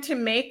are going to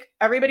make,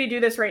 everybody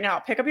do this right now.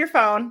 Pick up your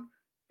phone.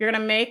 You're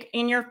going to make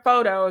in your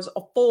photos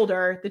a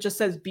folder that just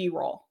says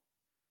B-roll.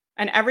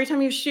 And every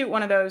time you shoot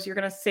one of those, you're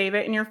going to save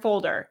it in your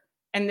folder.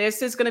 And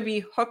this is going to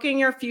be hooking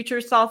your future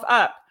self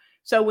up.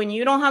 So when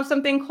you don't have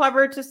something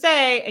clever to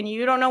say and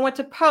you don't know what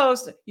to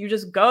post, you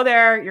just go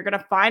there. You're going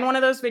to find one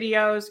of those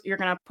videos. You're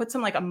going to put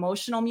some like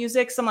emotional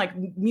music, some like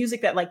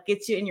music that like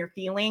gets you in your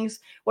feelings.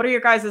 What are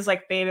your guys'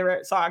 like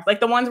favorite songs? Like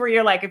the ones where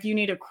you're like, if you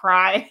need to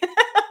cry,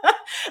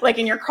 like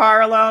in your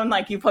car alone,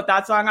 like you put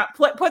that song up,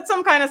 put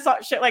some kind of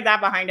shit like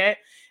that behind it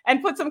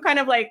and put some kind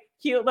of like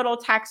cute little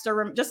text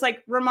or just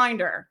like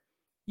reminder,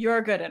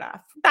 you're good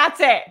enough. That's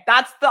it.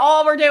 That's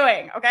all we're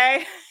doing.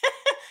 Okay.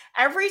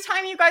 Every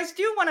time you guys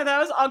do one of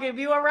those, I'll give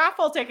you a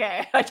raffle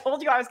ticket. I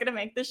told you I was going to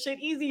make this shit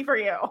easy for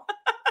you.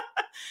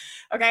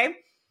 Okay.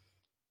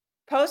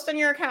 Post on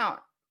your account.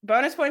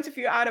 Bonus points if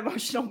you add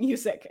emotional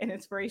music and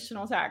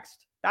inspirational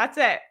text. That's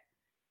it.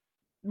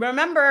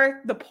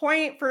 Remember the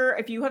point for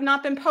if you have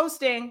not been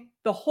posting,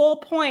 the whole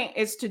point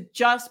is to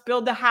just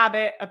build the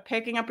habit of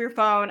picking up your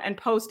phone and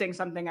posting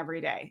something every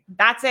day.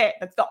 That's it.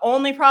 That's the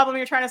only problem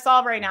you're trying to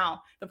solve right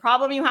now. The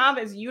problem you have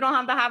is you don't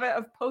have the habit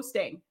of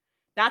posting.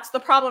 That's the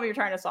problem you're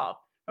trying to solve.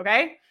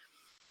 Okay.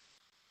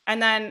 And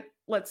then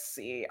let's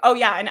see. Oh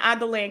yeah. And add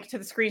the link to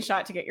the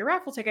screenshot to get your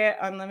raffle ticket,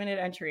 unlimited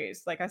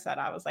entries. Like I said,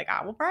 I was like,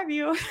 I will bribe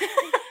you.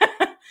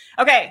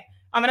 Okay.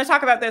 I'm going to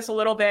talk about this a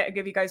little bit and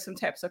give you guys some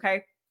tips.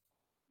 Okay.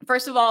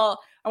 First of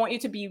all, I want you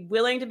to be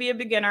willing to be a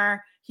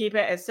beginner. Keep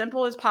it as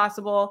simple as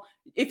possible.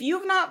 If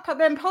you've not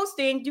been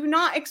posting, do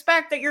not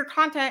expect that your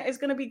content is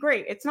going to be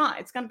great. It's not.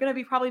 It's going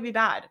to probably be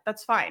bad.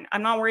 That's fine.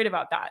 I'm not worried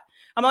about that.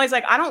 I'm always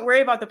like, I don't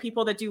worry about the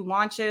people that do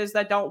launches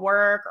that don't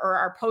work or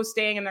are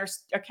posting and their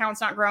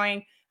account's not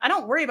growing. I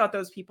don't worry about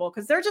those people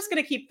because they're just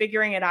going to keep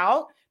figuring it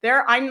out.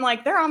 They're on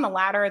the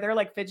ladder. They're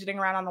like fidgeting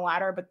around on the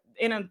ladder, but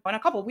in a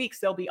couple of weeks,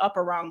 they'll be up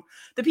a rung.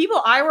 The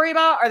people I worry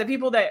about are the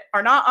people that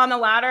are not on the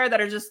ladder, that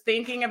are just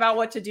thinking about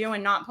what to do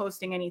and not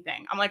posting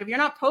anything. I'm like, if you're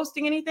not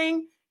posting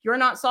anything, you're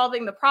not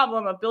solving the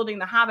problem of building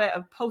the habit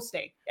of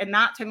posting. And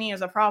that to me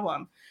is a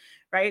problem,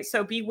 right?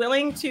 So be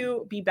willing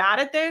to be bad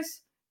at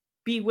this.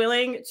 Be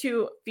willing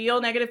to feel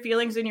negative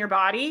feelings in your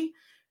body.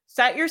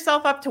 Set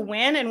yourself up to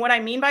win. And what I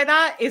mean by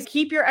that is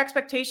keep your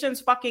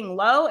expectations fucking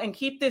low and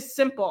keep this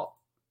simple.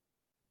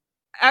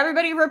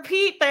 Everybody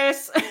repeat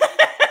this.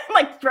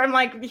 I'm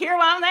like, hear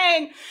what I'm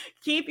saying.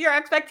 Keep your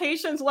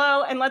expectations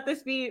low and let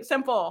this be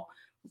simple,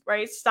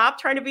 right? Stop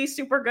trying to be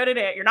super good at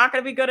it. You're not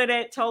going to be good at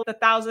it till the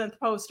 1,000th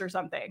post or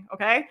something.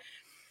 Okay.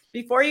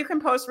 Before you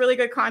can post really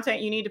good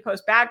content, you need to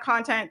post bad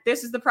content.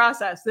 This is the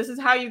process. This is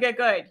how you get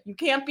good. You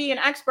can't be an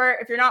expert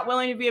if you're not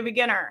willing to be a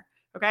beginner.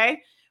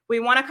 Okay. We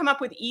want to come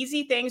up with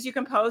easy things you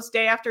can post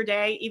day after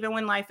day, even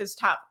when life is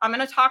tough. I'm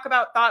going to talk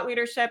about thought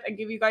leadership and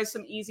give you guys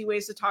some easy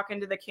ways to talk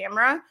into the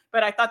camera,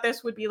 but I thought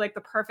this would be like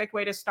the perfect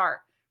way to start.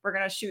 We're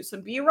going to shoot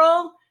some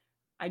B-roll.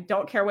 I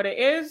don't care what it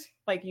is,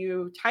 like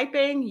you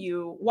typing,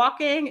 you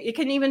walking. It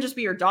can even just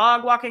be your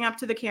dog walking up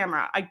to the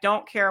camera. I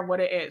don't care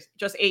what it is.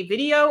 Just a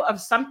video of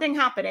something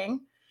happening,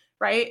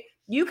 right?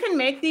 You can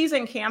make these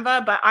in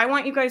Canva, but I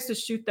want you guys to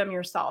shoot them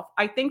yourself.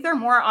 I think they're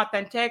more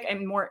authentic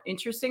and more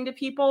interesting to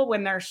people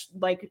when there's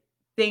like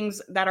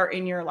things that are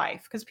in your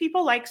life, because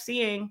people like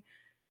seeing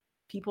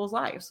people's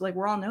lives. Like,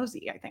 we're all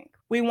nosy, I think.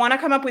 We want to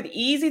come up with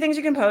easy things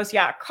you can post.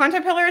 Yeah,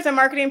 content pillars and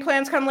marketing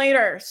plans come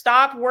later.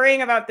 Stop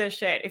worrying about this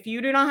shit. If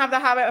you do not have the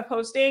habit of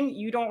posting,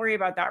 you don't worry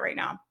about that right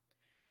now.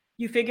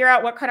 You figure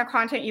out what kind of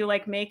content you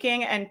like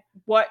making and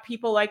what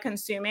people like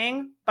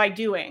consuming by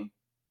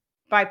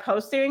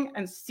posting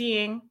and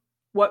seeing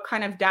what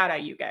kind of data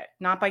you get,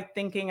 not by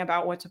thinking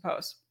about what to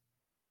post.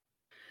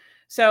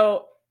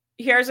 So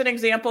here's an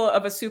example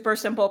of a super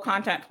simple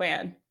content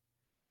plan.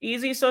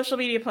 Easy social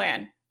media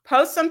plan.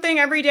 Post something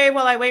every day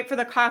while I wait for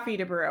the coffee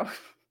to brew.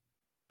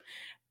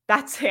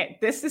 That's it.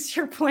 This is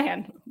your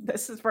plan.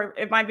 This is for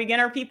my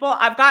beginner people.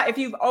 If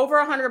you've over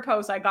 100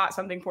 posts, I got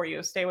something for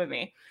you. Stay with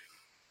me.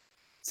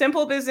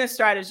 Simple business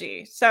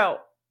strategy. So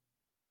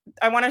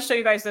I want to show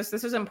you guys this.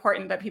 This is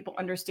important that people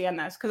understand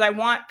this because I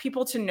want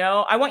people to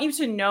know. I want you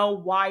to know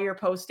why you're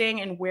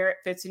posting and where it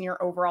fits in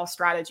your overall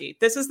strategy.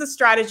 This is the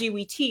strategy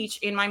we teach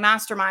in my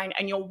mastermind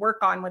and you'll work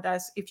on with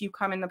us if you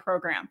come in the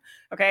program.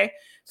 Okay.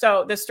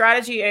 So the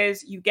strategy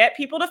is you get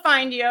people to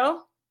find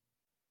you,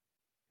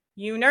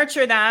 you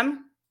nurture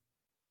them,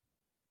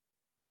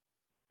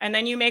 and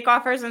then you make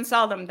offers and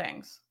sell them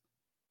things.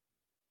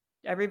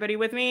 Everybody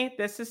with me?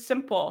 This is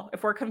simple.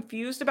 If we're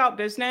confused about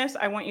business,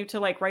 I want you to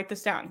write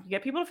this down. You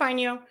get people to find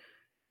you,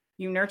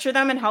 you nurture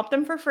them and help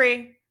them for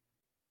free.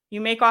 You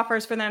make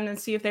offers for them and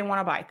see if they want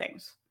to buy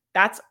things.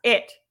 That's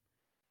it.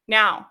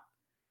 Now,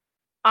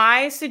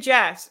 I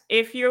suggest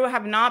if you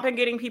have not been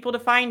getting people to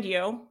find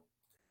you,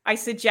 I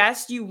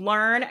suggest you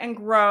learn and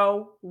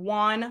grow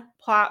one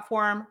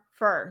platform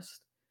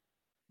first.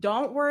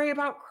 Don't worry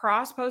about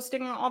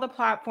cross-posting on all the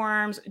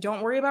platforms.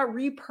 Don't worry about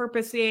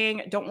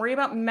repurposing. Don't worry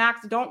about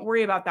Don't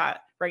worry about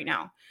that right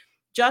now.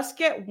 Just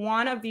get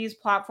one of these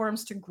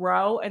platforms to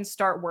grow and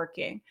start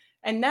working.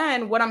 And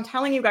then what I'm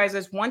telling you guys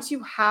is once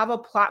you have a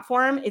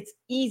platform, it's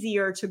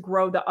easier to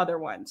grow the other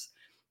ones.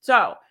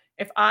 So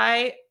if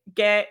I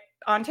get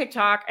on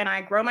TikTok and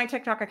I grow my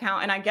TikTok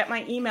account and I get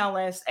my email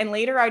list and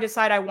later I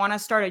decide I want to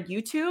start a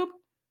YouTube,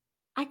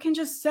 I can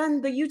just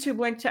send the YouTube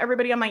link to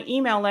everybody on my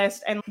email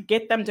list and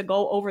get them to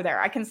go over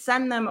there. I can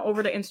send them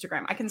over to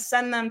Instagram. I can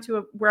send them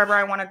to wherever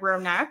I want to grow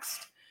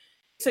next.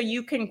 So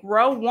you can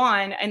grow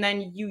one and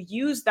then you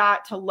use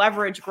that to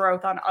leverage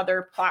growth on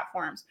other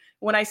platforms.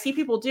 What I see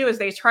people do is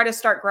they try to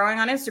start growing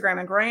on Instagram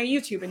and growing on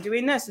YouTube and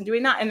doing this and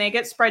doing that. And they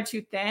get spread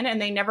too thin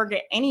and they never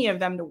get any of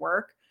them to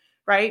work,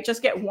 right?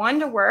 Just get one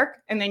to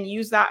work and then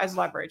use that as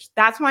leverage.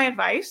 That's my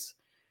advice.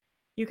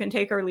 You can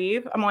take or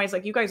leave. I'm always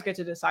like, you guys get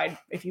to decide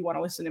if you want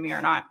to listen to me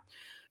or not.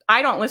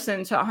 I don't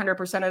listen to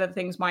 100% of the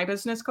things my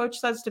business coach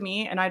says to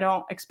me, and I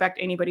don't expect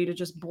anybody to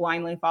just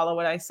blindly follow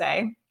what I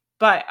say.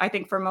 But I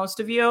think for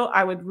most of you,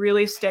 I would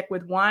really stick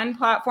with one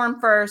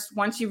platform first.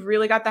 Once you've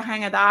really got the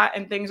hang of that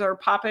and things are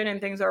popping and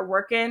things are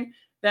working,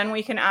 then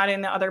we can add in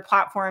the other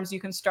platforms.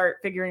 You can start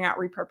figuring out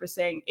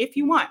repurposing if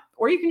you want,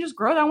 or you can just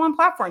grow that one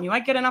platform. You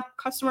might get enough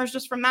customers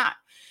just from that,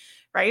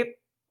 right?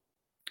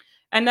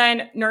 And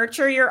then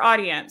nurture your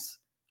audience.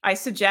 I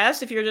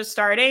suggest if you're just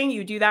starting,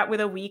 you do that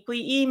with a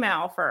weekly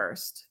email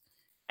first.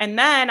 And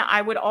then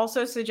I would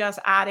also suggest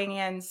adding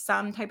in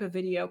some type of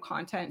video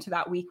content to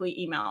that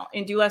weekly email.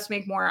 In Do Less,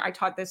 Make More, I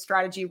taught this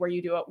strategy where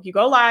you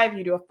go live,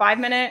 you do a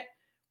 5-minute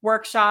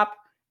workshop,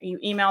 and you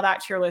email that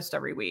to your list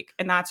every week.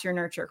 And that's your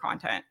nurture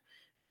content.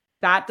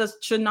 That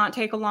should not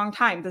take a long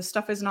time. This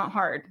stuff is not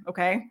hard.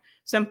 Okay.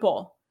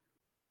 Simple.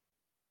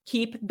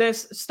 Keep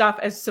this stuff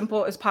as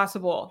simple as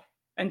possible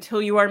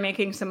until you are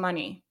making some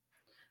money.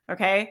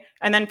 Okay.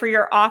 And then for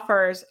your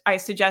offers, I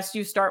suggest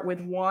you start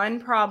with one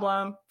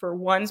problem for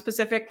one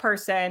specific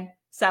person,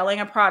 selling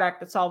a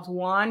product that solves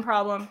one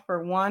problem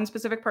for one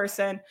specific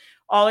person.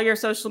 All of your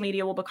social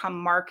media will become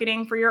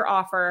marketing for your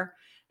offer.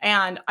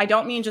 And I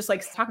don't mean just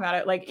talking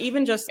about it.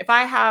 Even just if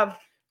I have,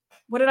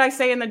 what did I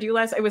say in the Do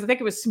Less? I think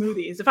it was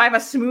smoothies. If I have a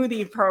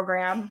smoothie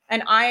program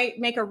and I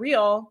make a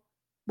reel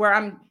where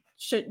I'm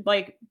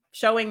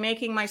showing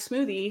making my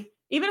smoothie,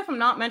 even if I'm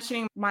not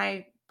mentioning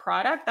my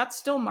product, that's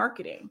still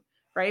marketing.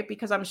 Right?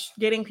 Because I'm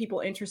getting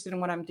people interested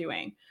in what I'm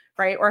doing,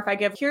 right? Or if I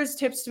here's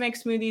tips to make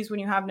smoothies when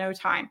you have no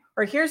time,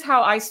 or here's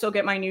how I still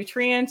get my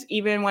nutrients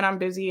even when I'm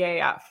busy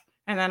AF.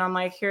 And then I'm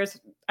like,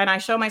 and I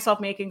show myself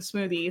making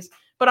smoothies,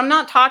 but I'm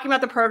not talking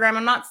about the program.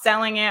 I'm not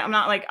selling it.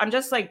 I'm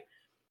just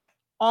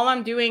all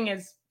I'm doing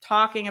is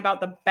talking about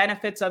the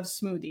benefits of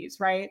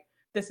smoothies, right?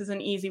 This is an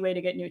easy way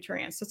to get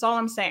nutrients. That's all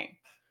I'm saying.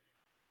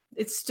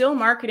 It's still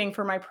marketing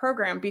for my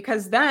program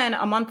because then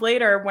a month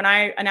later when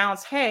I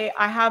announce, hey,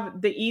 I have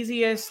the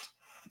easiest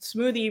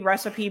smoothie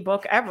recipe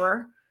book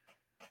ever.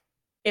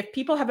 If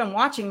people have been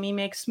watching me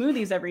make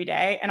smoothies every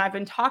day and I've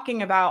been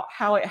talking about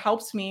how it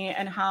helps me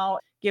and how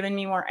giving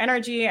me more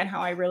energy and how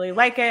I really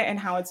like it and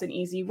how it's an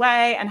easy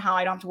way and how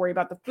I don't have to worry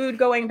about the food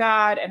going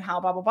bad and how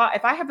blah, blah, blah.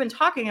 If I have been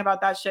talking about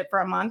that shit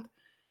for a month,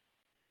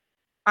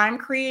 I'm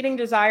creating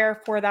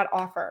desire for that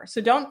offer. So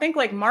don't think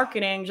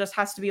marketing just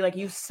has to be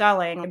you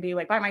selling and be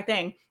buy my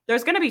thing.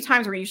 There's going to be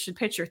times where you should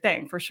pitch your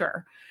thing for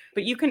sure,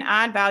 but you can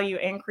add value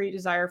and create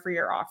desire for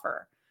your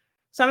offer.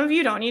 Some of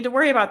you don't need to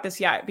worry about this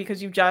yet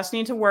because you just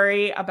need to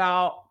worry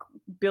about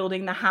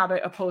building the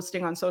habit of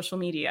posting on social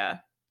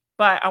media.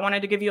 But I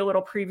wanted to give you a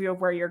little preview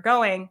of where you're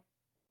going.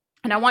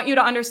 And I want you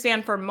to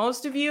understand, for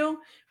most of you,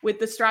 with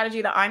the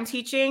strategy that I'm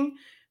teaching,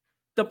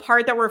 the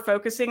part that we're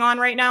focusing on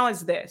right now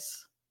is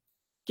this: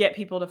 get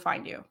people to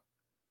find you.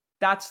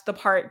 That's the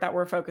part that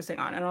we're focusing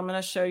on. And I'm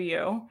going to show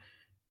you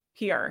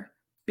here,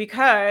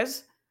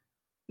 because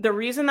the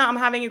reason that I'm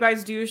having you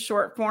guys do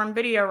short form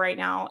video right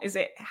now is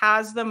it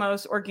has the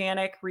most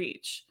organic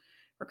reach.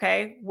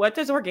 Okay. What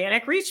does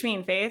organic reach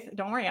mean, Faith?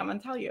 Don't worry, I'm going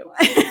to tell you.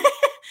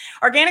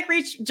 Organic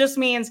reach just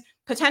means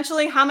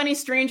potentially how many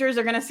strangers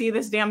are going to see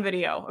this damn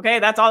video. Okay.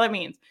 That's all it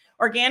means.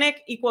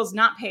 Organic equals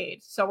not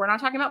paid. So we're not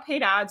talking about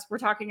paid ads. We're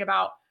talking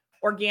about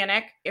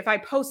organic. If I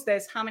post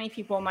this, how many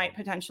people might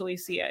potentially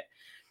see it?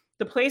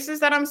 The places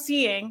that I'm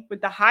seeing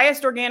with the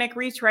highest organic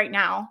reach right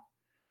now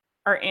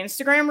are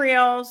Instagram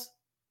Reels,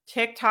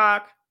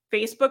 TikTok,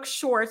 Facebook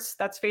Shorts.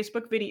 That's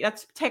Facebook video.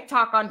 That's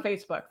TikTok on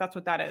Facebook. That's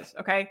what that is.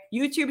 Okay.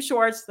 YouTube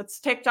Shorts. That's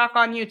TikTok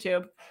on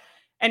YouTube.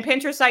 And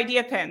Pinterest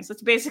Idea Pins.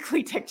 That's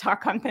basically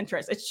TikTok on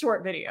Pinterest. It's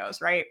short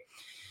videos, right?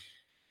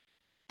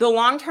 The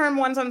long-term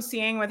ones I'm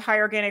seeing with high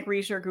organic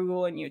reach are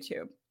Google and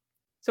YouTube.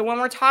 So when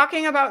we're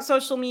talking about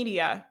social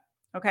media,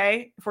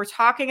 okay, if we're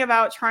talking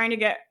about trying to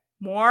get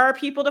more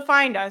people to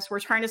find us, we're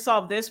trying to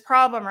solve this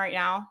problem right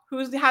now. Who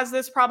has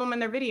this problem in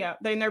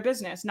their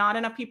business? Not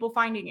enough people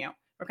finding you,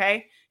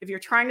 okay? If you're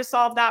trying to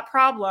solve that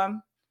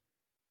problem,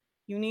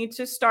 you need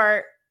to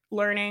start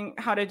learning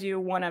how to do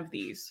one of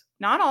these.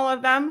 Not all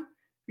of them.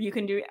 You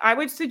can do,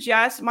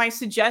 my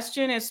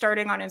suggestion is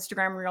starting on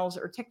Instagram Reels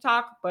or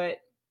TikTok, but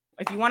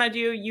if you want to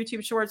do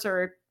YouTube Shorts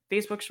or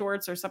Facebook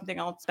Shorts or something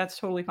else, that's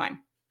totally fine.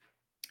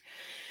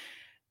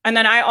 And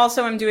then I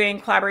also am doing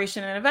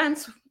collaboration and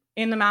events.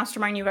 In the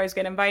mastermind, you guys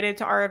get invited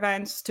to our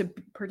events to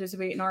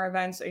participate in our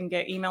events and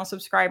get email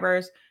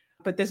subscribers.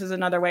 But this is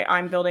another way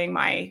I'm building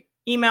my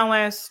email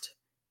list.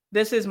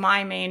 This is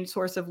my main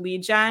source of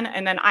lead gen.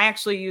 And then I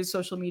actually use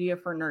social media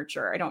for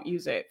nurture. I don't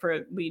use it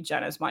for lead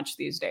gen as much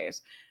these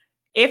days.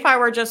 If I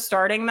were just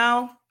starting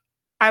though,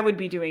 I would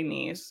be doing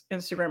these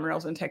Instagram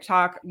Reels and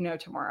TikTok no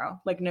tomorrow,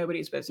 like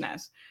nobody's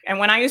business. And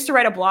when I used to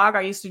write a blog,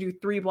 I used to do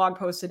 3 blog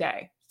posts a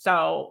day.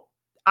 So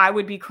I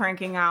would be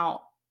cranking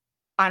out,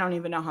 I don't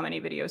even know how many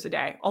videos a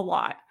day, a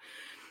lot.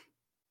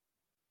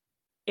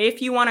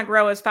 If you want to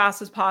grow as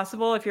fast as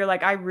possible, if you're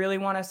like, I really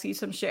want to see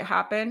some shit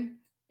happen,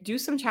 do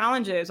some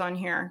challenges on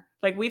here.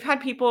 Like we've had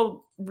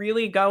people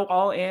really go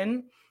all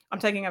in. I'm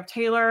thinking of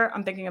Taylor.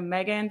 I'm thinking of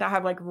Megan that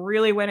have like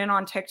really went in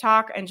on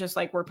TikTok and just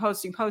like we're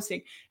posting.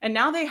 And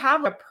now they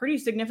have a pretty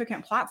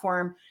significant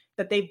platform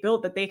that they've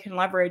built that they can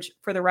leverage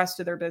for the rest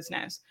of their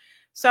business.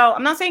 So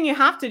I'm not saying you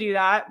have to do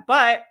that,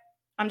 but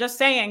I'm just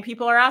saying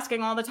people are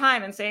asking all the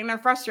time and saying they're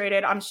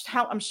frustrated.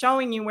 I'm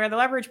showing you where the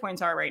leverage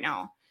points are right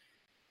now.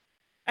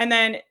 And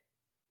then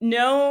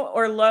no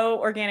or low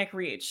organic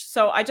reach.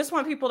 So I just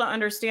want people to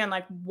understand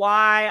like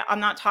why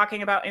I'm not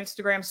talking about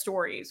Instagram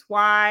stories,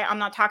 why I'm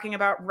not talking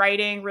about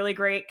writing really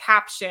great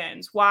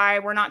captions, why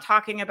we're not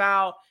talking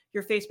about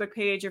your Facebook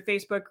page, your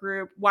Facebook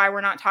group, why we're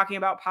not talking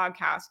about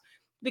podcasts,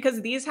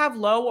 because these have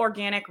low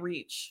organic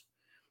reach.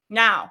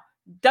 Now,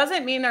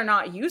 doesn't mean they're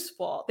not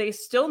useful. They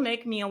still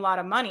make me a lot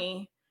of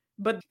money,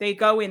 but they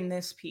go in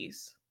this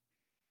piece.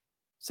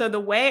 So the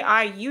way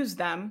I use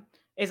them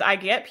is I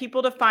get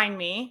people to find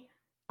me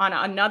on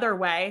another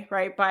way,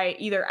 right? By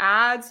either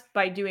ads,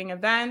 by doing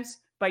events,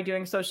 by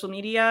doing social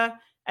media.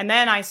 And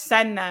then I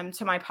send them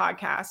to my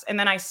podcast. And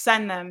then I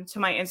send them to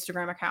my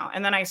Instagram account.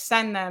 And then I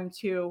send them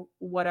to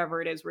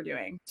whatever it is we're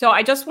doing. So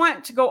I just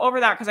want to go over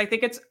that because I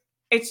think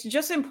it's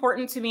just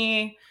important to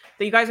me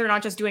that you guys are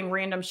not just doing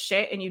random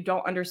shit and you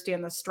don't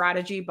understand the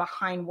strategy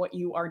behind what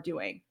you are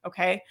doing.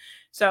 Okay.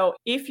 So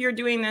if you're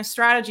doing this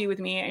strategy with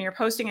me and you're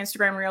posting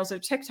Instagram Reels or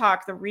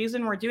TikTok, the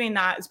reason we're doing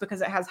that is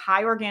because it has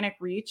high organic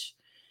reach.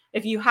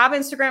 If you have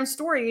Instagram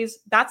stories,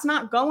 that's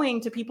not going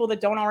to people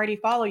that don't already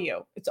follow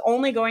you. It's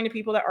only going to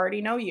people that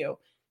already know you.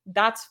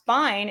 That's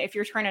fine if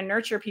you're trying to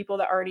nurture people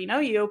that already know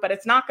you, but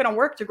it's not going to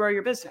work to grow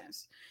your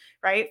business,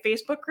 right?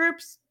 Facebook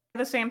groups,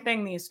 the same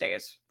thing these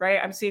days, right?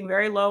 I'm seeing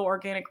very low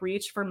organic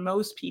reach for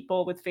most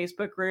people with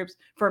Facebook groups,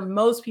 for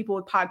most people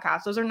with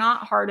podcasts. Those are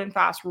not hard and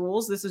fast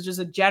rules. This is just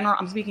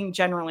I'm speaking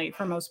generally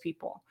for most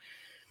people.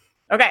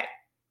 Okay.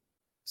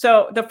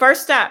 So the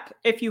first step,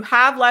 if you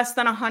have less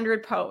than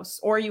 100 posts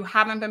or you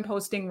haven't been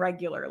posting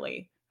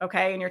regularly,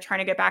 okay, and you're trying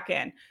to get back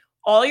in,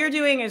 all you're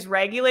doing is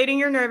regulating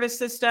your nervous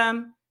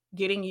system,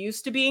 getting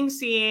used to being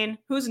seen.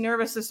 Whose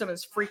nervous system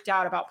is freaked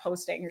out about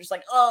posting? You're just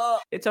like, oh,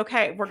 it's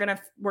okay. We're going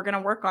to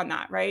work on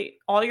that, right?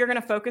 All you're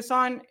going to focus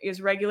on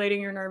is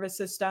regulating your nervous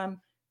system,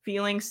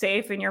 feeling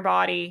safe in your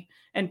body,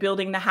 and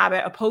building the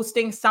habit of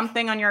posting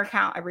something on your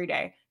account every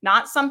day.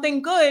 Not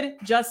something good,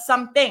 just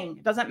something.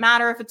 It doesn't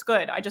matter if it's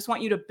good. I just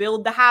want you to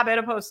build the habit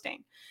of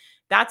posting.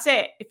 That's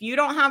it. If you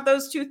don't have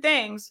those two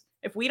things,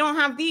 if we don't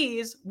have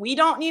these, we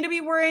don't need to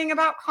be worrying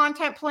about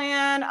content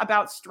plan,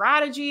 about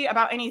strategy,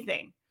 about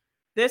anything.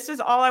 This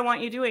is all I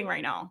want you doing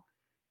right now.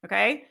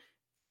 Okay?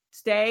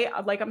 Stay,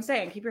 like I'm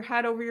saying, keep your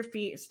head over your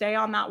feet. Stay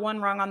on that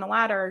one rung on the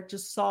ladder.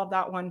 Just solve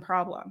that one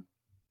problem.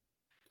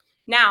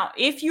 Now,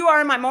 if you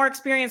are my more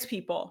experienced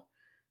people,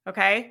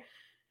 okay,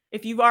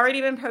 if you've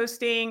already been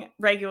posting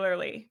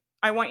regularly,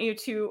 I want you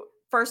to,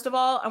 first of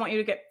all, I want you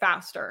to get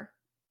faster.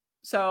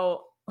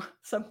 So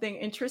something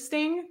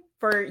interesting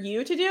for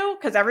you to do,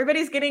 because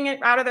everybody's getting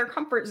it out of their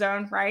comfort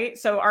zone, right?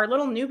 So our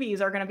little newbies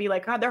are going to be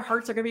like, God, their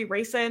hearts are going to be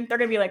racing. They're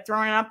going to be like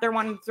throwing up. They're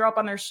wanting to throw up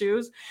on their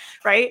shoes,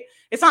 right?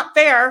 It's not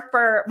fair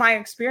for my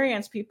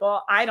experienced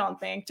people, I don't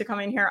think, to come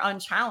in here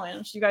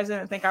unchallenged. You guys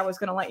didn't think I was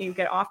going to let you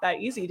get off that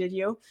easy, did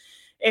you?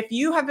 If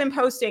you have been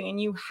posting and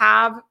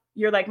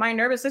you're like, my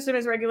nervous system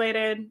is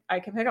regulated,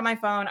 I can pick up my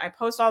phone, I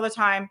post all the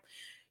time,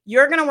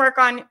 you're going to work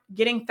on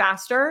getting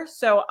faster.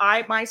 So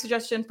my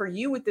suggestion for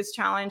you with this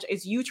challenge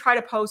is you try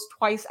to post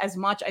twice as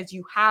much as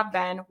you have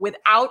been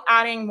without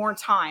adding more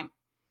time,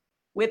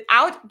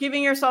 without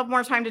giving yourself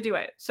more time to do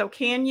it. So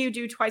can you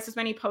do twice as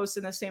many posts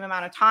in the same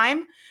amount of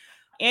time?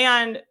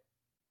 And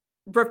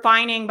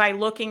refining by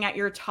looking at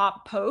your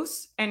top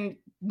posts and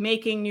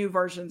making new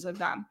versions of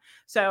them.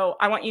 So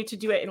I want you to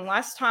do it in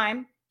less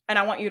time. And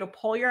I want you to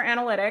pull your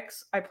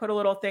analytics. I put a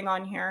little thing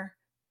on here.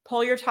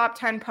 Pull your top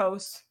 10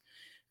 posts.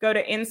 Go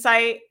to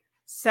Insight,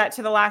 set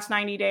to the last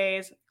 90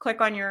 days,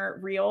 click on your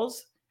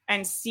reels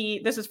and see,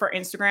 this is for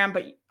Instagram,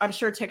 but I'm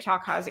sure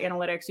TikTok has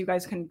analytics. You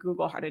guys can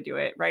Google how to do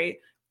it, right?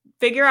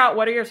 Figure out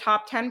what are your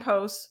top 10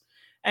 posts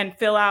and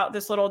fill out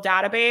this little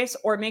database,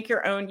 or make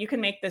your own. You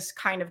can make this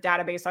kind of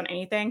database on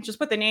anything. Just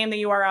put the name,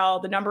 the URL,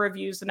 the number of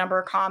views, the number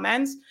of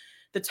comments,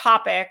 the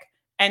topic,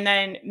 and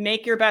then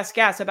make your best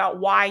guess about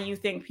why you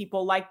think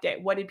people liked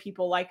it. What did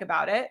people like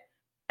about it?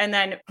 And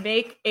then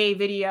make a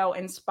video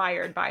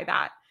inspired by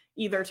that,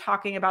 either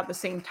talking about the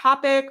same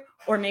topic,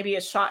 or maybe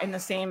it's shot in the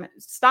same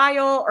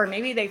style, or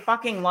maybe they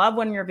fucking love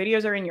when your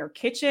videos are in your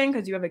kitchen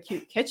because you have a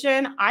cute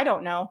kitchen. I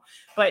don't know,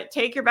 but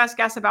take your best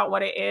guess about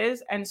what it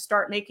is and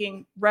start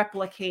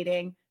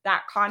replicating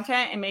that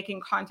content and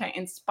making content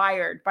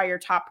inspired by your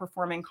top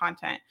performing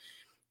content.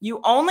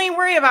 You only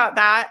worry about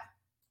that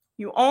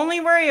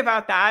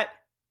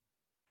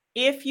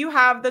if you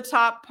have the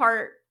top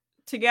part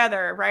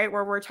together, right?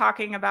 Where we're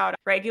talking about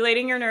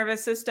regulating your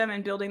nervous system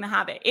and building the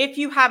habit. If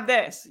you have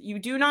this, you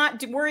do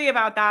not worry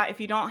about that if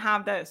you don't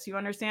have this. You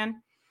understand?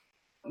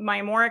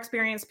 My more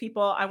experienced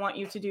people, I want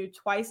you to do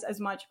twice as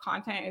much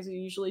content as you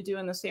usually do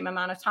in the same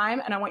amount of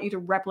time. And I want you to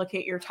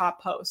replicate your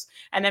top posts.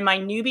 And then my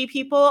newbie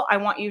people, I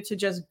want you to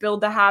just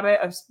build the habit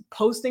of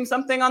posting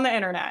something on the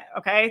internet.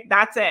 Okay.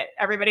 That's it.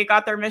 Everybody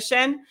got their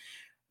mission.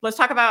 Let's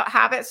talk about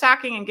habit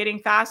stacking and getting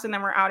fast. And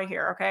then we're out of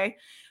here. Okay.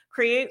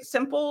 Create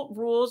simple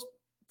rules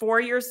for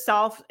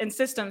yourself and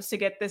systems to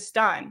get this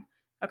done.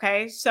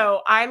 Okay.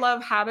 So I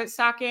love habit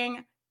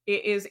stacking.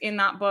 It is in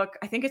that book.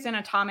 I think it's in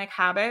Atomic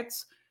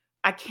Habits.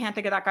 I can't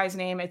think of that guy's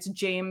name. It's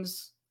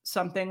James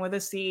something with a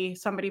C.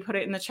 Somebody put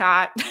it in the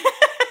chat.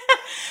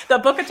 The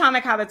book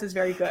Atomic Habits is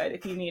very good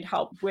if you need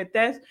help with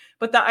this.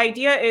 But the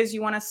idea is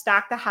you want to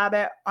stack the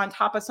habit on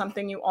top of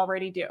something you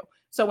already do.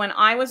 So when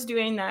I was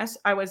doing this,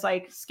 I was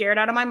like scared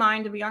out of my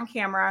mind to be on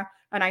camera.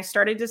 And I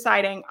started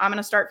deciding I'm going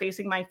to start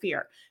facing my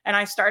fear. And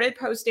I started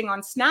posting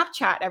on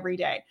Snapchat every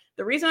day.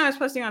 The reason I was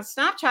posting on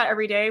Snapchat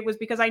every day was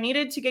because I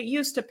needed to get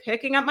used to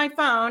picking up my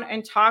phone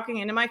and talking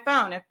into my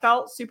phone. It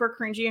felt super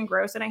cringy and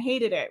gross and I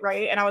hated it,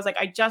 right? And I was like,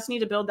 I just need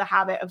to build the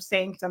habit of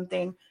saying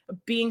something,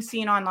 of being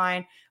seen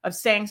online, of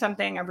saying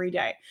something every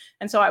day.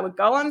 And so I would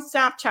go on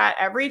Snapchat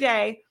every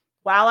day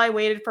while I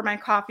waited for my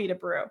coffee to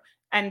brew.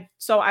 And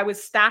so I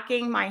was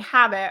stacking my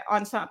habit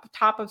on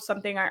top of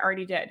something I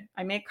already did.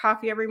 I make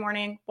coffee every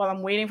morning. While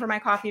I'm waiting for my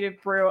coffee to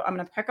brew, I'm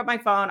going to pick up my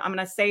phone. I'm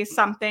going to say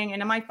something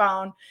into my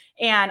phone,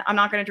 and I'm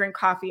not going to drink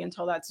coffee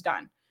until that's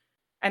done.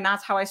 And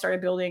that's how I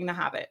started building the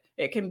habit.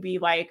 It can be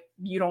like,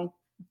 you don't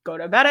go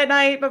to bed at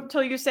night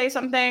until you say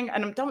something,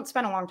 and don't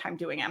spend a long time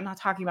doing it. I'm not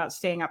talking about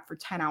staying up for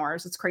 10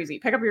 hours. It's crazy.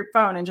 Pick up your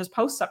phone and just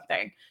post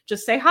something.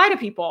 Just say hi to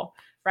people.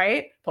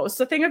 Right?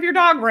 Post a thing of your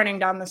dog running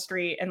down the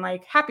street and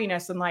like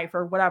happiness in life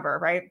or whatever,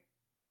 right?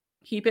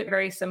 Keep it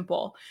very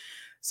simple.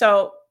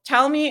 So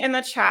tell me in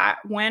the chat,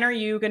 when are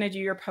you going to do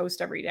your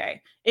post every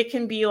day? It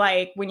can be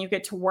like when you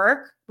get to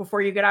work,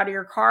 before you get out of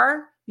your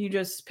car, you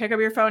just pick up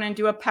your phone and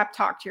do a pep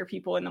talk to your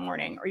people in the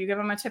morning, or you give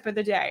them a tip of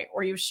the day,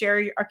 or you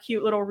share a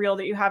cute little reel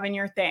that you have in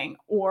your thing,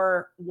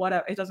 or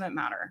whatever. It doesn't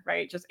matter,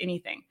 right? Just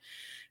anything,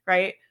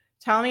 right?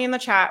 Tell me in the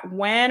chat,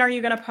 when are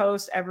you going to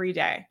post every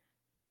day,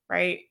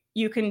 right?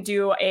 You can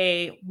do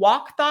a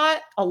walk thought,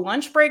 a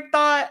lunch break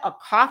thought, a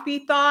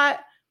coffee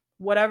thought,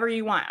 whatever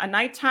you want, a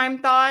nighttime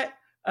thought,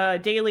 a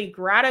daily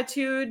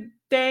gratitude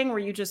thing where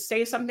you just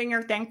say something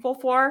you're thankful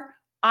for.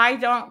 I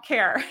don't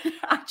care.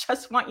 I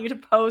just want you to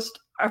post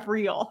a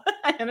reel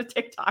and a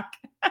TikTok.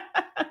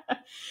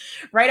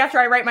 Right after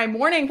I write my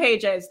morning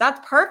pages. That's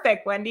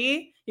perfect,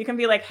 Wendy. You can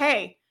be like,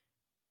 hey,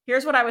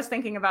 here's what I was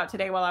thinking about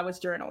today while I was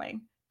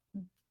journaling.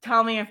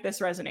 Tell me if this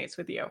resonates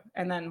with you.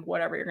 And then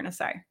whatever you're going to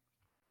say.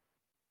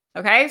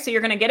 Okay, so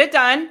you're going to get it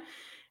done.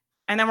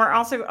 And then we're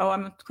also,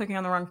 I'm clicking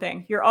on the wrong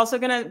thing. You're also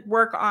going to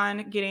work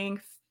on getting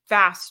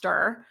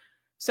faster.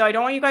 So I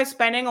don't want you guys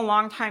spending a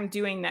long time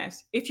doing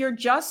this. If you're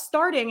just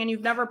starting and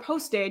you've never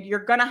posted, you're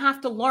going to have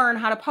to learn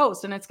how to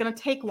post, and it's going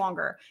to take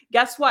longer.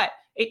 Guess what?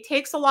 It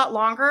takes a lot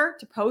longer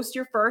to post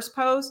your first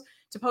post,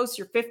 to post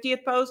your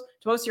 50th post,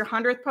 to post your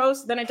 100th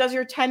post than it does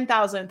your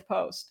 10,000th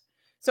post.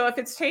 So if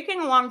it's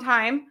taking a long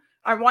time,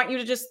 I want you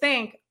to just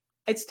think,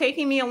 it's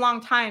taking me a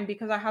long time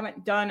because I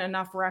haven't done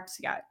enough reps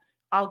yet.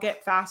 I'll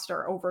get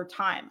faster over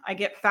time. I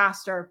get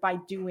faster by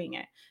doing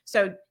it.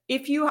 So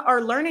if you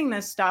are learning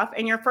this stuff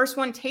and your first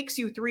one takes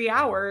you 3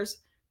 hours,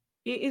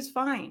 it is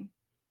fine.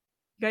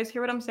 You guys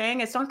hear what I'm saying?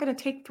 It's not going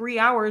to take 3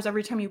 hours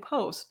every time you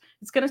post.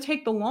 It's going to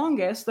take the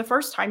longest the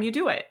first time you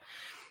do it,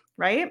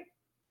 right?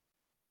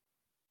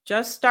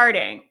 Just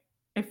starting.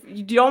 If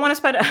you don't want to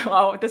spend,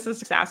 oh, this is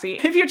sassy.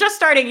 If you're just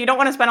starting, you don't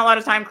want to spend a lot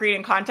of time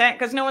creating content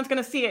because no one's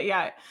going to see it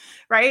yet,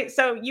 right?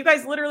 So you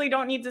guys literally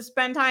don't need to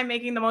spend time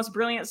making the most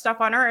brilliant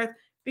stuff on earth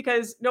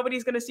because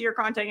nobody's going to see your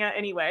content yet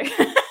anyway.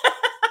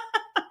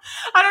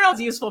 I don't know if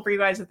it's useful for you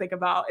guys to think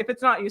about. If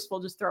it's not useful,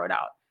 just throw it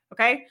out,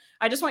 okay?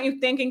 I just want you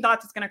thinking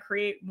thoughts that's going to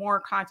create more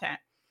content.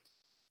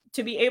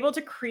 To be able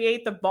to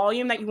create the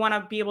volume that you want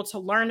to be able to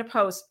learn to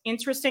post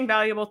interesting,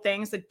 valuable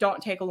things that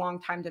don't take a long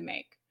time to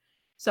make.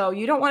 So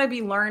you don't want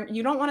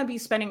to be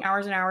spending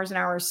hours and hours and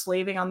hours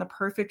slaving on the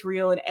perfect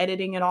reel and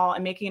editing it all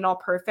and making it all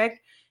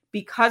perfect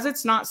because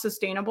it's not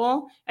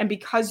sustainable and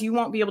because you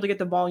won't be able to get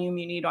the volume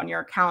you need on your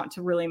account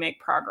to really make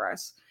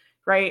progress,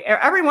 right?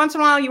 Every once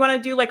in a while, you want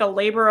to do like a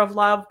labor of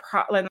love,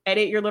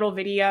 edit your little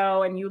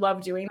video and you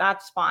love doing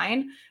that's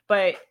fine,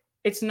 but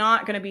it's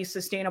not going to be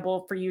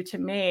sustainable for you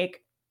to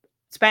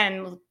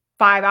spend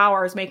 5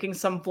 hours making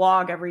some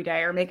vlog every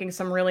day or making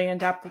some really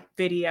in-depth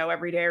video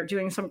every day or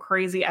doing some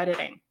crazy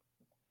editing.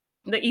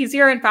 The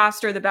easier and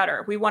faster, the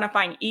better. We want to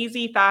find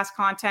easy, fast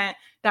content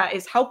that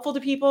is helpful to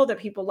people, that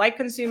people like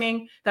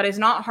consuming, that is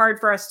not hard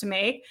for us to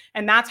make.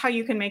 And that's how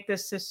you can make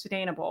this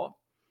sustainable.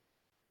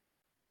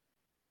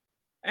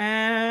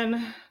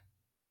 And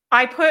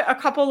I put a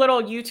couple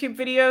little YouTube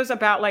videos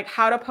about like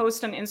how to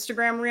post an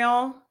Instagram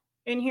reel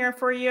in here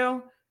for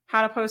you,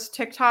 how to post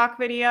TikTok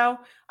video.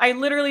 I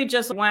literally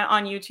just went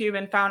on YouTube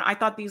and found, I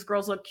thought these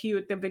girls look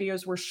cute. The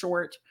videos were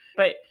short.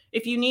 But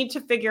if you need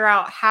to figure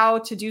out how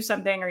to do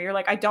something or you're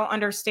like, I don't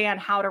understand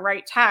how to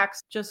write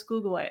text, just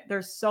Google it.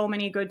 There's so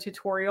many good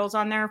tutorials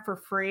on there for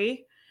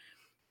free.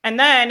 And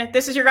then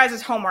this is your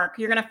guys' homework.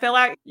 You're going to fill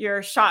out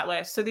your shot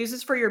list. So this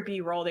is for your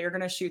B-roll that you're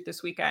going to shoot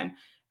this weekend.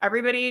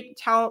 Everybody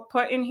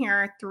put in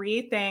here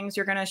 3 things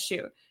you're going to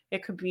shoot.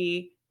 It could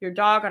be your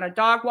dog on a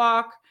dog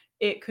walk.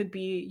 It could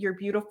be your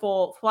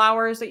beautiful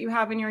flowers that you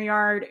have in your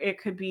yard. It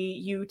could be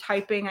you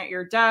typing at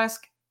your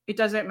desk. It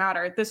doesn't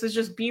matter. This is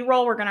just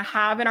B-roll we're going to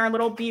have in our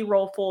little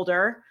B-roll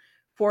folder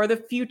for the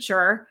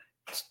future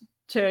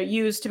to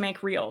use to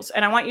make reels.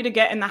 And I want you to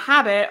get in the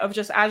habit of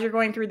just as you're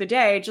going through the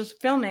day, just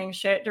filming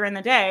shit during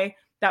the day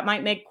that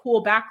might make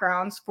cool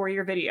backgrounds for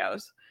your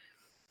videos.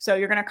 So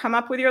you're going to come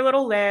up with your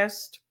little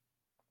list.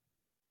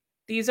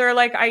 These are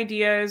like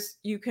ideas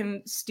you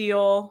can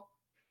steal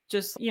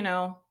just,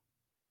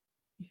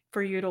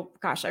 for you to,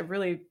 gosh, I'm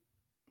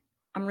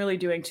really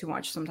doing too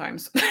much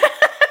sometimes.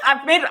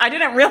 I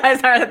didn't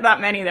realize there are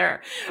that many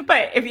there,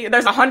 but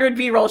there's 100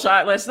 B-roll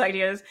shot list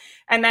ideas,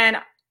 and then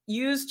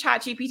use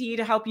ChatGPT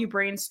to help you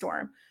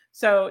brainstorm.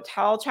 So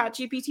tell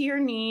ChatGPT your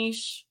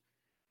niche,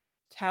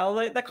 tell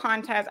it the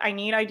content. I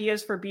need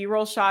ideas for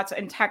B-roll shots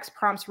and text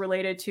prompts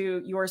related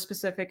to your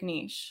specific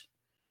niche.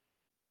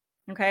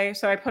 Okay,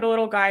 so I put a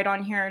little guide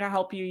on here to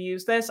help you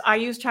use this. I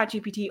use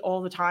ChatGPT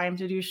all the time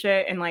to do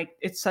shit, and like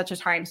it's such a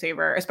time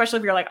saver, especially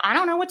if you're like, I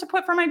don't know what to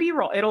put for my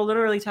B-roll. It'll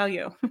literally tell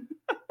you.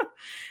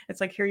 It's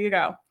like, here you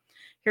go.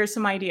 Here's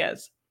some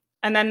ideas.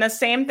 And then the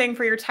same thing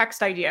for your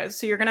text ideas.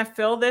 So you're going to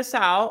fill this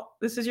out.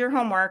 This is your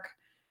homework.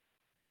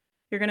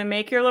 You're going to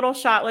make your little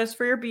shot list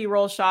for your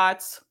B-roll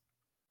shots.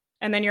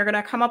 And then you're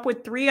going to come up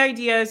with 3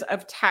 ideas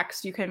of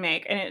text you can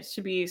make. And it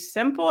should be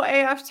simple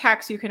AF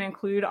text you can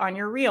include on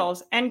your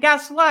reels. And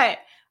guess what?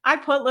 I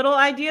put little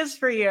ideas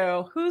for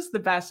you. Who's the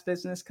best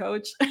business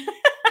coach?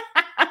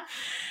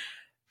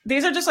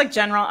 These are just like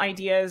general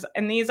ideas.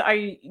 And these,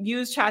 I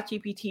use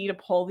ChatGPT to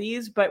pull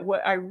these. But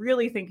what I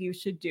really think you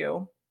should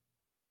do,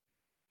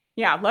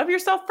 love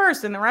yourself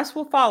first and the rest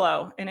will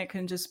follow. And it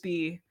can just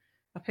be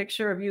a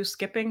picture of you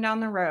skipping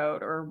down the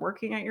road or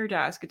working at your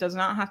desk. It does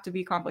not have to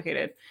be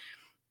complicated.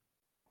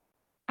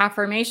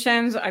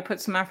 Affirmations. I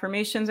put some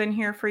affirmations in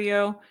here for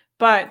you.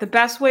 But the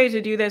best way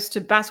to do this,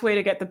 the best way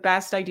to get the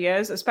best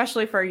ideas,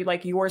 especially for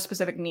like your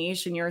specific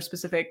niche and your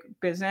specific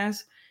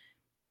business,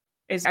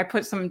 is I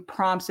put some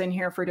prompts in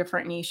here for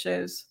different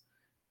niches.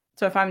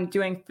 So if I'm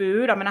doing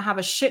food, I'm going to have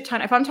a shit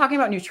ton. If I'm talking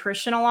about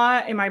nutrition a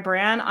lot in my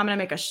brand, I'm going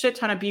to make a shit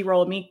ton of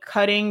B-roll of me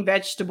cutting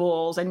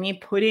vegetables and me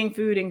putting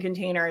food in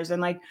containers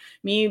and like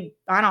me,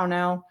 I don't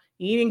know,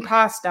 eating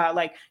pasta.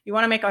 Like you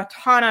want to make a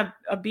ton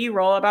of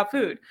B-roll about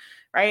food,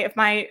 right? If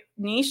my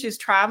niche is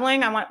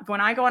traveling, when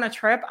I go on a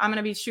trip, I'm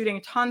going to be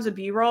shooting tons of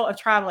B-roll of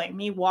traveling,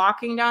 me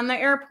walking down the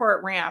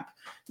airport ramp,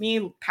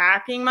 me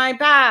packing my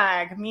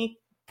bag, me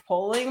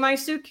pulling my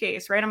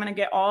suitcase, right? I'm going to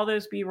get all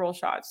those B-roll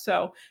shots.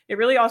 So it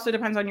really also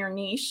depends on your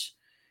niche,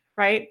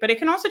 right? But it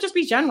can also just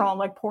be general,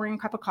 like pouring a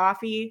cup of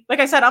coffee. Like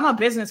I said, I'm a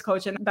business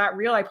coach, and that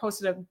reel I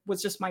posted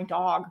was just my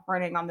dog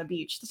running on the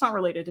beach. That's not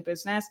related to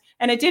business.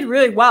 And it did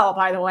really well,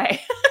 by the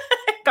way.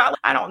 It got,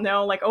 I don't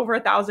know, like over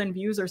 1,000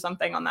 views or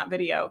something on that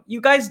video.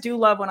 You guys do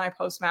love when I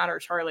post Matt or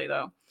Charlie,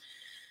 though.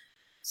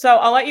 So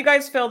I'll let you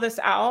guys fill this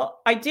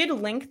out. I did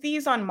link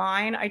these on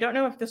mine. I don't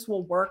know if this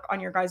will work on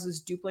your guys'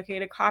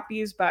 duplicated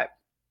copies, but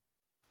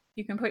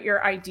you can put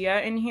your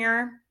idea in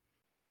here.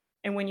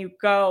 And when you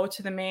go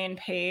to the main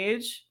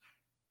page,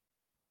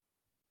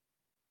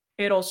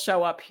 it'll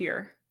show up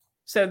here.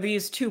 So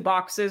these two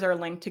boxes are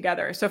linked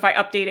together. So if I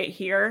update it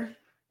here,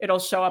 it'll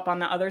show up on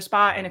the other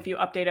spot. And if you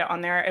update it on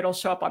there, it'll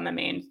show up on the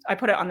main. I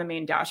put it on the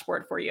main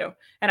dashboard for you.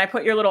 And I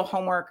put your little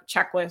homework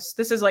checklist.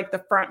 This is like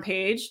the front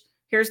page.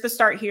 Here's the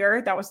start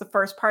here. That was the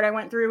first part I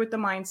went through with the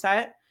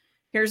mindset.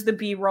 Here's the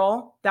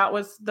B-roll. That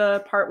was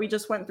the part we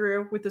just went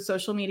through with the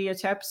social media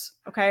tips.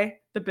 Okay.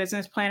 The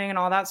business planning and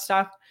all that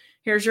stuff.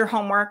 Here's your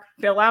homework.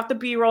 Fill out the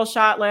B-roll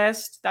shot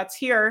list. That's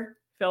here.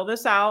 Fill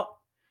this out.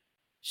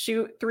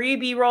 Shoot 3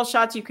 B-roll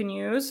shots you can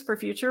use for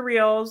future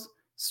reels.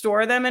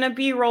 Store them in a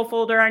B-roll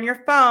folder on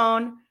your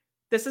phone.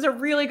 This is a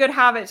really good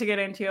habit to get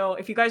into.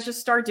 If you guys just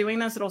start doing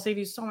this, it'll save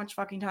you so much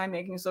fucking time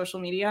making social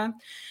media.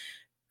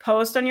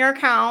 Post on your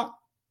account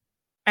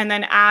and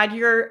then add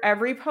your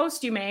every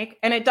post you make.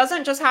 And it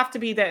doesn't just have to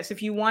be this.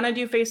 If you want to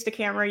do face to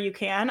camera, you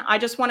can. I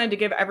just wanted to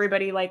give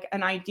everybody like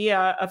an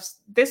idea of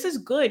this is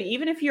good.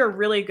 Even if you're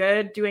really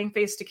good doing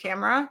face to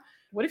camera,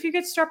 what if you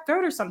get strep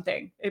throat or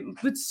something? It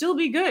would still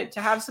be good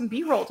to have some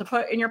B-roll to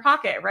put in your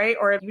pocket, right?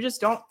 Or if you just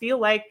don't feel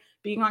like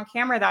being on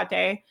camera that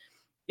day,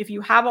 if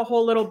you have a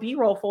whole little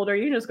B-roll folder,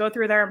 you can just go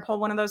through there and pull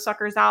one of those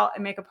suckers out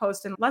and make a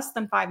post in less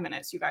than 5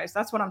 minutes, you guys.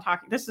 That's what I'm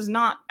talking. This is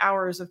not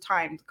hours of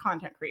time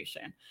content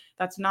creation.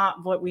 That's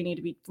not what we need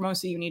to be,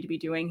 most of you need to be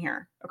doing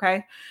here,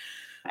 okay?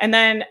 And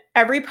then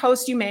every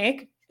post you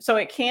make, so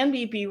it can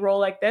be B-roll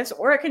like this,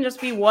 or it can just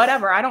be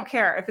whatever. I don't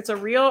care. If it's a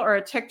reel or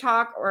a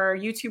TikTok or a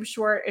YouTube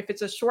short, if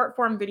it's a short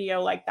form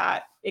video like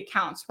that, it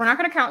counts. We're not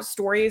going to count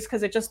stories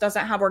because it just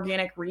doesn't have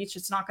organic reach.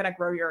 It's not going to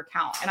grow your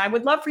account. And I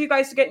would love for you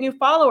guys to get new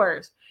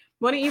followers.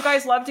 Wouldn't you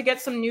guys love to get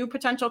some new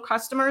potential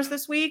customers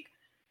this week?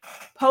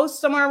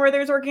 Post somewhere where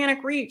there's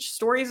organic reach.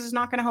 Stories is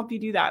not going to help you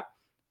do that.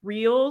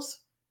 Reels,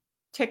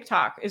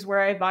 TikTok is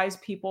where I advise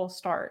people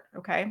start,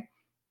 okay?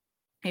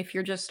 If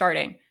you're just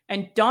starting.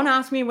 And don't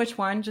ask me which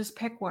one, just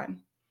pick one,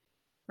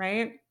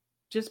 right?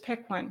 Just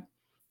pick one.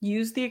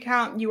 Use the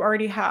account you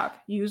already have.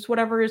 Use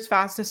whatever is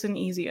fastest and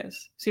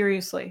easiest.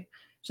 Seriously,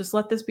 just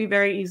let this be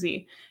very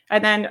easy.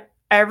 And then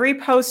every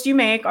post you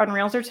make on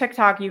Reels or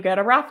TikTok, you get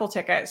a raffle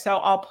ticket. So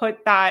I'll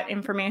put that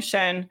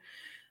information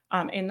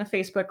in the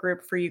Facebook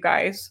group for you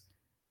guys.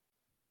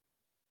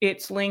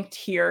 It's linked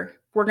here.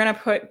 We're going to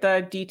put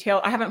the detail.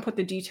 I haven't put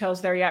the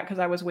details there yet because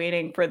I was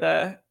waiting for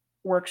the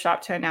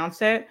workshop to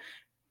announce it.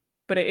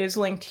 But it is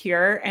linked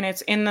here and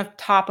it's in the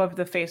top of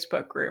the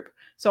Facebook group.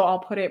 So I'll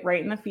put it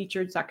right in the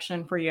featured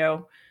section for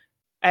you.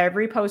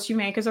 Every post you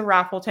make is a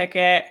raffle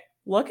ticket.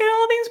 Look at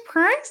all these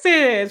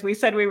prizes we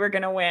said we were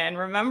going to win,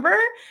 remember?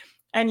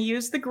 And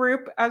use the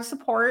group as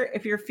support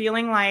if you're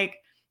feeling like,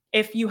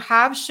 if you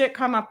have shit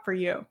come up for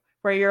you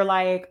where you're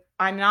like,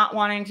 I'm not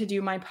wanting to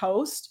do my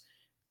post,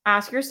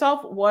 ask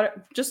yourself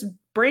just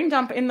brain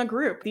dump in the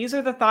group. These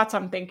are the thoughts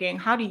I'm thinking.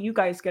 How do you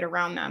guys get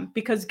around them?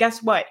 Because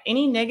guess what?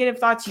 Any negative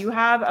thoughts you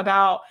have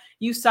about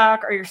you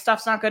suck or your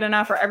stuff's not good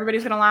enough or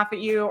everybody's going to laugh at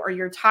you or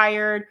you're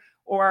tired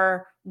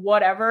or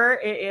whatever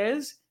it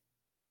is,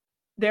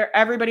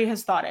 everybody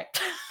has thought it.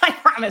 I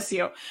promise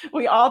you.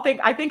 We all think,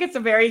 I think it's a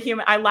very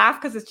human, I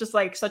laugh because it's just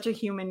like such a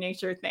human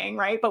nature thing,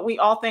 right? But we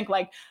all think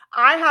like,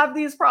 I have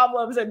these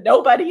problems and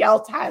nobody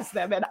else has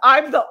them and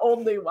I'm the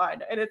only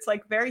one. And it's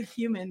like very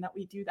human that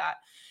we do that.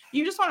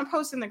 You just want to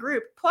post in the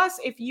group. Plus,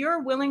 if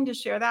you're willing to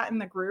share that in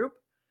the group,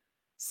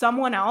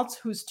 someone else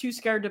who's too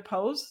scared to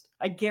post,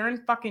 I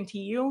guarantee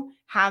you,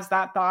 has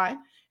that thought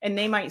and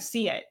they might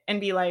see it and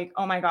be like,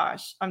 oh my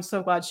gosh, I'm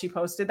so glad she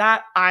posted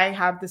that. I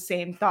have the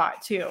same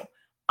thought too.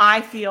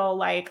 I feel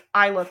like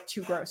I look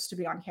too gross to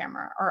be on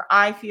camera, or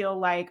I feel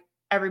like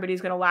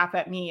everybody's going to laugh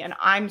at me and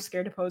I'm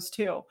scared to post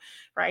too,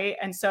 right?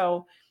 And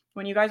so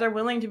when you guys are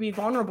willing to be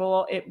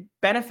vulnerable, it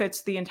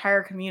benefits the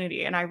entire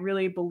community. And I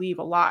really believe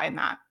a lot in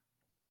that.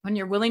 When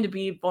you're willing to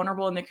be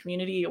vulnerable in the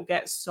community, you'll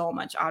get so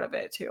much out of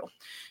it too.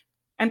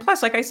 And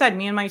plus, like I said,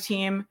 me and my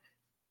team,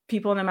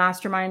 people in the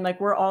mastermind, like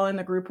we're all in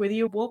the group with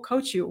you. We'll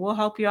coach you. We'll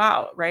help you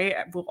out, right?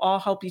 We'll all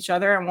help each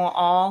other and we'll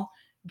all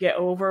get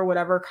over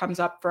whatever comes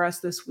up for us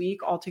this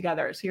week all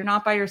together. So you're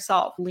not by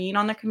yourself. Lean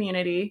on the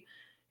community.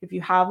 If you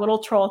have little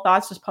troll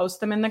thoughts, just post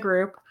them in the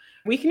group.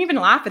 We can even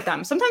laugh at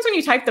them. Sometimes when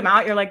you type them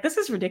out, you're like, this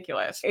is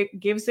ridiculous. It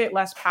gives it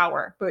less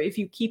power. But if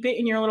you keep it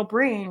in your little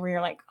brain where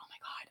you're like, oh my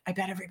God, I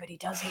bet everybody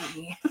does hate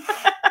me.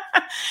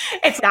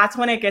 That's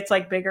when it gets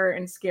like bigger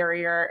and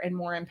scarier and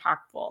more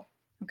impactful.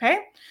 Okay.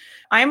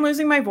 I am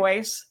losing my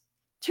voice.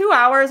 2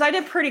 hours. I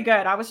did pretty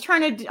good. I was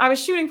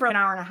shooting for an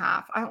hour and a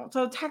half.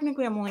 So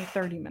technically I'm only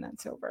 30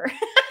 minutes over.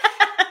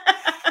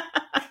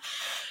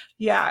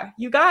 Yeah,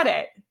 you got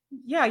it.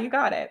 Yeah, you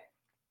got it.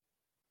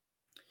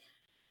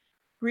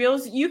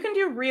 Reels, you can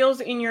do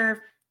reels in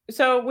your,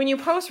 so when you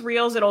post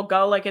reels, it'll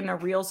go like in the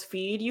reels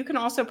feed. You can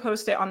also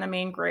post it on the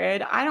main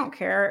grid. I don't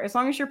care. As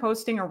long as you're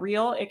posting a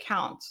reel, it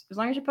counts. As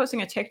long as you're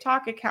posting a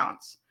TikTok, it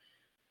counts.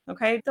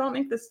 Okay. Don't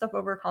make this stuff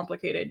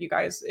overcomplicated, you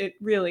guys. It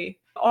really,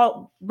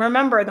 all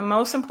remember the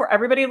most important,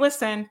 everybody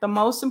listen, the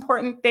most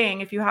important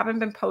thing, if you haven't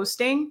been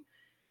posting,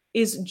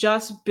 is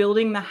just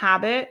building the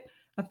habit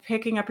of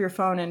picking up your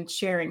phone and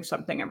sharing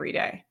something every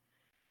day.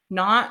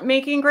 Not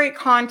making great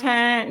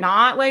content,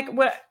 not like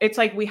what it's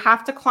like. We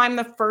have to climb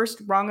the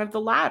first rung of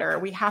the ladder.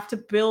 We have to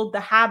build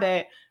the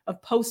habit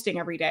of posting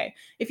every day.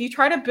 If you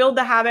try to build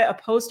the habit of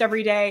post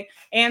every day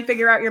and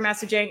figure out your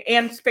messaging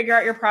and figure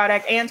out your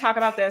product and talk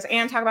about this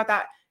and talk about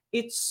that,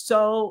 it's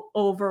so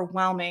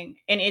overwhelming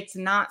and it's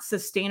not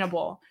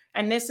sustainable.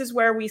 And this is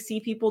where we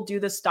see people do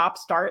the stop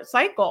start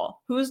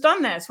cycle. Who's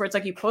done this? Where it's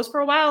like you post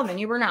for a while and then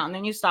you burn out and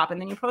then you stop and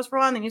then you post for a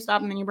while and then you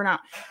stop and then you burn out.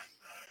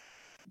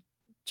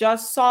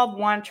 Just solve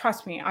one.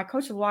 Trust me. I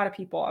coach a lot of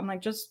people. I'm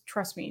like, just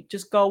trust me.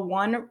 Just go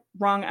one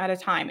rung at a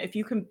time. If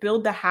you can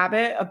build the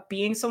habit of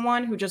being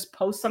someone who just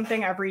posts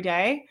something every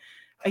day,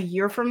 a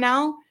year from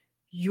now,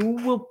 you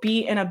will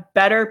be in a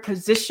better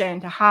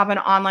position to have an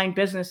online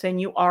business than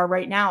you are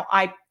right now.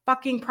 I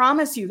fucking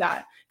promise you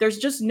that. There's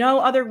just no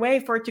other way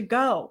for it to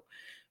go,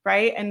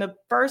 right? And the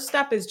first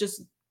step is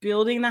just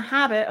building the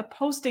habit of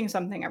posting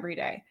something every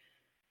day,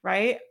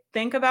 right?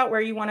 Think about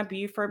where you want to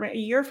be for a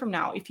year from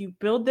now. If you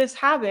build this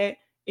habit,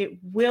 it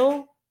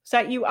will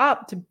set you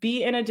up to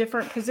be in a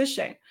different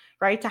position,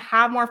 right? To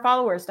have more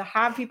followers, to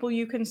have people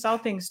you can sell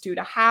things to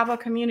have a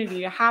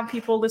community, to have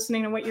people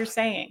listening to what you're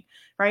saying,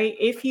 right?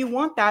 If you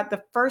want that,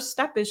 the first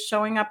step is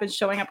showing up and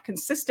showing up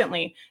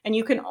consistently. And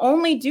you can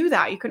only do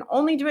that. You can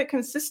only do it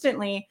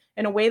consistently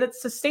in a way that's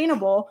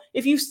sustainable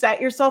if you set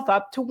yourself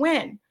up to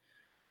win.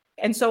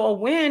 And so a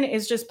win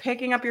is just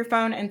picking up your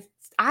phone, and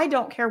I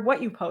don't care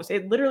what you post.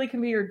 It literally can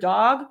be your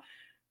dog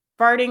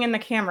farting in the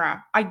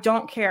camera. I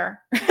don't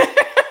care.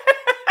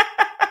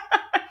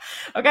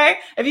 Okay.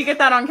 If you get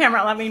that on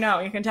camera, let me know.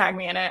 You can tag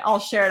me in it. I'll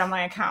share it on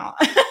my account.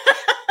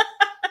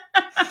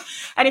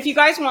 And if you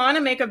guys want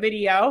to make a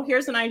video,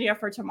 here's an idea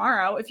for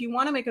tomorrow. If you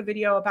want to make a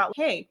video about,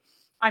 hey,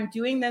 I'm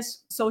doing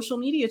this social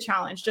media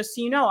challenge, just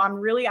so you know, I'm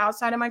really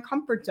outside of my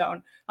comfort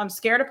zone. I'm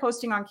scared of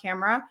posting on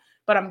camera,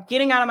 but I'm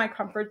getting out of my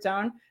comfort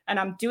zone and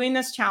I'm doing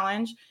this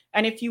challenge.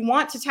 And if you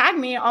want to tag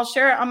me, I'll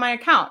share it on my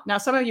account. Now,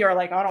 some of you are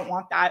like, I don't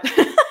want that.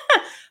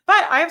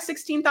 But I have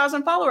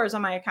 16,000 followers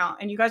on my account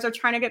and you guys are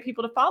trying to get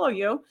people to follow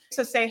you.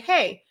 So say,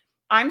 hey,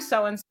 I'm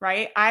so-and-so,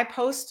 right? I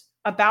post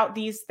about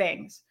these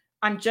things.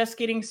 I'm just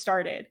getting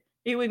started.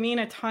 It would mean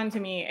a ton to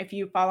me if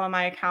you follow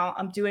my account.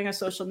 I'm doing a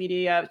social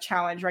media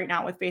challenge right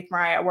now with Faith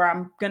Mariah where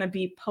I'm going to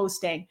be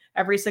posting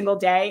every single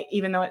day,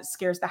 even though it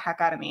scares the heck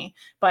out of me.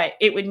 But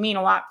it would mean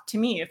a lot to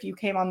me if you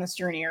came on this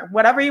journey or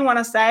whatever you want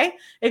to say.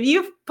 If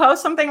you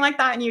post something like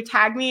that and you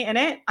tag me in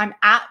it, I'm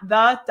at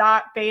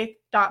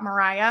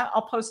the.faith.mariah.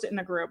 I'll post it in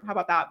the group. How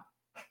about that?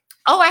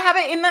 Oh, I have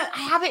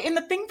it in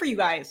the thing for you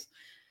guys.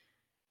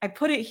 I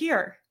put it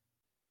here.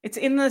 It's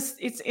in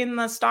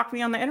the stalk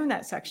me on the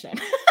internet section.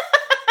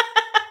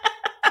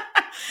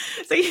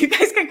 So you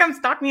guys can come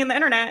stalk me on the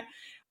internet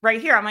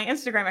right here on my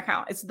Instagram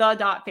account. It's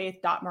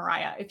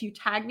the.faith.mariah. If you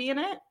tag me in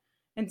it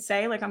and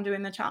say like I'm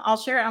doing the challenge, I'll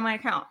share it on my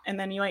account and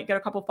then you might get a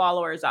couple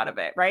followers out of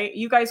it, right?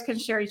 You guys can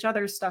share each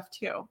other's stuff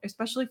too,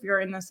 especially if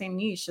you're in the same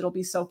niche. It'll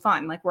be so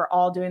fun. Like we're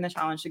all doing the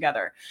challenge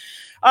together.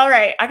 All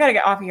right, I got to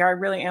get off of here. I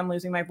really am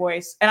losing my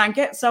voice. And I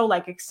get so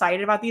like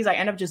excited about these. I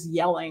end up just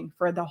yelling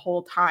for the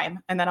whole time.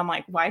 And then I'm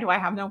like, why do I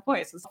have no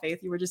voice? It's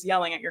Faith, you were just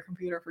yelling at your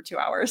computer for 2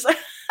 hours.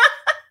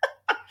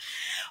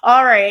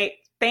 All right.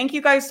 Thank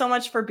you guys so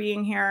much for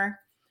being here.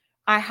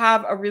 I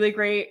have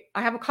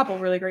a couple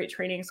really great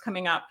trainings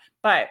coming up,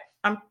 but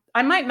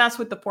I might mess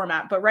with the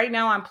format, but right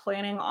now I'm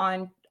planning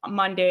on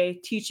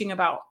Monday teaching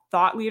about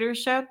thought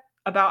leadership,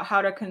 about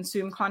how to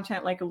consume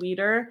content like a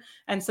leader,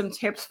 and some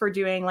tips for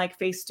doing like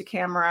face to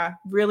camera,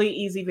 really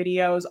easy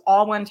videos,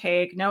 all one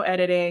take, no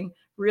editing,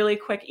 really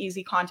quick,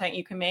 easy content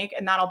you can make.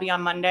 And that'll be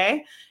on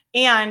Monday.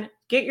 And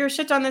get your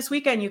shit done this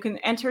weekend. You can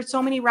enter so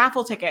many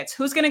raffle tickets.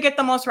 Who's going to get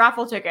the most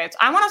raffle tickets?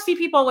 I want to see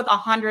people with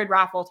 100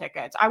 raffle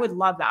tickets. I would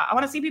love that. I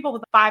want to see people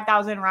with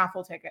 5,000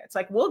 raffle tickets.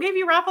 Like, we'll give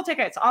you raffle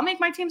tickets. I'll make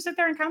my team sit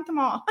there and count them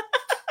all.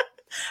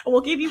 We'll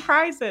give you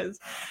prizes.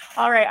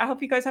 All right. I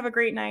hope you guys have a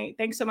great night.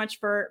 Thanks so much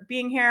for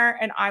being here.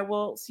 And I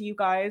will see you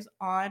guys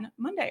on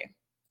Monday.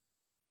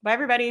 Bye,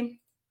 everybody.